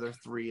than the other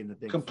 3 in the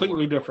Big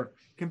Completely Four. different.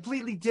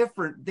 Completely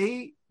different.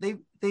 They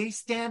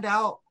stand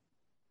out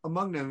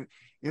among them.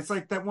 It's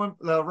like that one,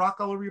 the Rock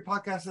All Over Your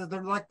podcast says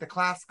they're like the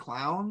class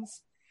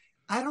clowns.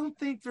 I don't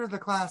think they're the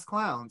class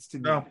clowns to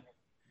me. No.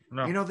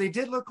 You know, they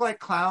did look like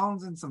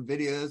clowns in some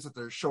videos with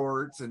their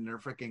shorts and their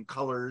freaking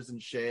colors and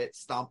shit,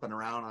 stomping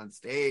around on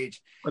stage.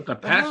 But the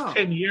past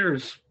 10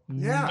 years,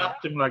 yeah,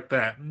 nothing like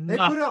that. They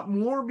put out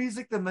more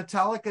music than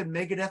Metallica and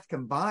Megadeth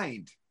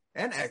combined,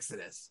 and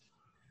Exodus.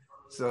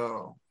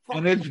 So,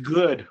 and it's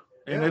good.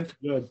 And yeah. it's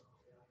good.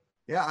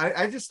 Yeah,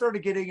 I just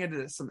started getting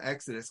into some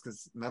Exodus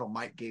because Metal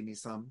Mike gave me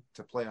some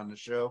to play on the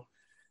show,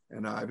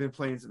 and I've been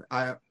playing some.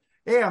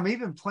 I'm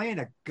even playing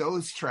a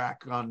Ghost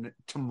track on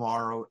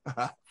tomorrow.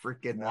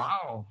 Freaking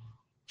wow,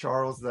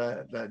 Charles,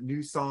 the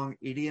new song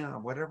Idiot, or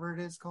whatever it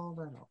is called.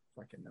 I don't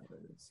fucking know what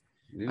it is.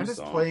 I'm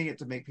just playing it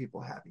to make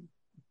people happy.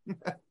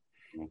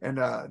 And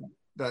the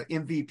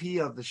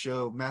MVP of the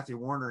show, Matthew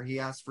Warner, he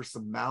asked for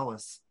some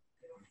Malice.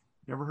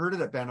 Never heard of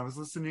that band. I was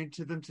listening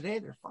to them today.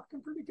 They're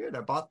fucking pretty good.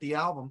 I bought the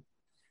album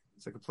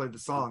so I could play the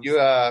songs.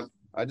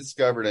 I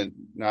discovered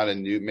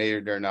maybe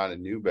they're not a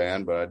new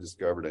band, but I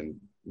discovered a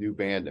new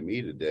band to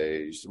me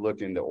today. You should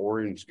look into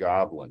Orange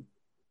Goblin.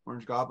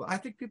 Orange Goblin. I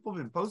think people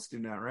have been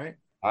posting that, right?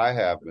 I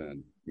have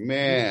been.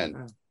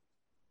 Man.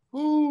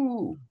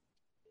 Whoo.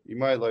 You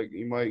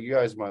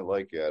guys might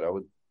like that. I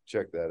would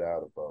check that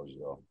out if I was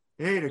y'all.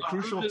 Hey, did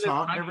Crucial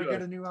Taunt ever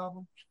get a new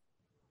album?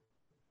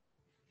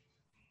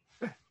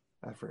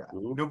 I forgot.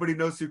 Ooh. Nobody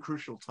knows who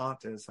Crucial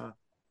Taunt is, huh?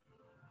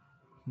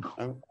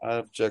 I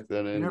have to check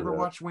that in. You never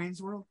watched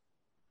Wayne's World?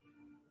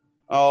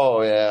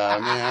 Oh yeah,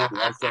 man, I haven't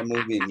watched that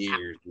movie in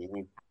years,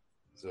 man.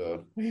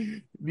 So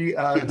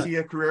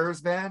Tia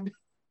Carrera's band.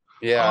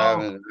 Yeah, I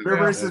haven't.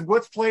 Everybody says,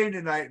 "What's playing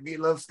tonight?"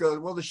 Meatloaf goes,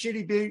 "Well, the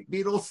shitty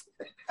Beatles."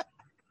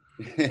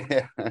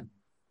 Yeah,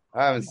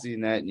 I haven't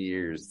seen that in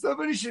years.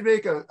 Somebody should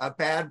make a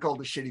band called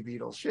the Shitty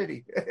Beatles.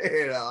 Shitty,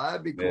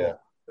 that'd be cool.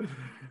 Yeah.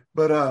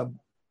 But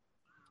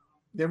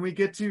then we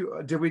get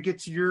to. Did we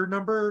get to your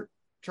number,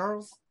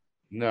 Charles?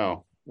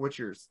 No. What's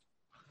yours?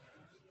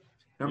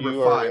 Number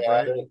 5,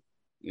 right?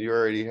 You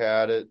already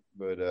had it,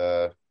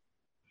 but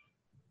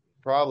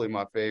probably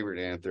my favorite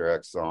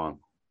Anthrax song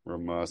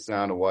from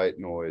Sound of White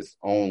Noise,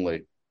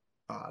 Only.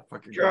 God,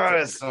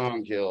 that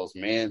song kills,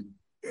 man.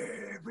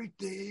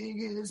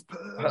 Everything is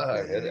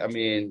perfect. I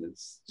mean,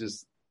 it's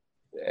just,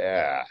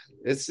 yeah.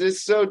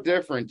 It's so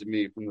different to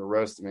me from the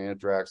rest of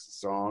Anthrax's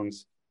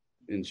songs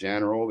in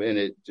general, and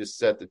it just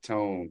set the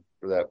tone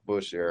for that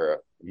Bush era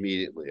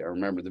immediately. I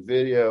remember the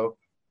video.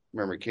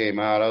 Remember it came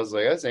out. I was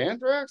like, that's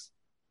Anthrax?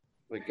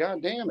 Like,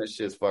 God damn, that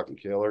shit's fucking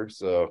killer.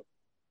 So,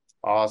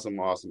 awesome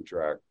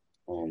track.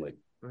 Only.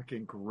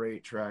 Fucking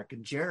great track.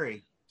 And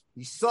Jerry,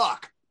 you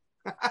suck.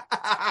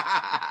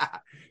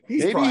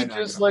 Maybe he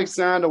just likes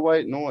Sound of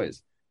White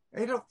Noise.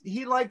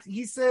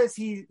 He says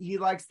he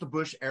likes the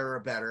Bush era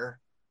better,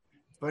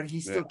 but he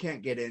still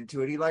can't get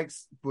into it. He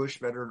likes Bush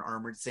better than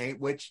Armored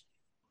Saint, which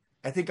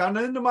I think I'm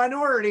in the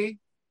minority.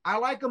 I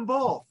like them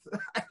both.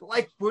 I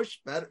like Bush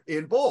better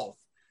in both.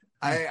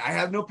 I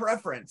have no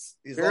preference.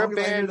 As long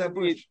as I hear that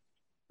Bush.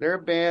 They're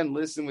a band,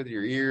 listen with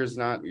your ears,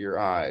 not your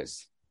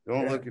eyes.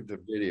 Don't look at the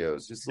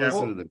videos. Just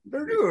listen to the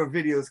their music. newer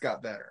videos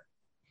got better.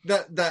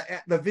 The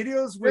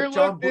videos Their with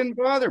John look didn't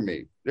bother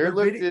me. Their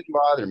look didn't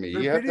bother me.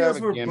 Their You have to have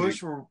videos a with gimmick.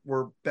 Bush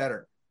were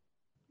better.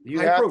 You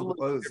have Hypro to look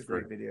Glow is a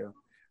different. great video.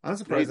 I'm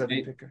surprised I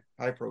didn't pick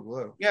Hypro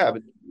Glow. Yeah,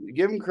 but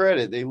give them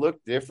credit. They look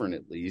different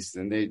at least,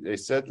 and they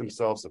set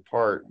themselves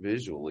apart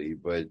visually.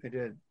 But They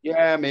did.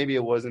 yeah, maybe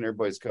it wasn't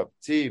everybody's cup of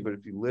tea, but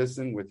if you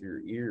listen with your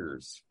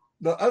ears.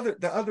 The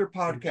other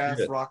podcasts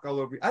Shit. rock all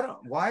over.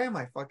 Why am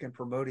I fucking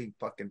promoting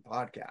fucking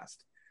podcast?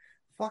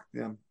 Fuck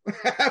them.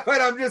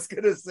 But I'm just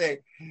gonna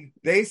say,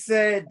 they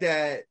said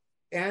that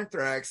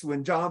Anthrax,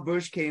 when John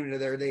Bush came into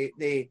there,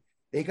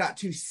 they got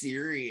too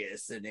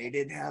serious and they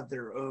didn't have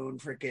their own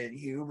freaking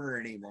humor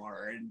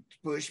anymore. And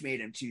Bush made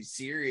him too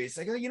serious.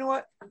 I go, you know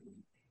what?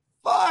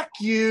 Fuck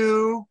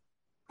you.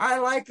 I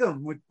like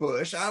him with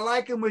Bush. I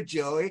like him with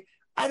Joey.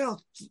 I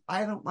don't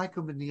like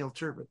him with Neil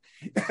Turbin.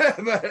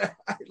 But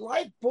I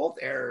like both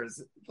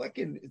eras.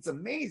 Fucking, it's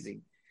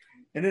amazing.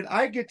 And then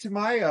I get to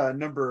my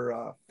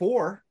number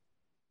 4.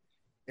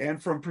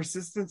 And from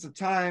Persistence of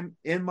Time,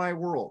 In My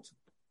World.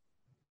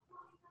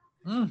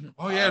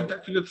 Oh yeah,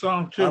 that's a good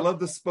song too. I love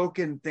the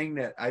spoken thing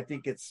that I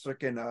think it's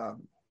freaking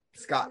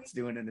Scott's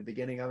doing in the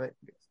beginning of it,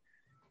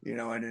 you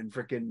know, and then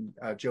freaking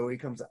Joey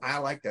comes. I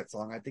like that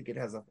song. I think it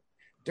has a.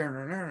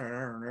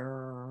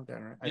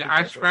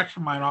 I scratched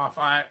mine off.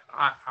 I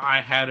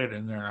had it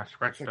in there. I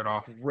scratched it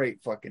off.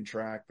 Great fucking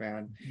track,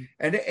 man.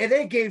 And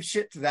they gave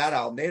shit to that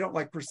album. They don't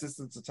like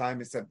Persistence of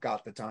Time except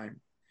Got the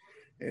Time.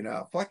 You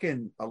know,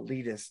 fucking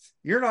elitist.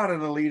 You're not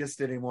an elitist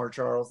anymore,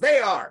 Charles. They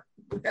are.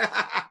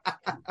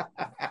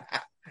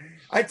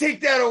 I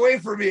take that away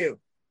from you.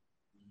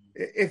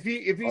 If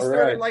you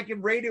started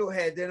liking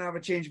Radiohead, then I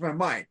would change my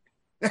mind.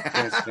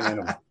 Can't stand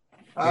them.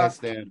 Can't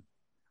stand.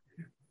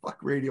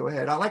 Fuck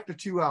Radiohead. I like the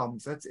 2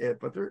 albums. That's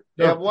it. But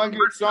they have one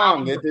good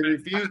song that they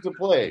refuse to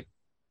play.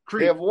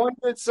 Creep. They have one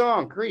good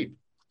song, Creep,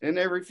 and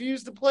they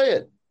refuse to play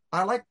it.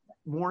 I like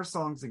more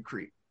songs than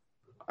Creep.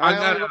 I've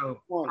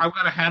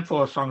got a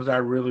handful of songs I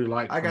really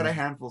like. I got a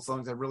handful of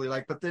songs I really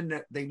like, but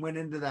then they went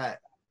into that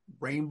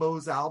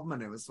Rainbows album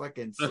and it was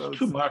fucking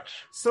too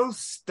much. So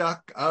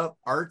stuck up,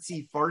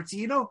 artsy fartsy.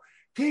 You know,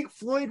 Pink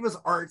Floyd was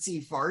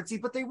artsy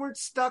fartsy, but they weren't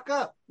stuck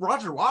up.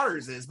 Roger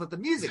Waters is, but the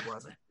music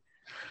wasn't.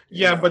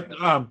 Yeah, but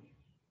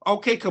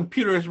OK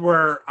Computer is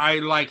where I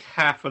like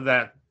half of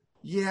that.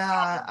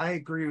 Yeah, I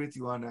agree with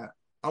you on that.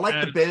 I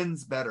like the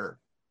Bends better.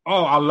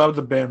 Oh, I love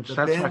the Bends. The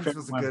That's Bends my favorite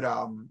was a one. good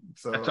album.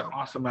 So that's an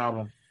awesome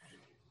album.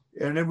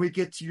 And then we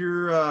get to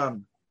your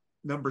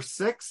number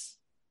 6.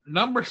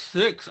 Number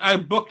 6, I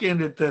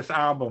bookended this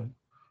album.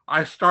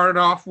 I started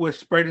off with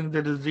Spreading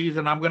the Disease,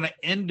 and I'm going to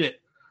end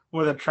it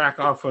with a track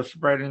off of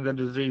Spreading the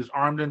Disease,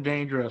 Armed and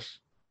Dangerous.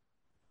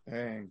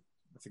 Dang,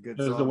 that's a good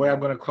This song. is the way I'm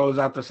going to close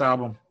out this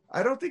album.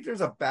 I don't think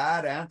there's a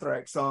bad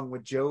Anthrax song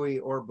with Joey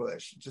or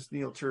Bush. Just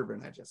Neil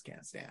Turbin, I just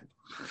can't stand.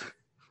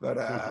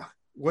 But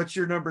what's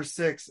your number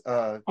 6,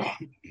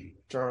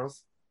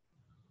 Charles?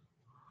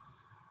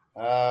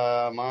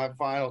 My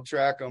final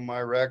track on my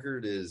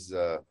record is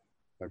a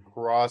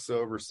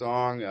crossover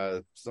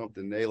song,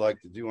 something they like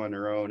to do on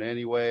their own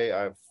anyway.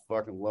 I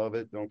fucking love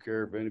it. Don't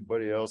care if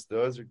anybody else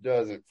does or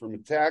doesn't. From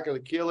Attack of the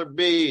Killer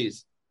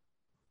Bees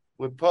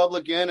with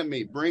Public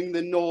Enemy, Bring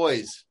the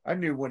Noise. I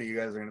knew one of you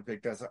guys were going to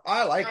pick that song.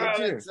 I like it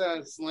too.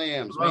 It's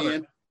slams, Love man.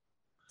 it.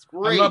 It's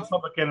great. I love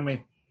Public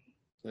Enemy.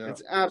 Yeah.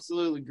 It's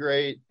absolutely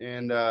great.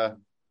 And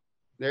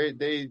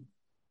they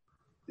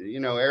you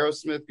know,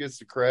 Aerosmith gets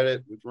the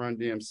credit with Run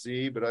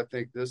DMC, but I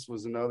think this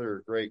was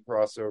another great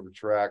crossover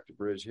track to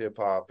bridge hip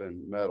hop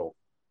and metal.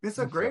 It's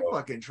a great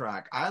fucking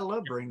track. I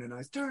love Bring the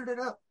Noise. Turn it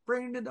up,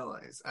 bring the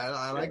noise.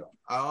 I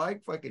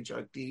like fucking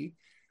Chuck D.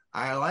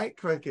 I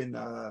like fucking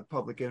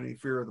Public Enemy,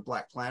 Fear of the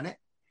Black Planet.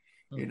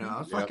 You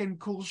know, fucking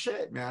cool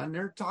shit, man.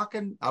 They're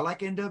talking. I like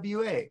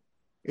NWA.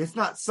 It's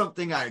not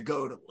something I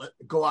go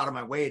out of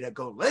my way to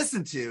go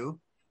listen to,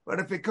 but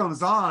if it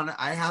comes on,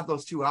 I have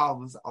those 2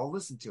 albums. I'll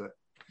listen to it.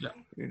 Yeah.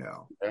 You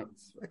know,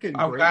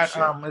 I've got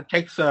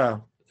shit.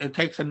 It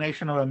takes a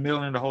nation of 1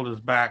 million to hold us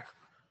back.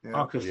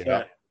 Yeah.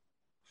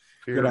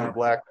 Fear of the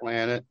Black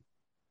Planet.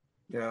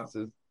 Yeah.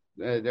 So,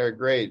 they're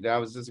great. That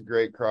was just a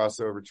great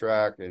crossover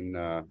track, and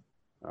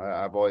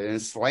I've always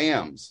and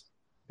slams.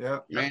 Yeah,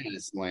 man,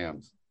 it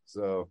slams.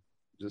 So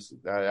just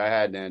I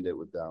had to end it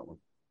with that one.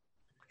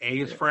 A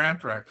is for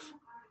Anthrax.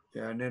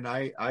 Yeah, and then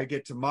I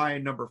get to my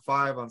number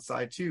 5 on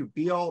side 2,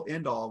 Be All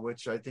End All,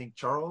 which I think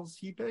Charles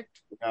he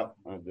picked. Yeah,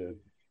 I did.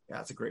 Yeah,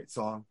 it's a great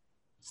song.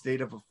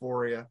 State of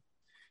Euphoria.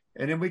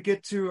 And then we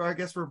get to, I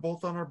guess we're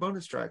both on our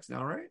bonus tracks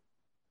now, right?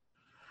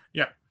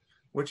 Yeah.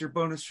 What's your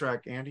bonus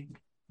track, Andy?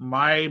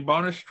 My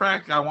bonus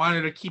track, I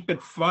wanted to keep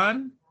it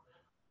fun.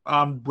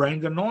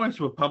 Bring the Noise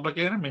with Public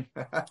Enemy.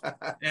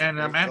 And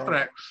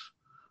Anthrax.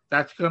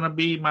 That's going to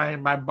be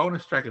my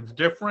bonus track. It's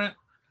different.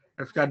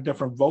 It's got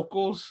different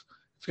vocals.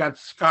 It's got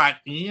Scott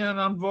Ian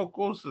on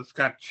vocals. It's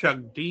got Chuck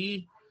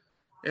D.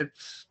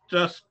 It's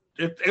just,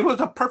 it was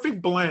a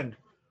perfect blend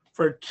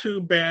for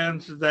 2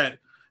 bands that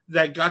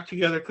got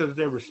together because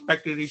they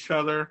respected each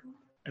other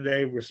and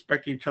they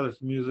respect each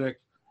other's music.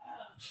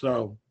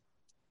 So,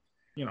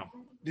 you know.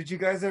 Did you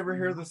guys ever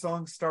hear the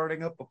song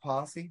 "Starting Up a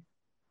Posse"?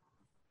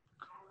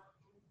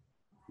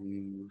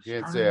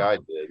 Can't say I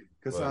did.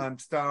 Because I'm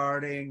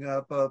starting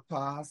up a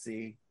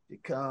posse to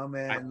come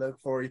and look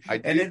for you.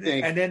 And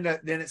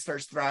then it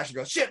starts thrashing.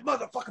 Goes shit,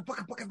 motherfucker,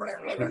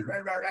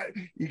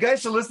 fucking. You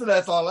guys should listen to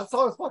that song. That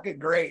song is fucking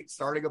great.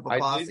 Starting up a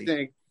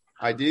posse.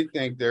 I do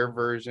think their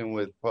version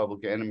with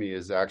Public Enemy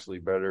is actually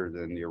better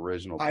than the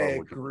original. I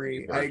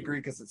agree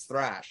because it's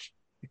thrash.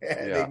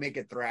 They make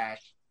it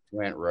thrash.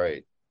 Went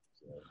right.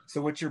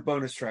 So what's your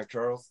bonus track,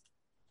 Charles?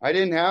 I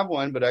didn't have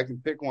one, but I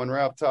can pick one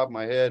right off the top of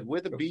my head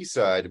with a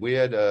B-side. We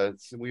had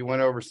we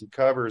went over some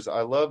covers.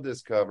 I love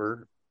this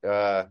cover.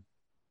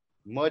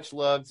 Much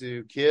love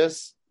to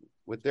Kiss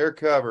with their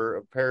cover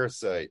of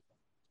Parasite.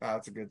 Oh,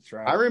 that's a good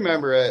track. I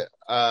remember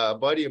a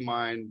buddy of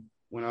mine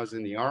when I was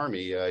in the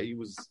Army.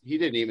 He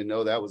didn't even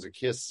know that was a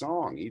Kiss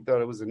song. He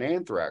thought it was an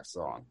Anthrax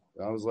song.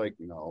 I was like,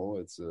 no,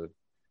 it's a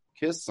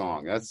Kiss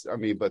song.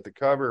 But the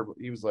cover,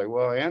 he was like,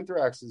 well,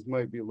 Anthrax's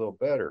might be a little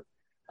better.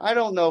 I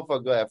don't know if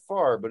I'll go that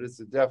far, but it's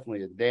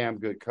definitely a damn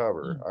good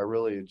cover. I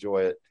really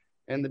enjoy it.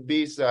 And the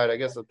B-side, I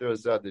guess I'll throw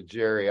this out to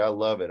Jerry. I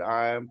love it.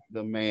 I'm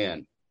the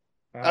man.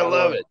 I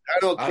love it. I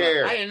don't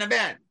care. I ain't the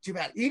man. Too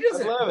bad. He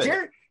doesn't. I love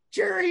it.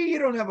 Jerry, you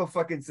don't have a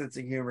fucking sense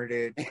of humor,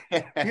 dude.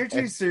 You're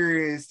too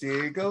serious,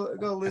 dude. Go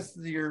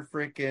listen to your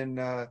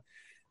freaking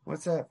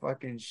what's that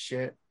fucking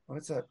shit?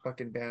 What's that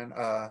fucking band?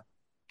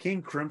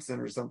 King Crimson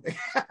or something.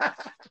 I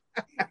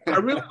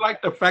really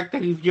like the fact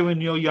that he's giving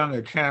Neil Young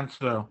a chance,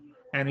 though.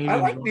 And I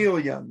like Neil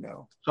Young,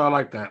 though. So I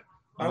like that.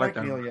 I like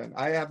Neil Young.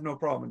 I have no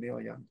problem with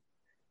Neil Young.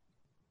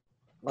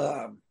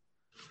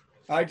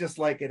 I just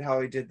like it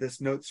how he did this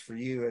Notes for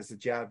You as a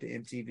jab to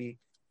MTV.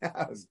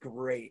 That was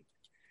great.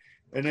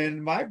 And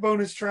then my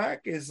bonus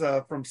track is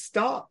from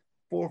Stomp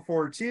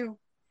 442,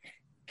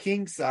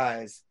 King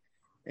Size.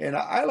 And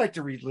I like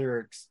to read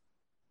lyrics.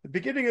 The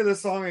beginning of the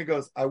song, it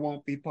goes, I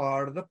won't be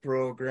part of the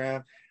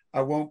program.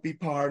 I won't be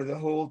part of the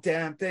whole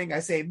damn thing. I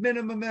say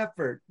minimum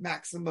effort,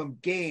 maximum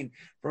gain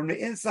from the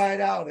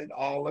inside out. It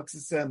all looks the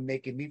same,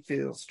 making me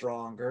feel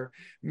stronger,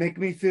 make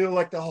me feel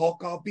like the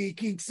Hulk. I'll be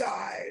king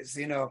size.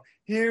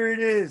 Here it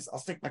is. I'll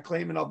stake my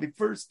claim and I'll be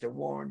first to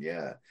warn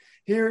you.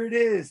 Here it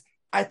is.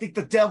 I think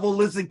the devil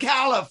lives in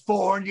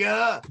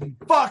California.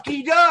 Fuck,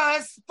 he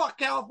does. Fuck,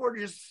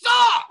 California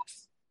sucks.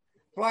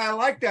 Why I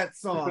like that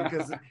song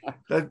because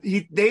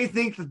they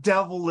think the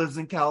devil lives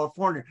in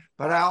California,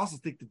 but I also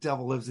think the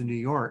devil lives in New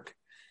York.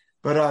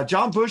 But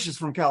John Bush is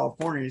from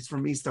California. He's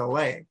from East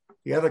LA.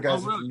 The other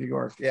guys are from New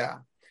York. Yeah.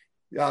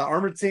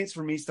 Armored Saints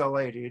from East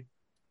LA, dude.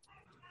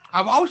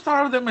 I've always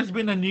thought of them as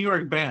being a New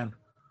York band,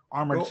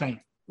 Armored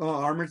Saints. Oh,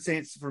 Armored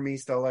Saints from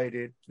East LA,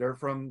 dude. They're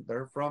from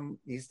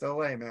East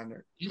LA, man.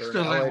 They're East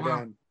an LA, LA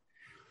band.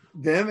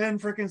 Them and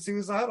freaking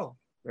Suicidal.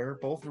 They're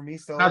both from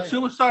East LA. Now,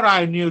 Suicidal,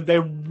 I knew they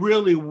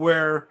really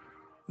wear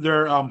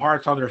their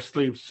hearts on their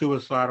sleeves.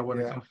 Suicidal when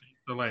it comes to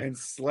East LA. And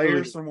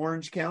Slayer's from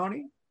Orange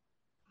County.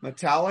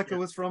 Metallica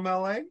was from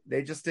LA.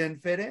 They just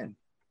didn't fit in.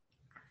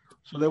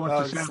 So they went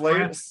to San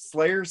Fran.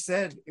 Slayer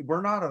said,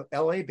 we're not an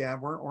LA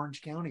band. We're an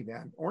Orange County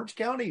band. Orange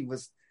County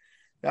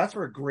that's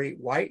where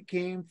Great White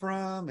came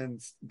from and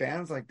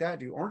bands like that,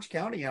 dude. Orange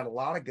County had a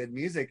lot of good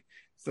music.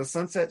 So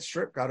Sunset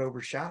Strip got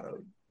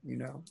overshadowed,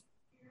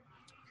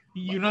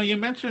 You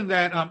mentioned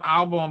that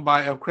album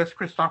by Chris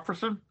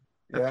Christopherson.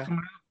 Yeah.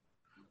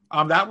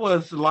 That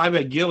was live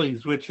at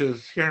Gillies, which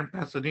is here in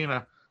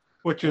Pasadena,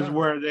 which is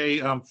where they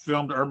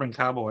filmed Urban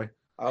Cowboy.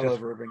 I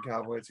love Urban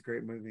Cowboy. It's a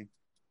great movie.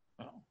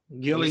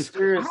 Gillies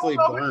mysteriously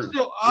burnt.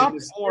 It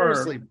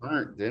mysteriously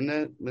burnt, didn't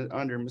it?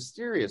 Under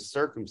mysterious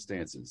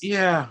circumstances.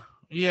 Yeah.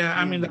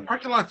 I mean, the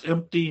parking lot's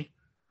empty.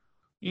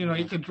 You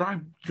can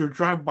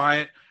drive by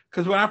it.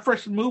 Because when I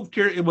first moved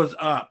here, it was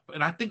up,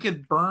 and I think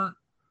it burnt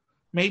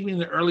maybe in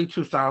the early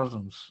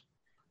 2000s.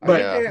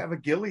 But I think they have a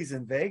Gillies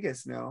in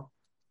Vegas now.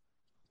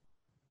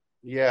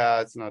 Yeah,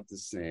 it's not the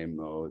same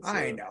though.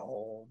 I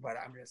know, but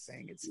I'm just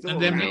saying it's still.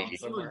 And then he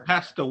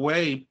passed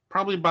away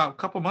probably about a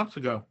couple months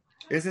ago.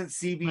 Isn't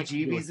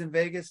CBGB's in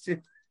Vegas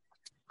too?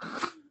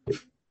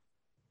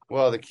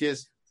 Well, the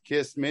Kiss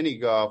mini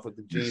golf with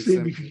the Gene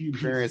Simmons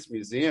Experience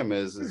Museum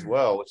is as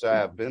well, which I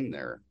have been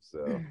there.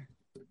 So,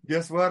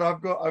 guess what?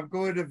 I'm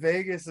going to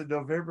Vegas in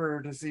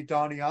November to see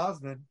Donny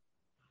Osmond.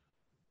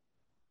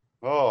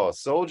 Oh,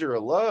 Soldier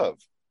of Love.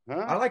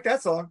 Huh? I like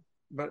that song,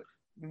 but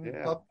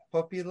yeah.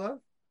 Puppy Love.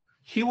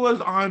 He was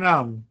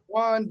on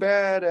One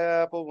Bad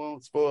Apple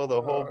Won't Spoil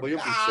the Whole. But you'll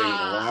be singing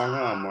along,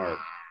 huh, Mark?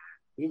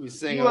 You'll be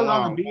singing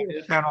along. He was on the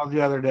Beatles channel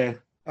the other day.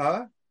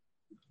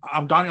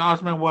 Donny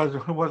Osmond was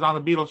on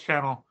the Beatles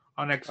channel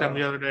on XM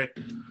the other day.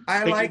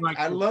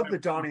 I love the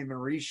Donny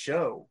Marie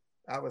show.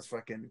 That was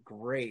fucking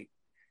great.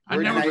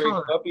 Where do you rate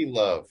Puppy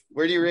Love?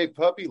 Where do you rate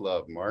Puppy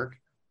Love, Mark?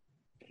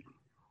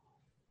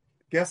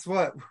 Guess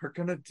what? We're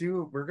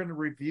gonna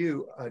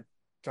review a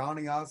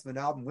Donny Osmond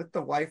album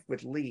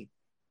with Lee.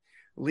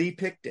 Lee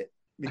picked it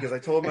because I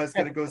told him I was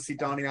gonna go see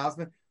Donny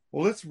Osmond.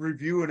 Well, let's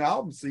review an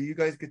album so you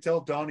guys could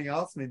tell Donny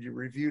Osmond you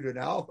reviewed an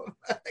album.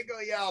 I go,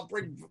 yeah, I'll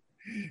bring.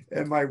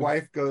 And my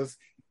wife goes,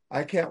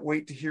 I can't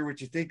wait to hear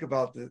what you think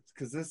about this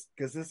because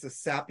this is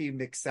Sappy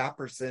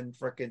McSapperson,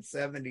 freaking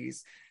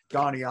 70s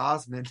Donny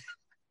Osmond.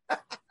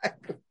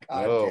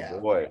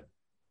 Boy.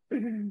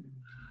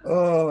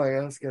 Oh my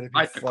God, it's gonna be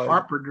Like fun. the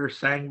Carpenters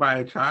sang by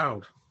a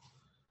child.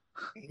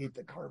 I hate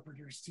the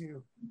Carpenters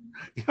too.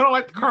 You don't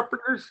like the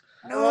Carpenters?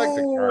 No, I like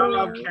the I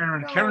love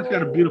Karen. no, Karen's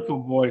got a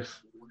beautiful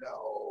voice.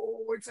 No,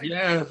 it's like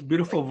Yes,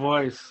 beautiful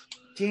voice.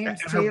 James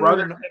And Taylor her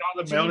brother and did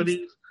all the James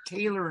melodies.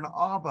 Taylor and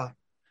ABBA.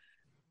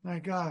 My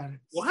God,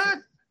 What?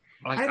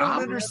 Like I don't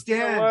Abba?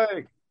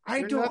 understand. I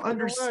You're don't not gonna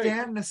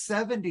understand the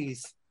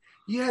 70s.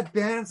 You had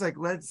bands like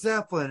Led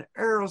Zeppelin,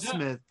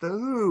 Aerosmith, The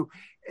Who,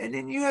 and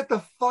then you had the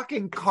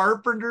fucking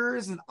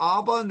Carpenters and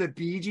ABBA and the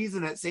Bee Gees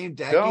in that same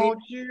decade.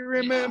 Don't you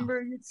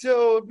remember you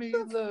told me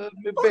you love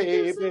me,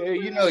 baby?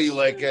 You know you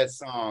like that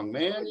song,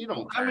 man. You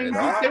don't I turn mean, it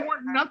off. they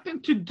weren't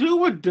nothing to do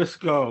with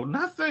disco.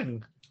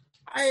 Nothing.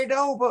 I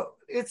know, but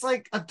it's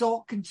like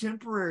adult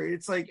contemporary.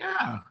 It's like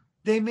Yeah.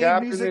 they made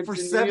Captain music and for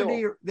Tennille.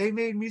 70. They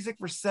made music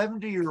for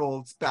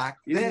 70-year-olds back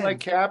You then. didn't like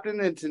Captain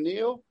and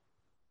Tennille?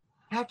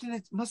 Captain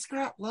and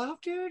Muskrat Love,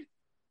 dude.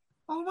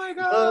 Oh my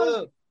God.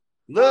 Love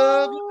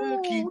No, will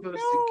keep us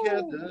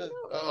together.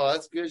 Oh,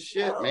 that's good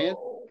shit, man.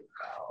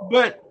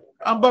 But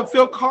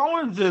Phil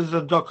Collins is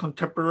adult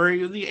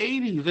contemporary of the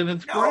 80s, and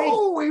it's great.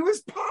 No, he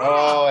was pop.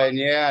 Oh, and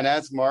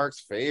that's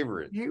Mark's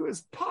favorite. He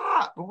was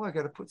pop. Oh, I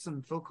got to put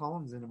some Phil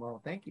Collins in tomorrow.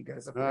 Thank you,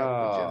 guys. I forgot to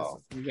put Genesis.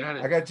 You got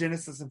it. I got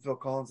Genesis and Phil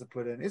Collins to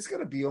put in. It's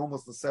going to be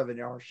almost a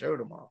 7-hour show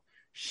tomorrow.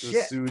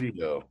 Shit.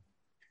 Studio.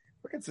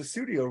 Look at the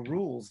studio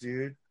rules,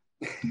 dude.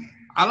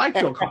 I like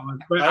Phil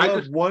Collins, but I I love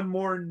just One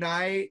More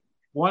Night.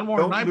 one more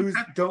Don't night. lose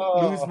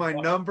my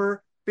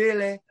number,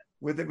 Billy.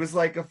 It was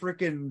like a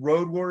freaking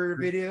Road Warrior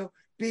video.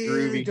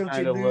 Billy, Groovy don't you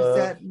kinda lose love.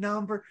 that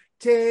number.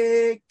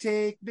 Take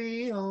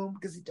me home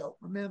because you don't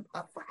remember.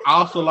 I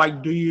also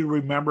like "Do You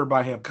Remember"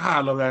 by him. God,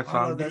 I love that song.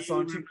 I love that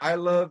song too. I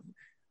love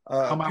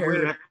On my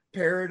way to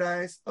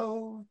Paradise.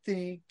 Oh,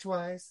 think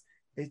twice.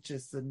 It's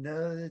just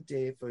another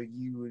day for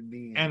you and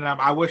me. And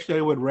I wish they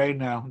would rain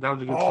now. That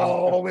was a good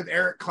song. with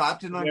Eric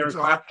Clapton on Eric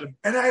guitar. Clapton.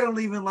 And I don't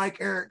even like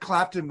Eric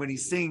Clapton when he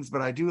sings,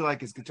 but I do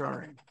like his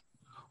guitar.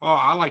 Oh,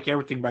 I like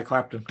everything by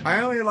Clapton. I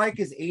only like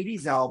his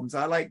 80s albums.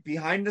 I like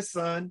Behind the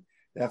Sun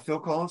that Phil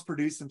Collins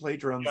produced and played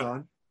drums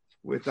on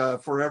with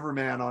Forever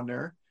Man on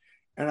there.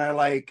 And I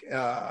like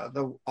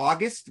the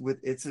August with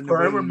It's in the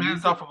Forever Way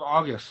Man's off of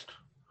August.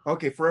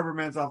 Okay, Forever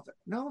Man's off.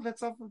 No,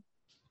 that's off of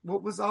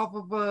what was off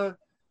of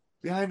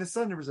Behind the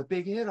Sun. There was a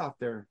big hit off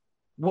there.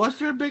 Was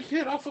there a big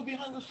hit off of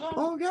Behind the Sun?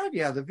 Oh God,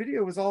 yeah. The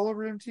video was all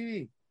over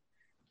MTV.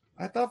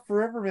 I thought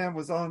Forever Man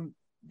was on.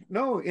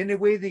 No, in the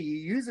way that you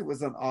use it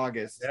was on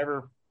August.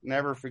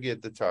 Never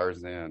forget the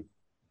Tarzan.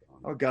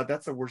 Oh God,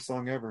 that's the worst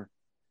song ever.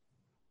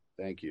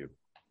 Thank you.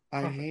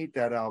 I hate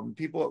that album.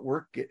 People at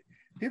work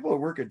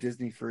at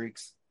Disney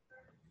freaks.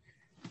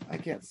 I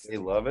can't. They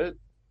love it.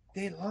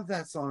 They love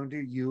that song,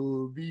 dude.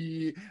 You'll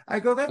be. I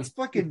go, that's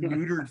fucking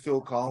neutered Phil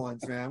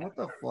Collins, man. What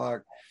the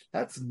fuck?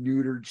 That's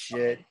neutered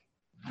shit.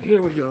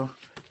 Here we go.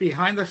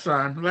 Behind the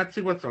Sun. Let's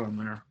see what's on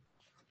there.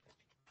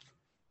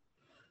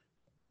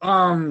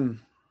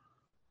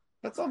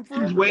 That's on She's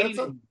Forever.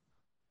 Waiting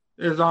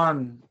is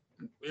on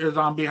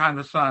Behind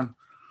the Sun.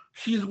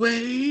 She's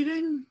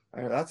waiting.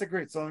 That's a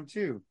great song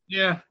too.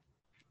 Yeah.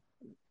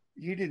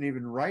 You didn't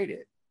even write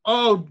it.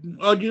 Oh,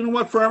 do you know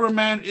what Forever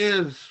Man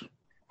is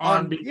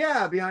Behind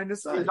the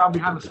Sun. It's on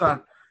Behind the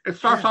Sun. It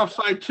starts off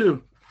side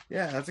 2.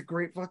 Yeah, that's a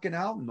great fucking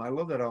album. I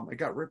love that album. It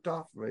got ripped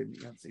off by me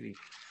on CD.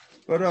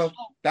 But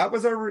that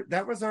was our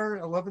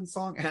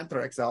 11-song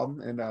Anthrax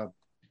album, and I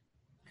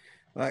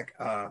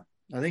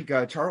think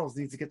Charles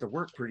needs to get to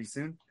work pretty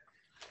soon.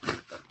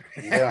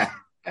 Yeah.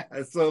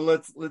 So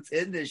let's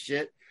end this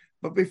shit.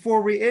 But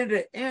before we end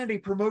it, Andy,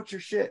 promote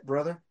your shit,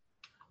 brother.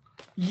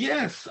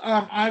 Yes,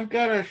 I've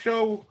got a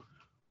show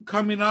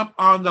coming up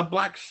on the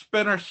Black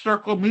Spinner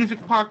Circle Music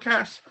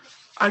Podcast.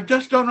 I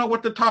just don't know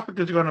what the topic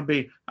is going to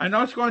be. I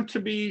know it's going to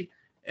be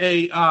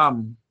a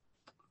vinyl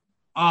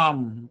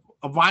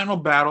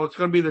battle. It's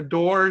going to be the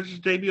Doors'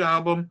 debut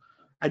album.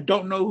 I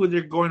don't know who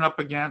they're going up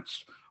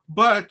against,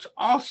 but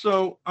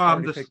also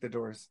Pick the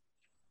Doors.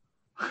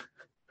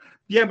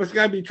 Yeah, but it's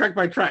got to be track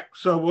by track,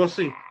 so we'll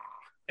see.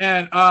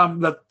 And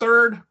the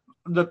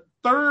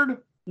third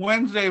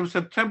Wednesday of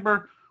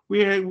September,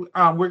 we're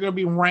going to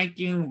be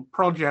ranking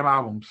Pearl Jam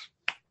albums.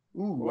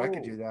 Ooh, I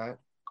could do that.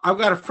 I've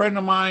got a friend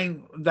of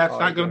mine that's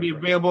not going to be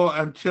available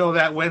until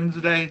that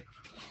Wednesday,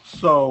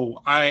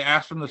 so I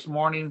asked him this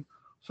morning.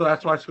 So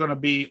that's why it's going to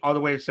be all the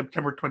way to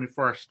September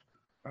 21st.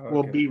 Okay.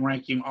 We'll be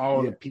ranking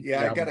all the people.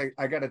 Yeah,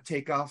 I gotta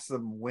take off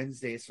some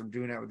Wednesdays from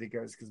doing that with you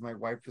guys because my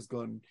wife was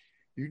going,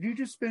 "You need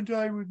to spend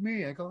time with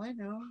me." I go, "I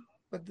know,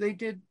 but they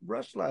did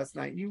Rush last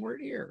night and you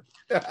weren't here."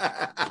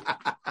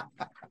 I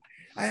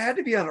had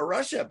to be on a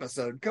Rush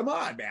episode. Come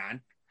on,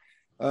 man.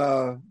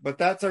 But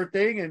that's our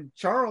thing. And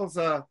Charles,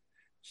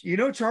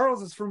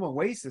 Charles is from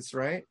Oasis,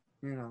 right?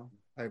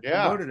 I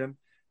promoted him.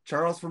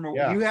 Charles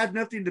you had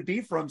nothing to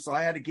be from, so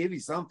I had to give you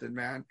something,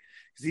 man.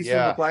 Because he's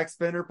from the Black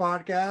Spinner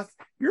podcast.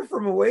 You're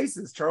from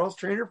Oasis, Charles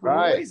Trainer from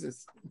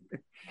Oasis.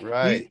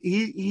 Right.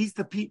 He's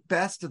the Pete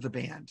Best of the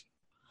band.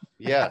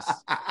 Yes.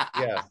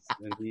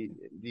 And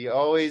the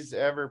always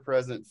ever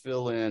present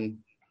fill-in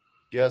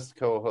guest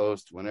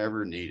co-host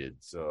whenever needed.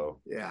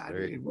 So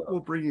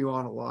we'll bring you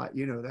on a lot.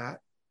 You know that.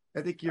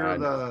 I think you're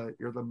the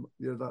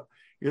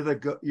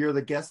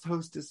guest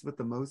hostess with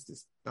the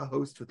mostest, the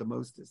host with the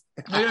mostest.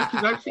 Yeah,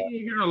 because I've seen you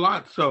here a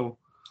lot. So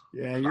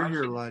yeah, you're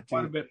here a lot too.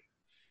 Quite a bit.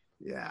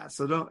 Yeah,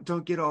 so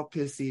don't get all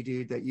pissy,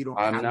 dude, that you don't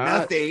have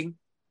nothing.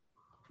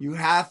 You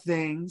have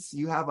things.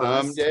 You have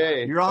us.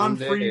 Someday. You're on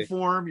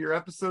Freeform. Your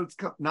episode's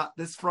not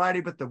this Friday,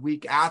 but the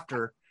week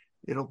after.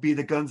 It'll be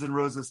the Guns N'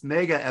 Roses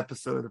mega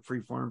episode of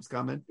Freeform's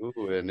coming.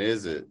 Ooh, and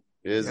is it?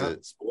 Is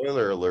it?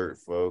 Spoiler alert,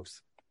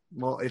 folks.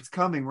 Well, it's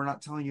coming. We're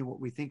not telling you what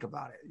we think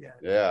about it yet.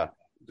 Yeah,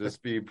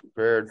 just be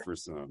prepared for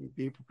some.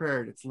 Be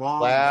prepared. It's long.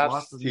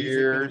 Laughs,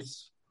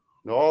 tears,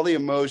 all the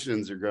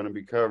emotions are going to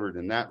be covered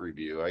in that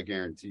review. I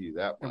guarantee you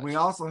that much. And we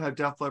also have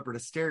Def Leppard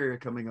Hysteria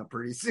coming up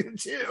pretty soon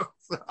too.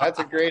 So. That's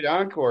a great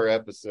encore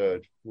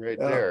episode right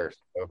there.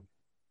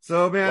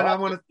 So man, I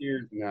want to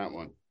tears in that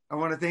one. I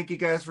want to thank you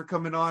guys for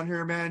coming on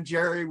here, man.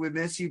 Jerry, we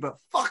miss you, but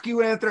fuck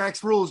you,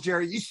 Anthrax rules,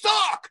 Jerry. You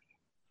suck.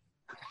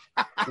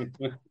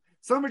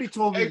 Somebody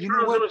told me, you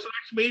know what? It was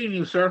nice meeting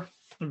you, sir.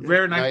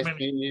 Very nice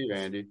meeting you,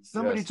 Andy.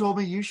 Somebody told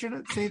me you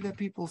shouldn't say that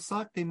people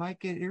suck. They might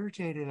get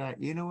irritated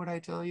at you. You know what I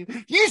tell you?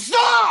 You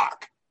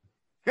suck!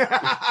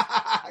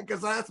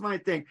 Because that's my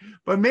thing.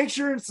 But make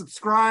sure and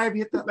subscribe.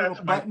 Hit that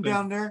little button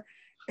down there.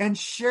 And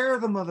share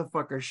the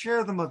motherfucker.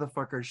 Share the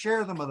motherfucker.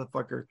 Share the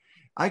motherfucker.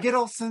 I get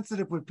all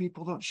sensitive when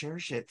people don't share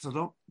shit.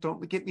 So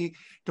don't get me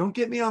on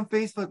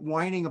Facebook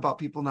whining about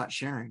people not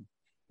sharing.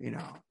 You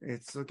know,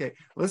 it's okay.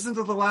 Listen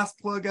to the last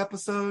plug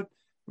episode.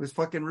 It was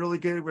fucking really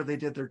good where they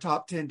did their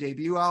top 10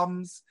 debut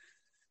albums.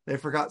 They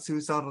forgot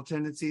Suicidal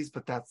Tendencies,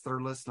 but that's their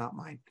list, not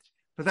mine.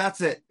 But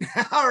that's it.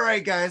 All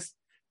right, guys.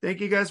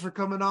 Thank you guys for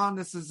coming on.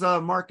 This is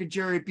Mark and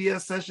Jerry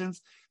BS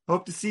Sessions.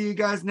 Hope to see you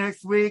guys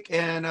next week.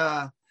 And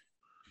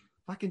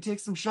fucking take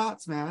some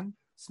shots, man.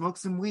 Smoke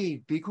some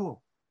weed. Be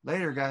cool.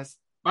 Later, guys.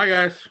 Bye,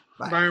 guys.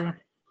 Bye. Bye.